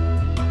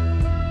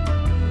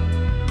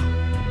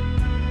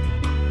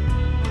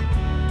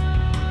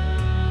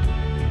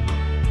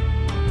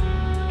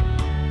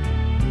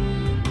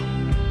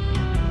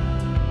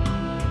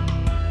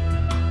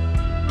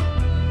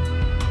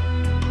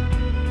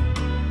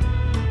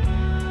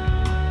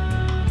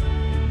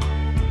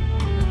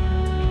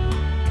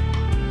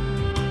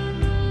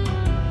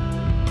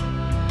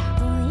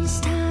 All this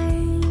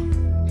time,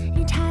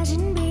 it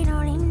hasn't been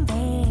all in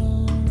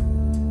vain,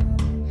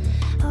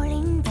 all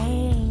in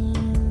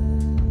vain.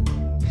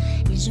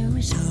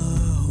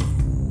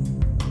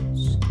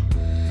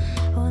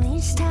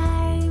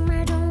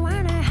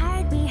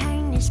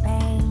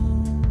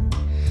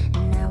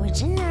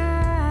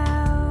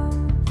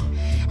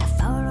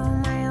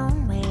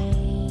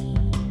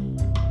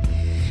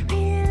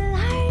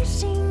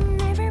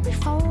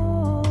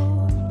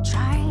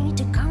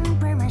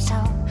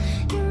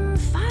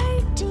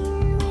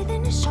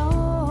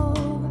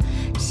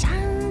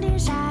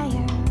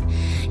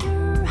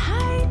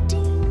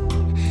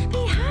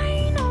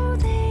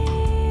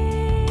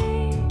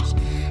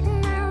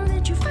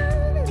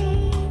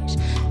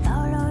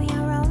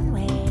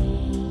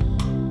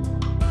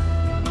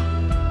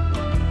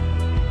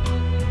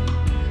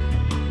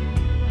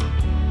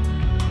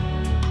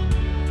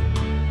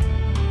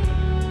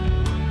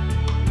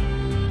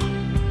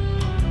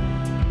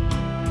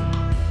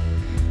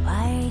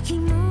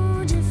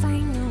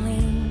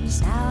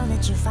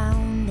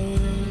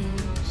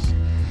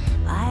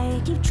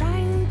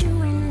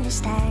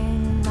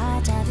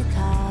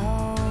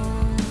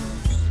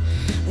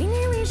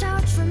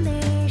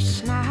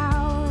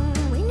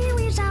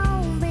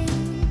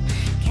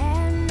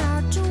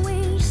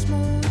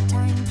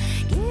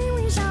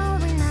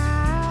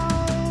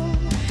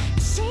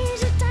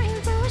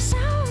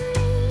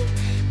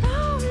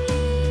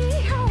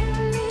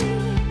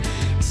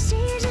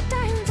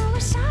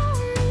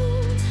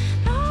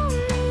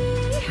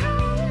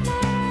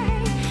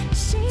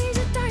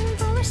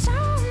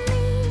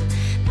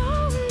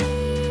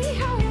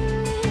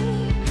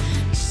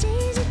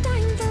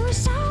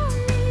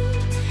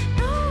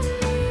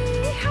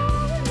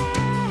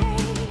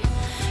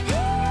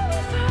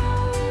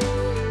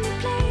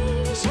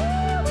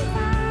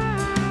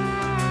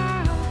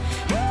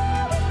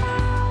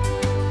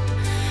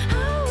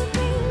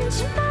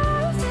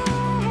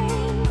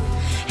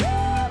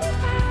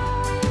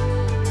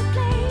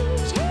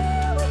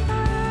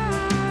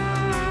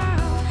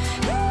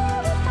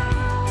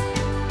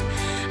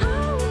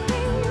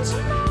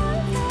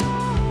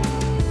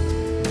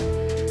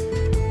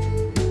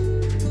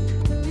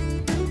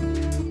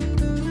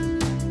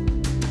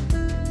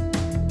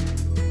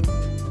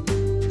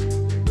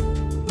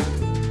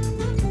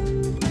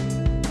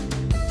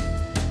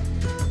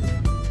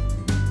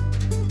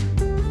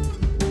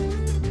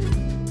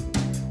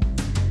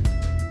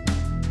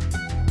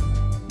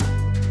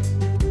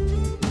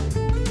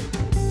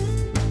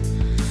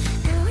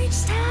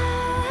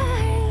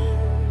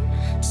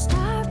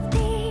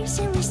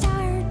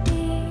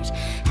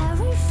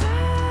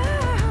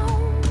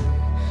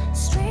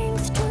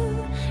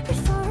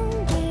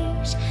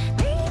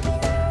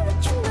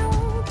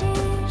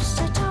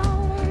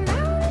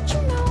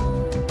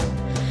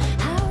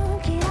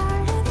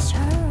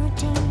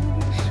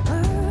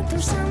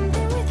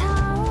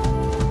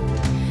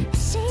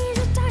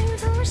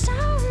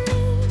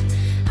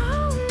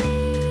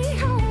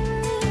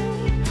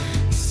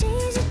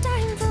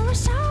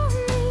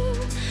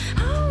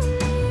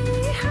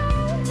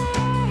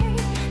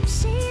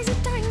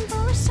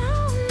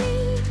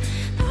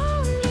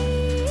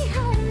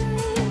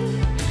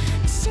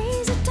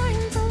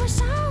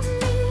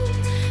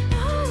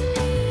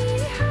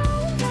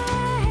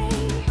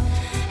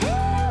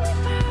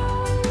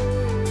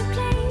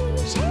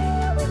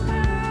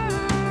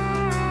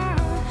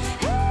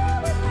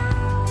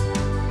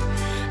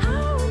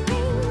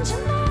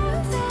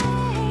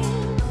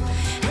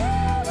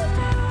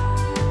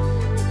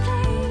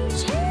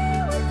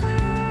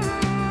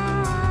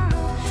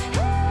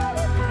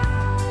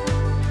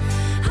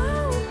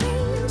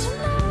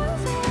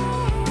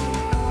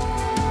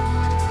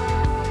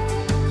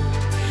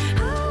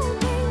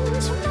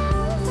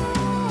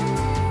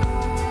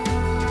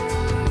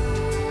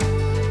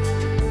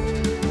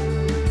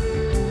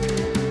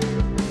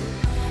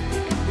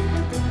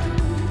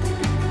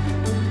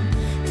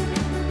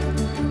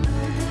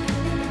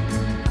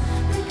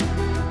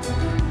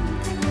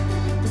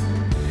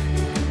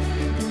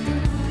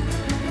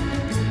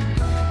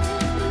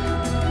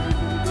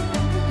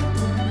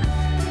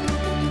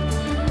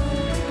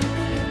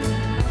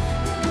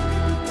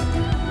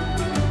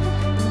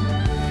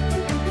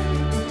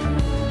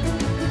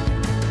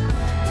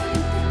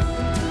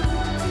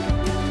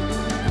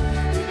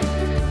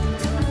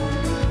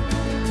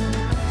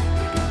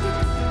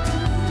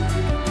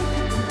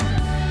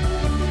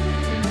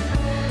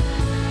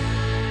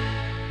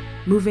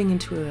 Moving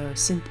into a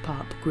synth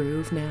pop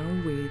groove now,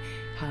 we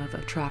have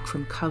a track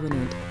from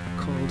Covenant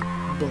called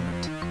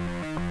Bullet.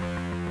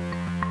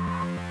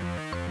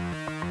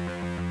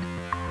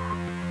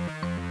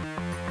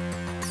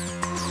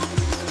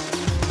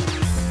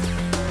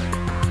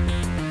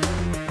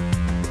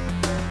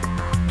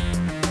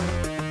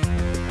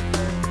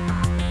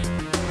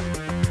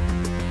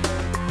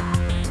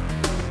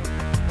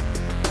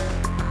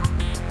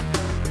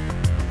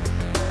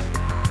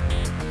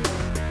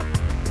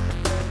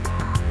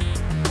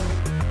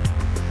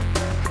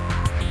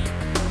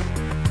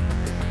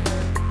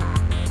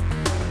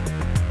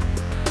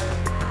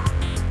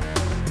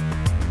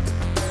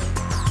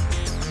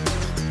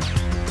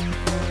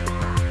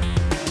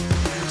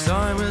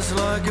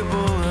 Like a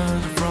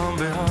bullet from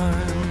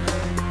behind,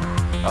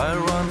 I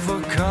run for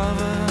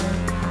cover,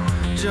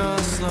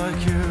 just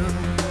like you.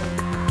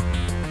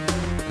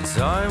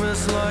 Time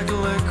is like a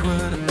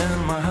liquid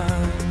in my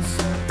hands,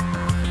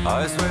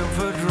 I swim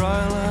for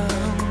dry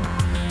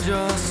land,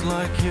 just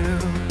like you.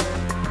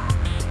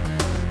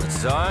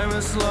 Time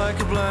is like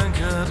a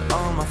blanket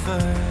on my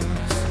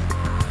face,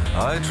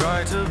 I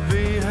try to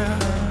be here,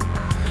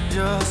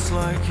 just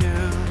like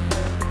you.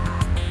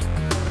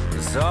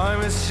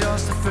 Time is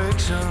just a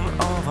fiction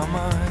of our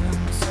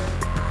minds.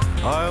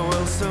 I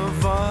will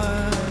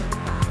survive,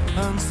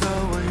 and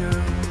so will you.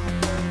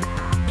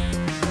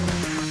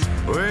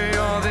 We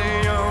are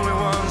the only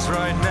ones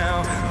right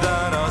now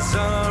that are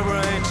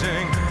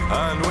celebrating,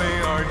 and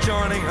we are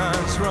joining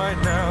hands right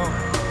now.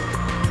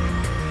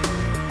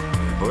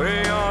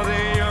 We are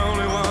the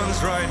only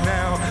ones right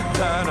now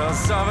that are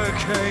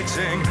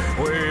suffocating.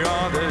 We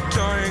are the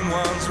dying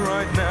ones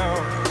right now.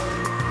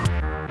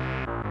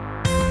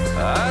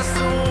 As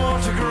the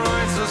water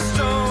grinds the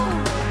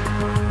stone,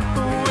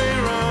 we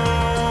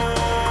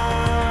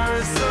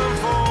rise and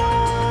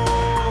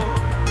fall.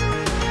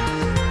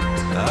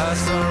 As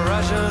the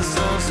ashes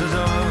turns to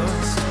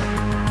dust,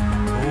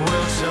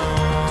 we'll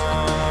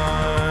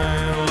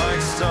shine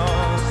like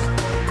stars.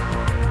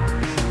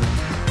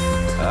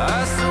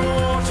 As the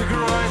water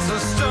grinds the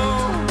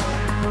stone,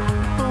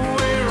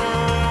 we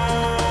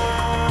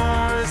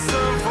rise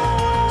and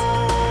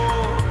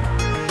fall.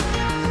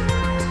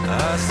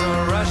 As the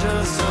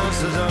ashes turns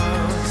to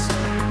dust,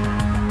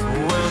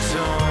 we'll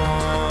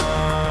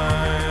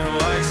shine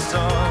like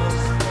stars.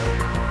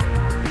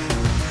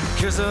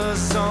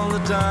 Kisses on the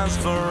dance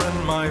floor in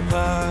my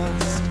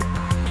past,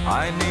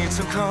 I need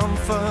some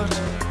comfort,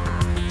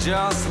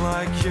 just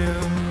like you.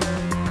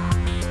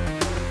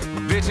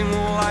 Beating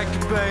like a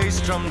bass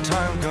drum,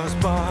 time goes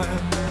by.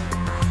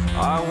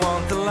 I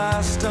want the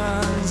last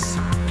dance,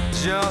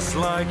 just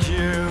like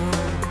you.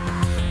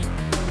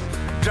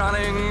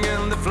 Drowning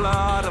in the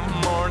flood of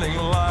morning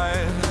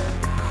light,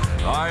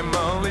 I'm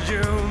only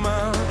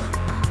human,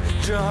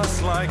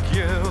 just like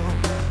you.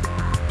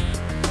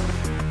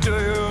 Do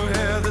you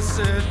hear the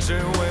city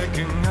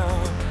waking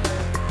up?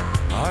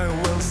 I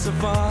will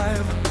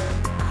survive,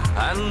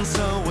 and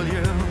so will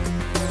you.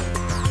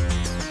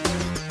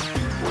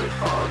 We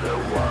are the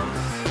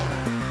ones,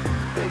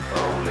 the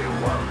only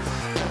ones.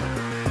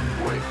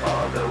 We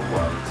are the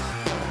ones,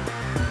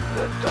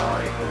 the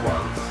dying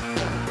ones.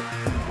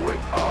 We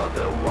are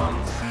the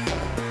ones,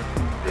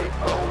 the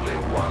only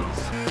ones.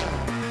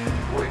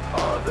 We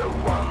are the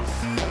ones.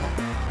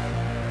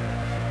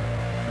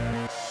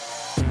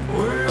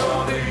 We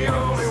are the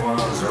only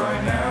ones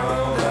right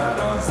now that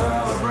are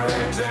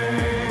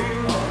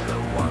celebrating.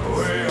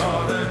 We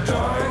are the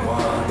dying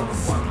ones.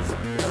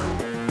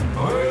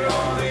 We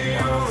are the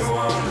only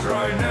ones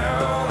right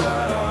now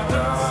that are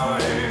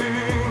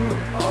dying.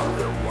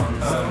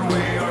 And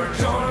we are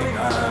joining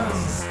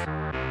hands.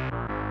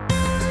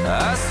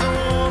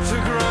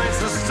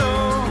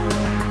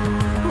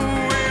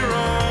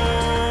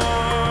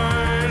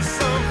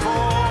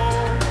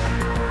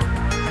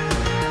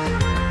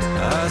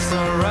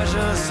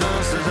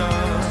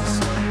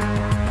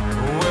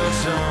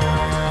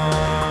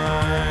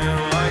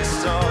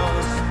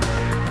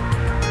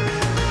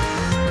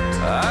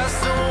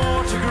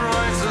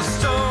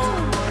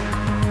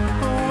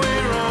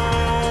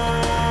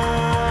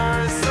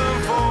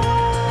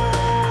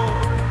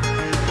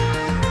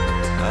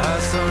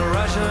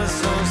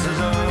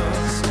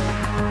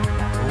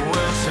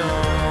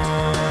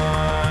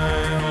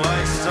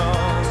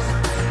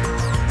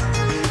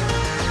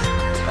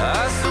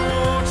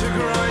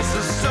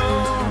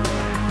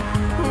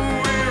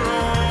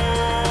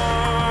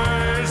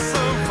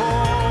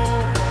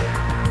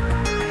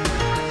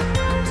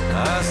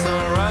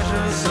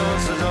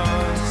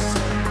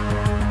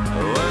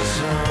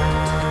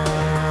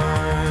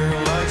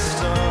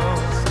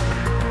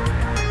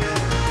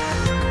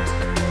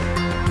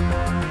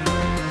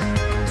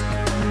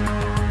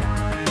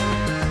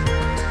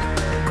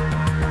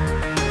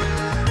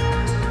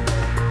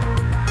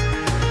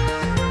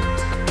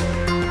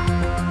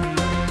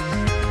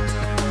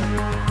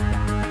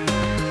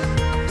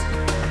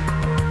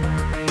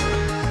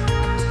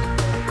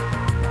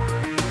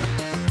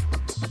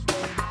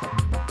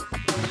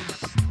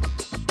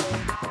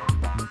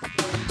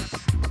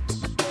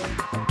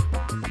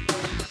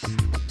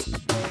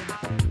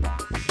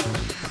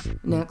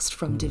 next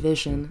from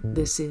Division,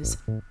 this is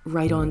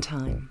Right on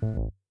Time.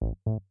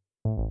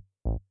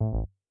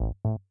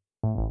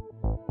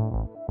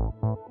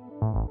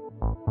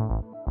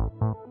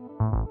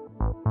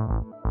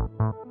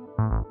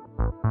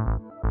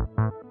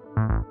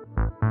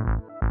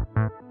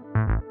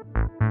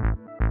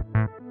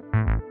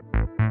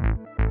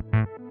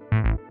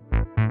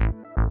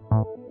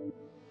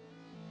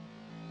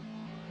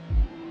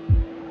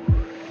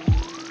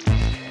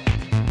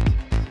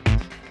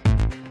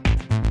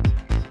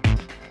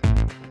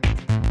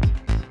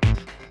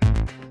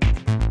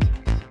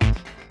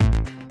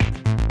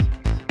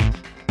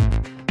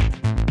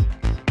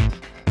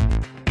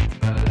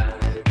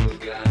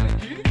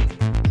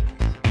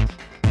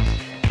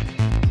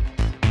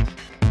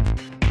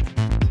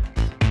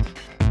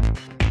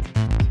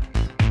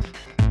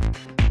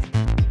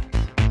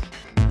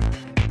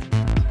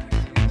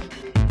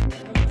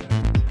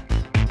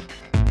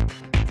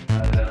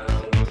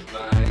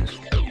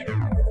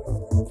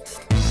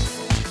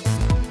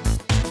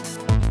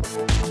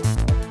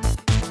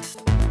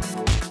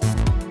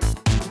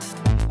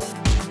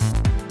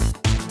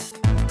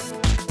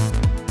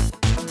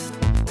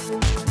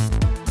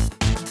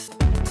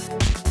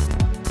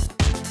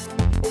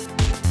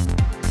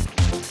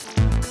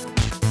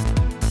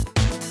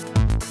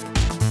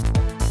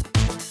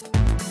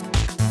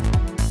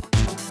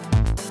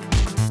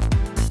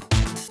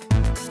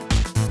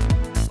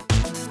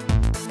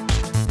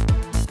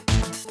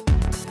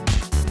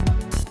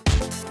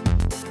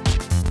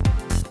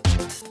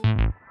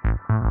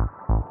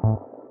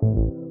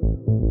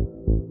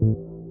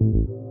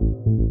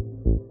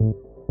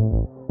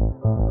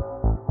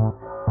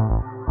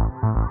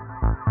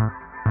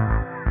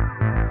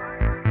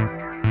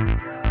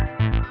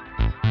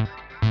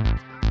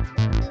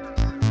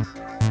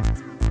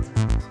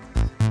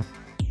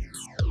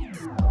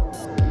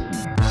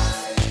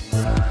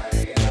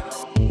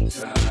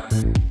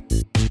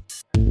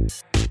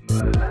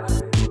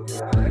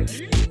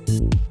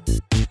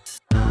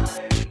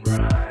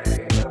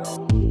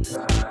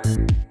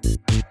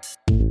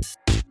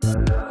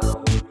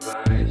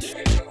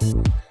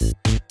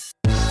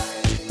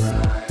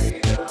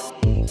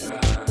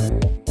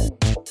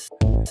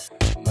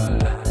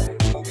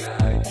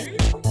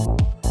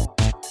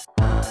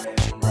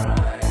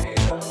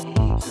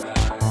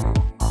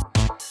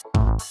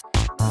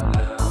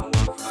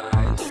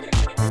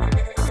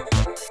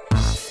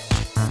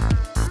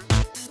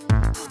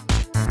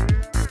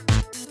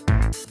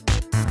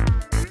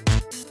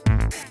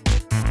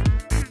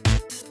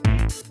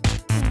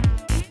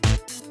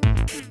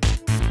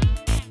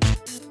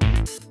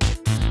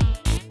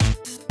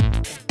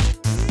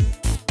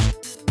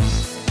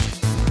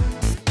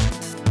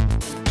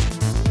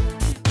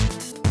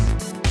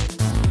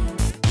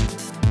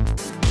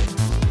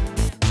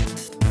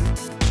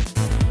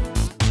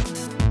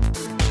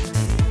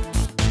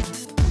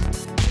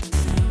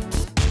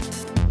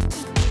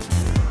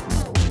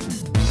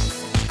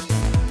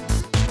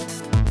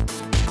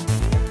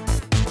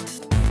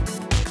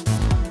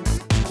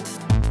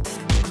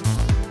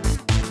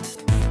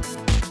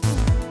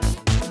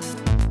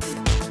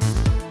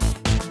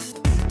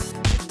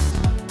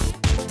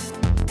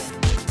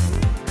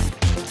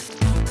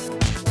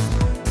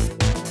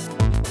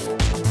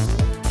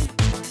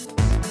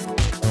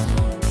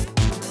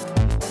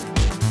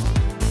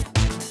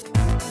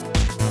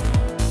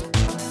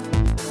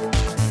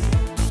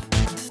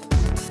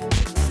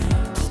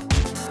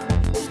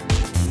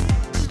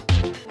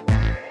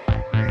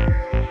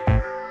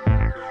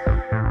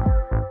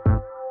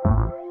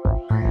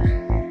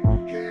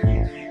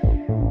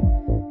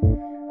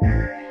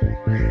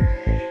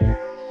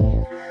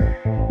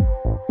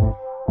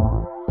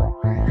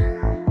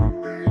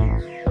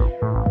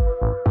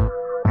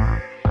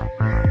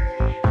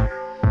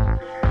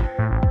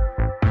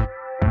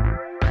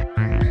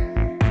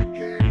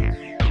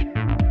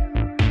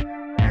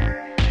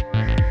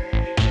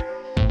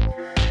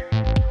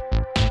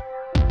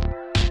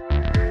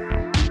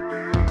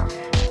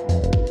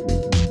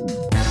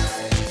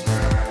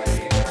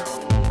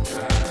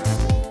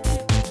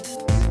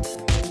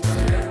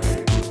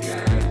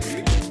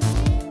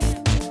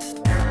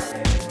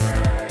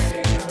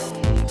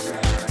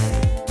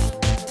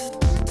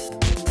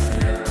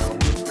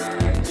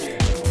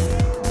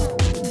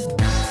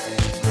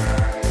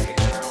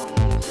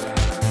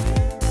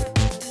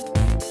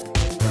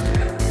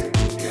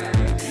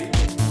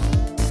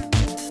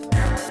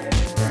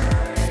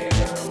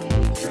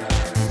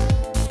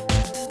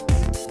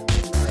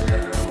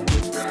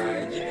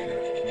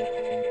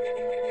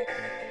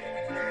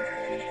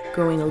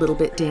 Going a little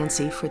bit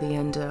dancey for the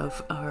end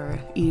of our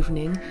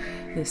evening.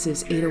 This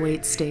is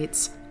 808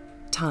 States'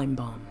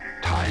 Timebomb.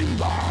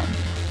 Timebomb.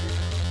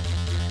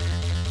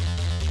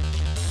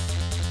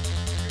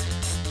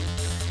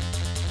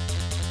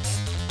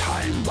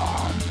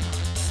 Timebomb.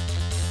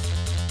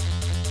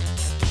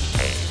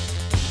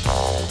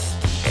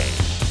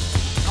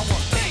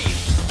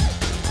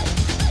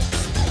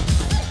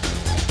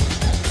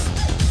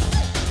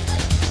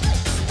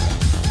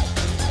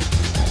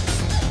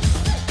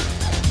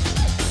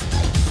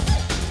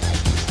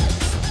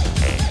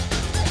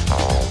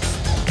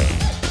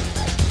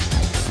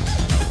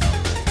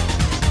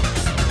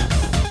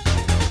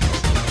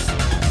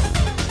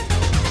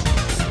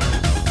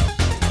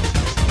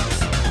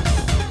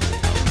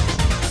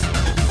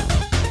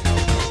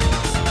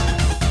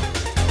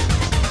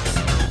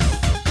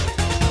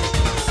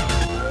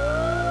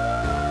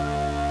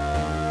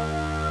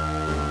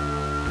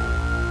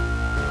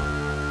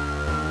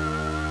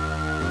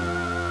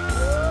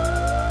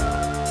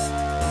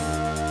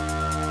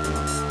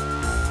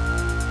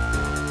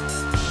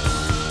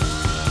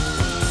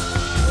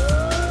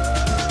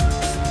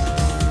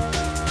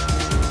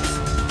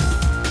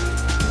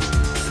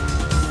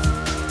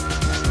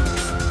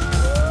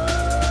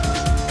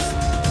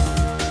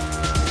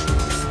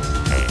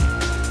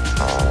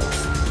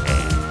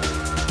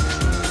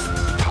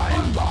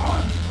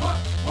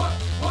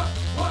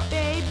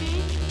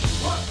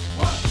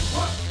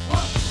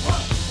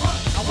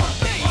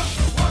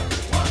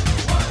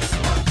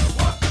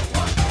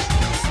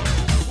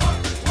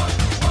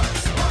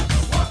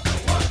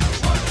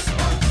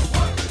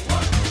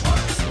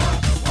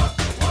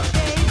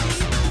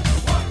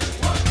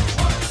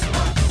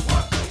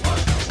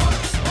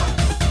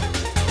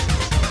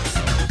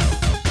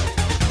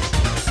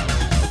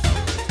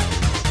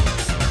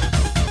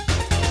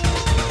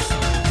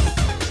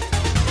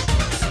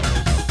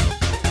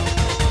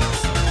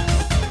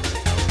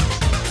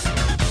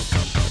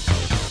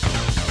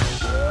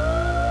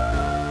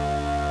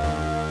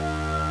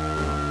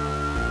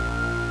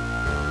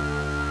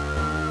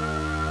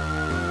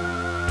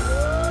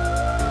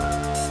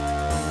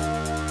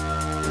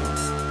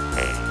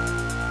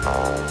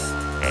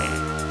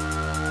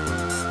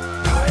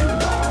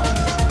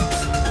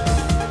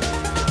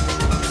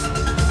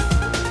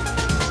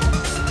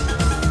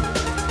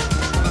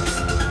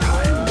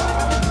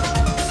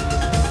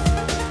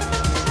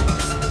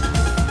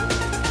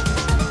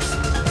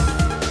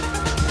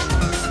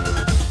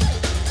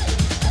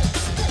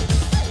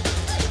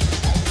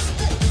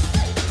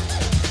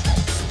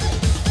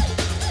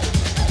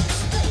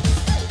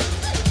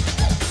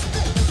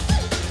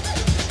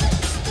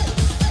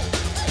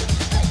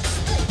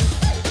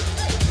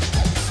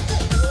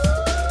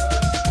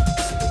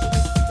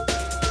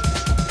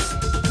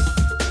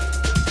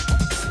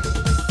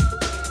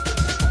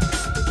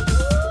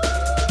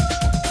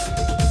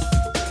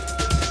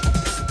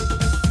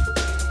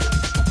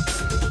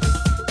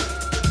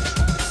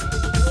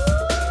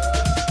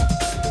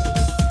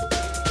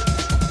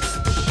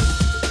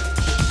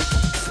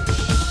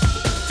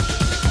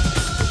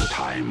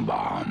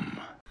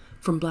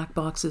 From Black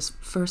Box's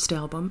first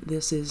album,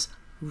 this is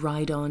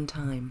Ride On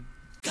Time.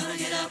 Gotta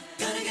get up,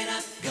 gotta get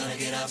up, gotta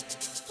get up.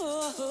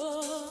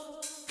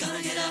 Oh,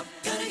 gotta get up,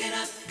 gotta get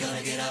up,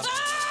 gotta get up.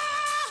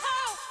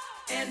 Oh,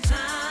 and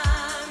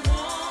time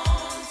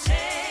won't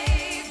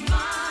take my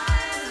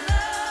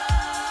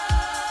love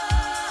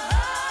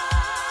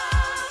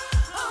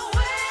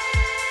away.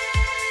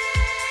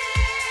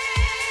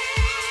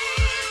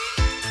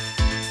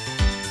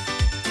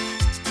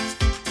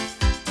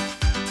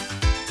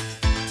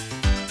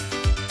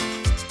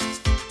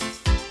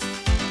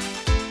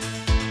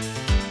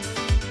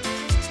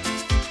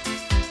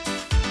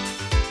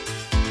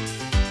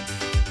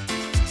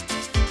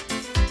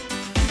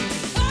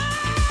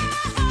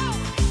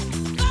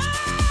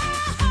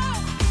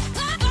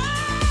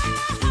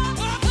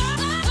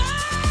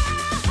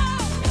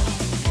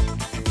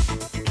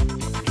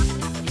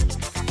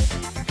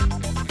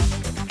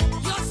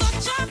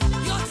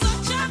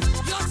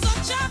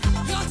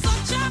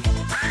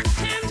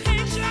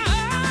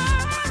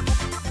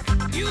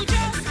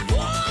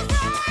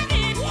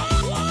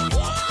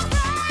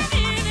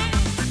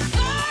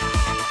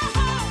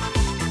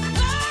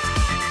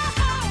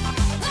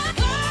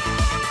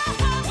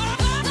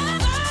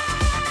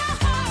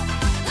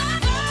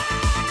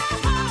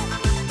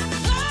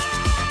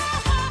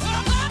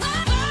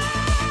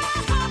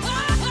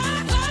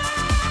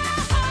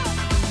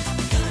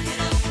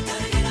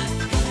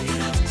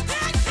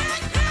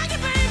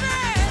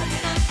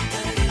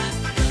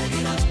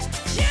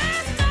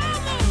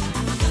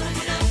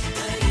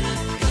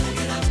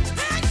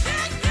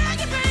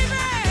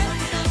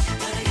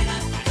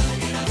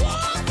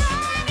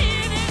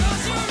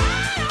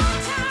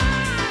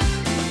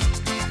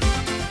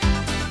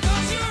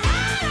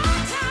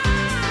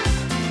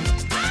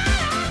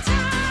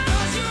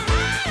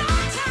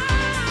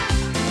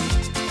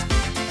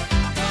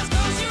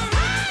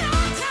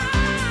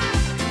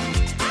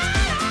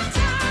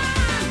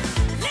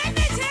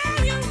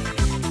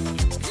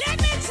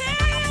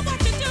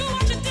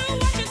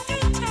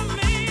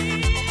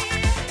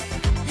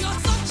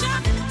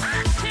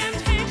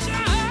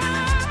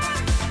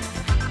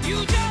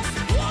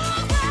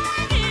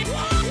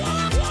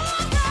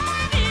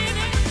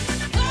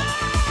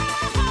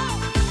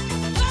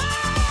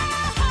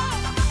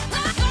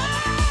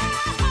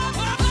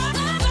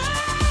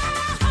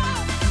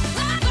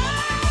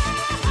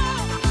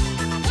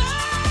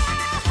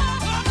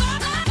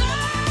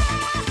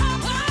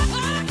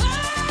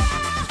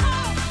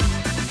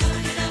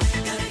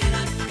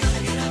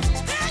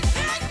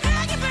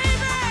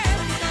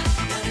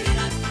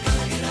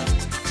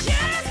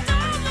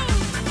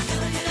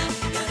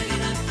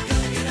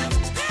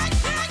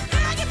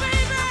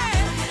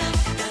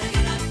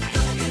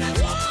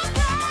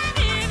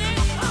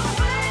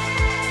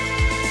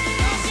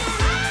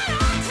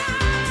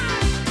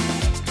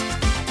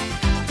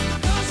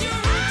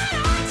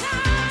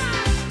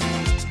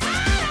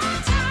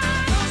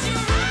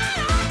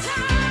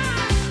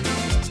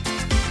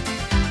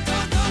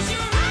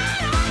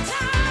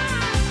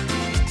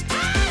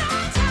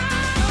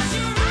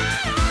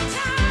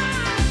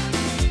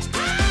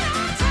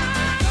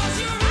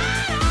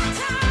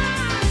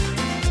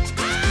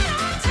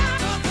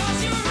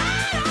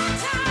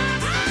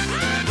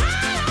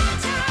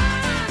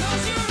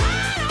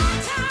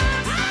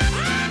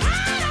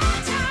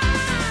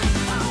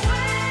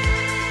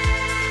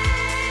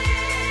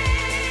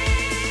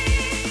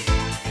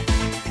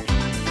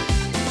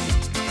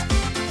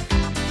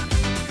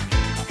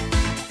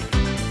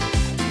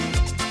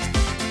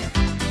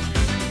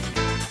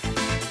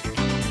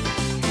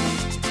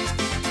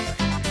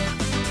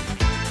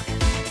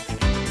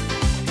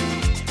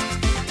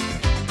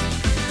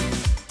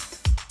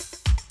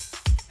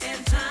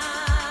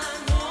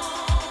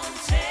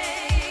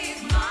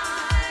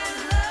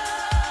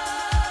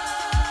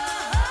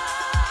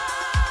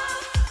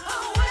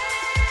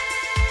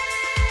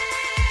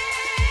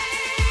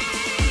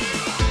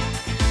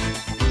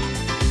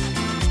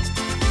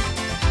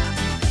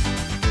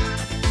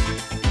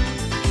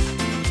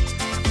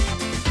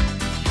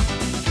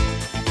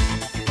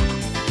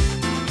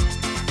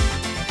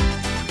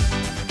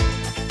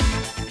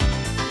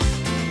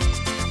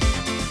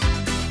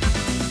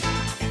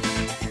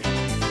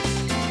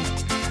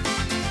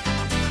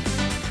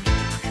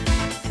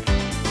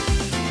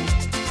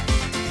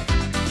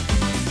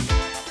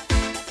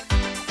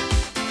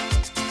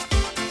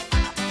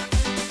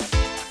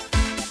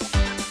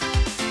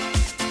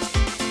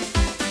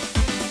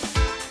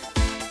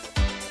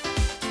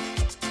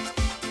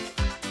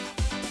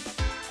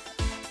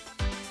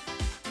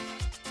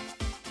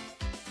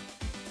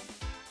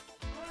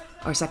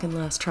 Our second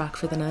last track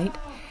for the night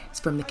is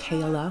from the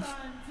KLF,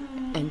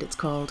 and it's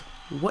called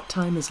What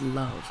Time Is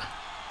Love?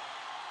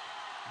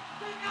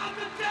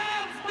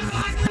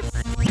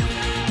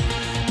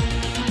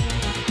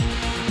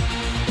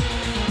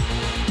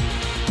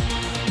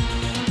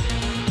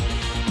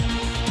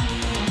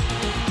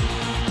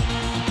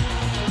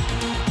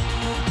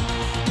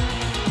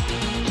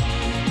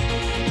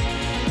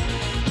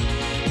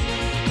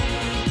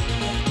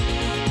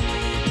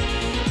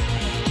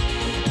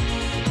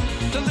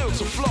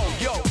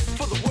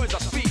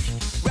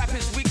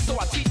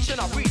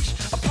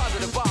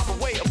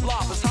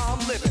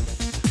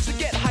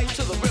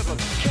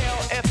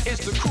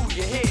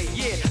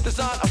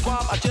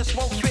 just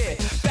won't fit.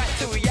 Back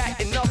to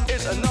react, enough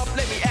is enough.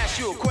 Let me ask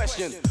you a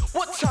question.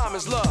 What time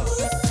is love?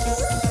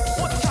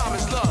 What time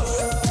is love?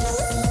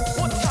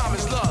 What time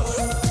is love?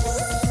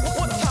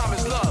 What time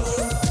is love?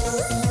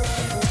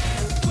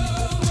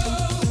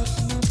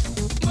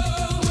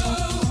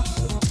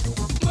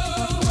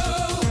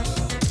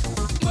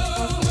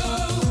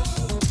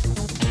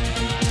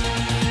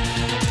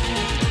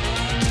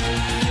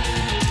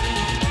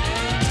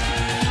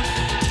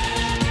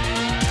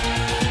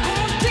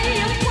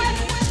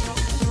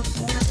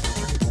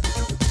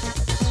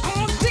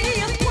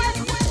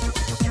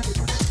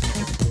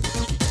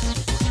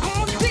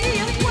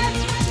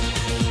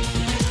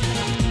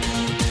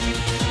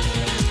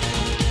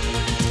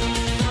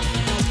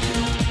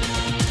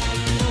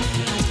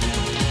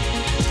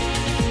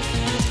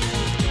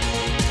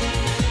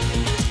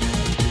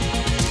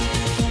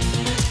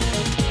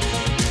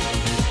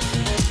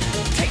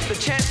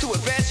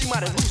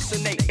 Might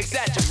hallucinate,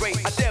 exaggerate,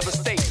 I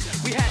devastate.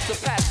 We had to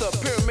pass the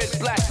pyramid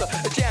blaster.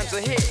 The jams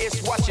are here,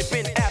 it's what you've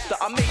been after.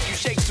 I make you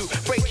shake to,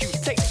 break you,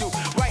 take to.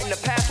 Right in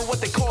the path for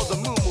what they call the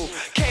moo-moo.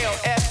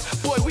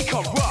 KLF, boy, we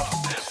come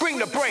rough. Bring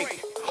the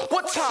break.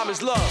 What time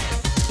is love?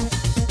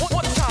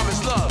 What time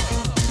is love?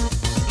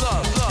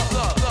 Love, love,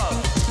 love,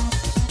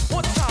 love.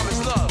 What time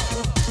is love?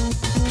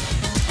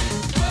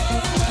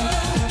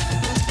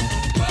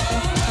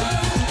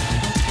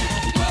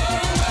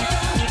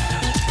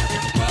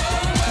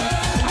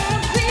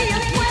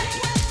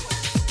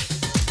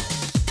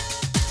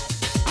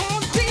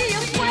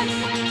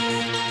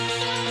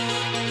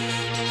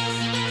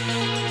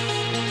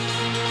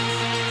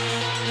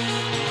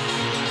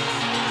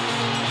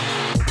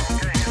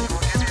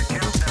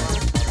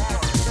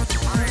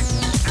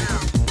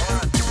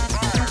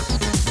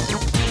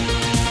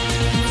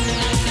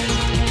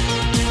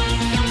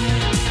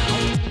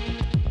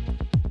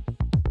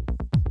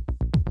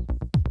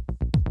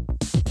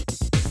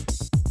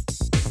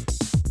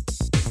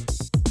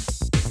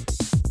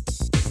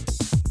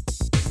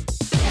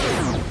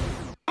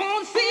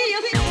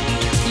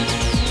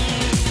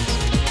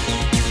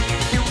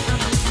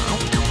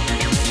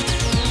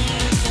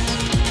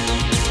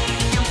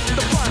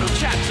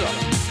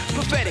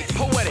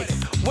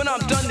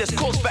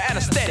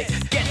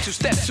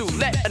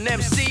 Let an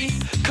MC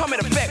come in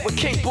effect with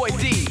King Boy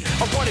D.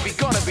 I wanna be,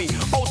 gonna be,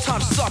 old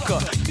time sucker.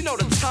 You know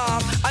the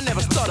time, I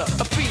never stutter.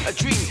 A feat, a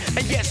dream,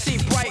 and yet see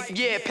bright.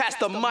 Yeah, pass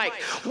the mic.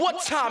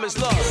 What time is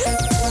love?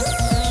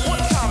 What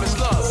time is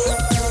love?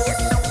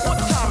 What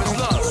time is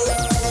love?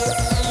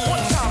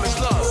 What time is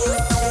love?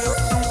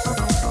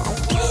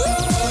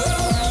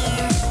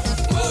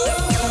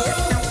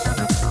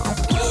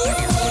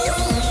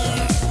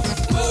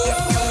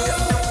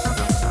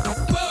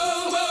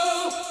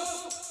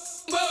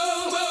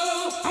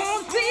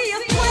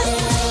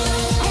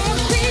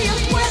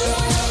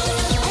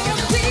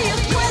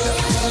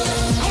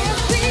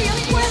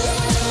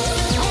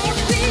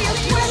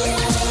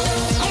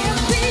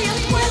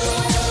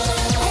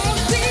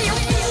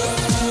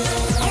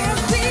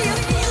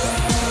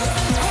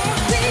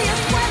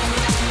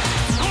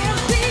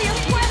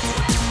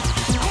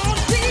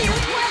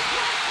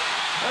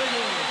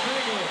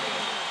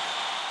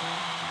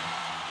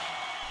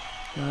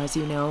 As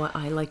you know,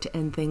 I like to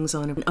end things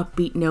on an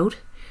upbeat note.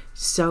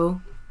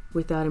 So,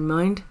 with that in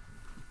mind,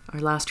 our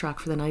last track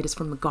for the night is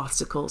from the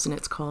Gothsicles, and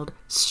it's called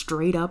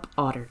Straight Up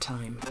Otter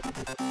Time.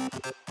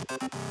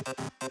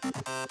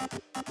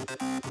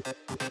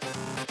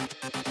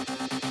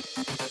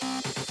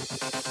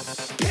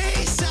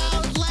 Peace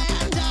out,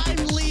 land,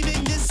 I'm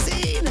leaving the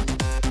scene.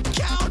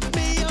 Count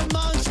me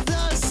amongst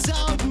the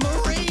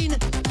submarine,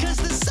 'cause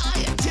the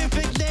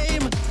scientific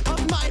name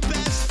of my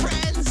best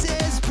friends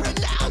is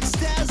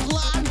pronounced as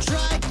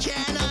Landra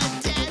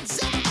Canadensis.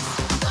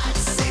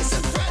 Let's see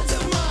some friends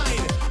of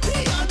mine, the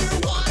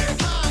underwater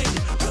kind,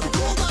 from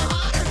cool to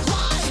hot or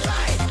climb.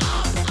 Straight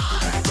up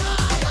otter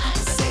time.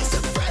 Let's see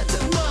some friends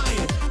of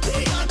mine, the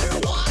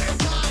underwater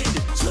kind,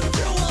 swim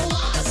through a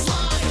lot of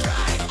slime.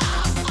 Straight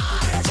up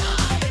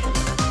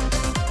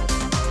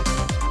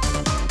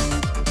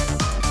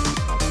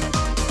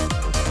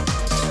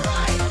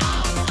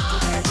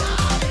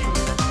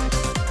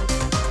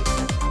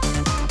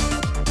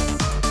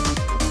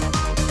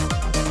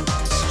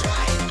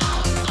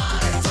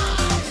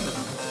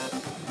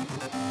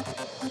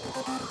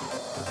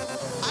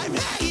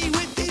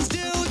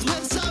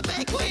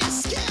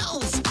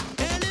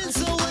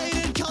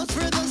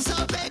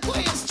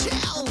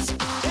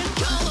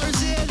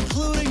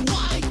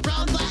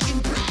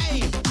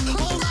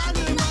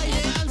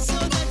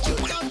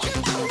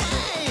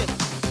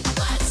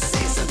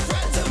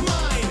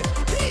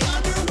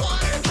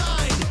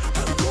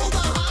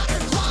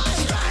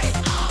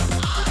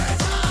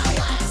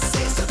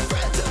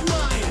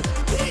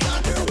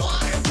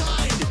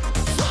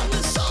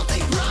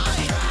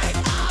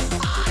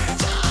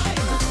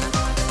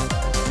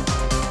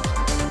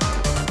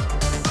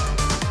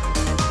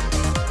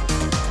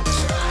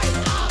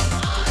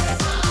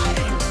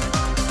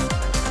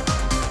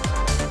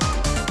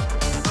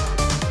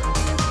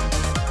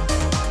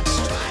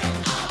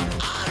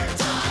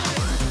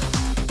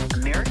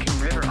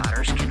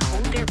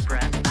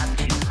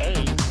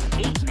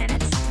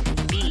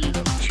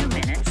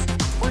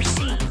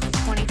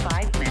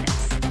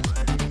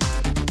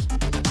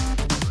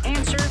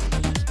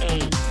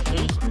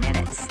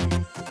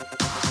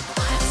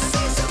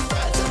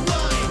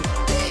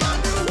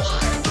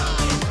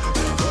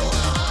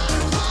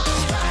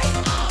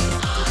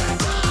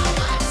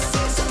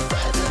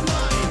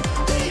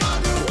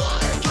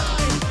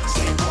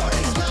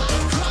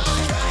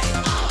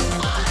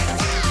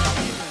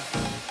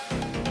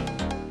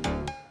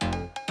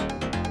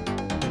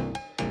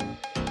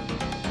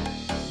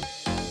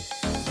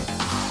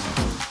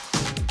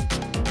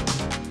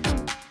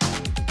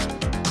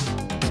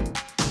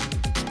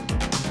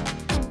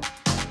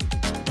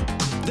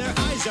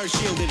These are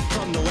shielded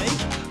from the lake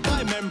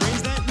by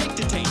membranes that make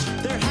detain.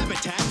 Their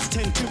habitats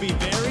tend to be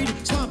varied,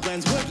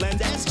 swamplands,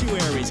 woodlands,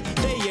 estuaries.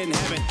 They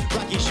inhabit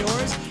rocky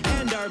shores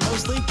and are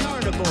mostly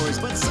carnivores,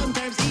 but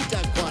sometimes eat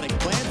aquatic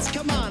plants.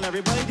 Come on,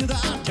 everybody, do the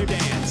otter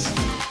dance.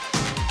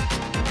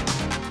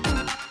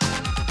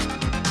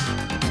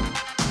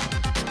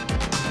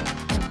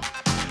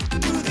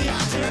 Do the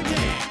otter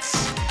dance.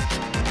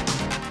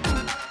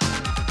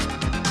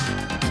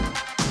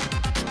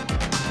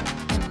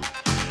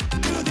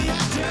 Do the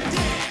otter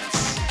dance.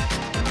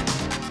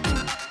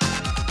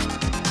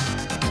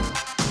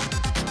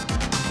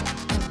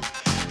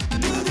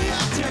 Do the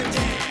otter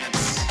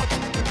dance.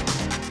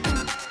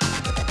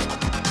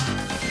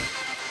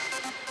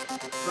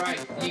 Right,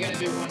 you gotta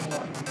do one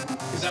more.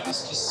 Because that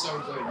was just so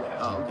good.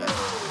 Oh, okay.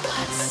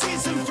 Let's see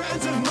some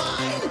friends of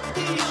mine,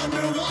 the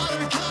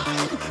underwater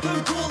kind,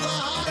 who pull the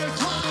otter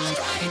climb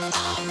right up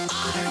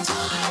otter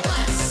time.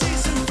 Let's see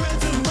some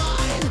friends of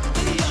mine,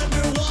 the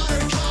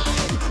underwater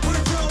kind,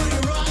 we're throwing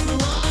around the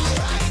line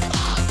right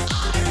up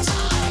otter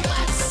time.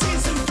 Let's see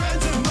some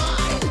friends of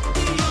mine,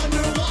 the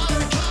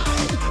underwater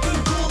kind, who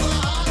pull the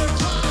otter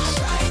climb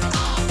right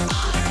up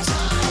otter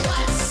time.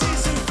 Let's see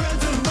some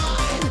friends of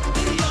mine,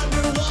 the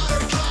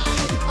underwater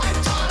kind, I've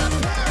taught a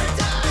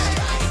paradise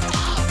right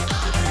up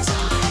otter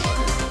time.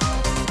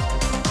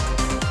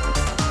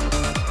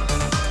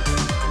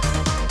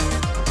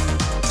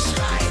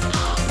 Straight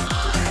up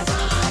otter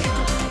time.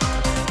 Straight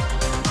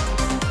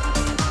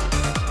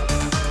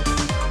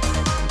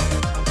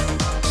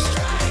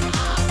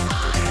up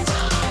otter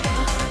time.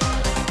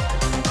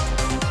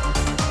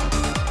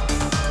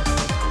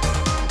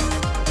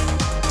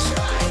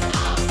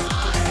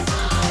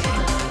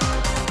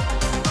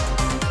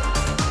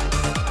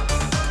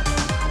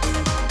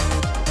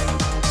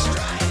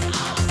 Straight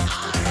up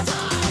otter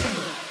time.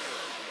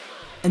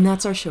 And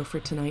that's our show for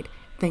tonight.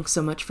 Thanks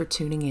so much for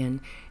tuning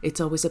in. It's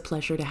always a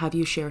pleasure to have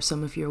you share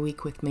some of your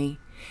week with me.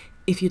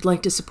 If you'd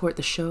like to support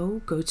the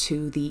show, go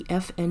to the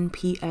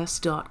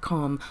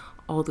FNPS.com.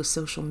 All the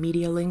social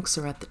media links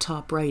are at the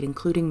top right,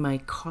 including my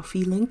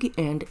Ko-fi link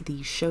and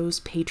the show's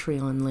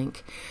Patreon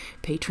link.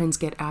 Patrons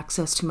get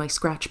access to my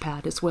scratch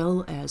pad as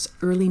well as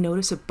early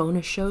notice of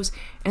bonus shows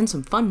and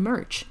some fun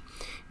merch.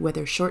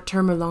 Whether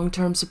short-term or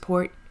long-term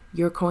support,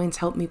 your coins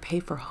help me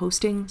pay for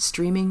hosting,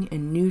 streaming,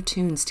 and new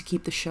tunes to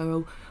keep the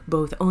show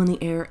both on the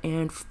air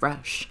and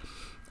fresh.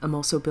 I'm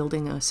also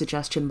building a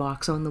suggestion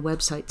box on the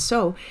website,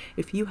 so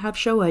if you have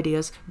show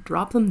ideas,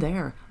 drop them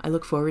there. I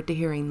look forward to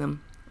hearing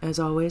them. As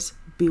always,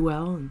 be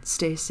well and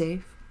stay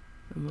safe,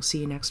 and we'll see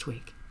you next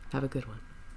week. Have a good one.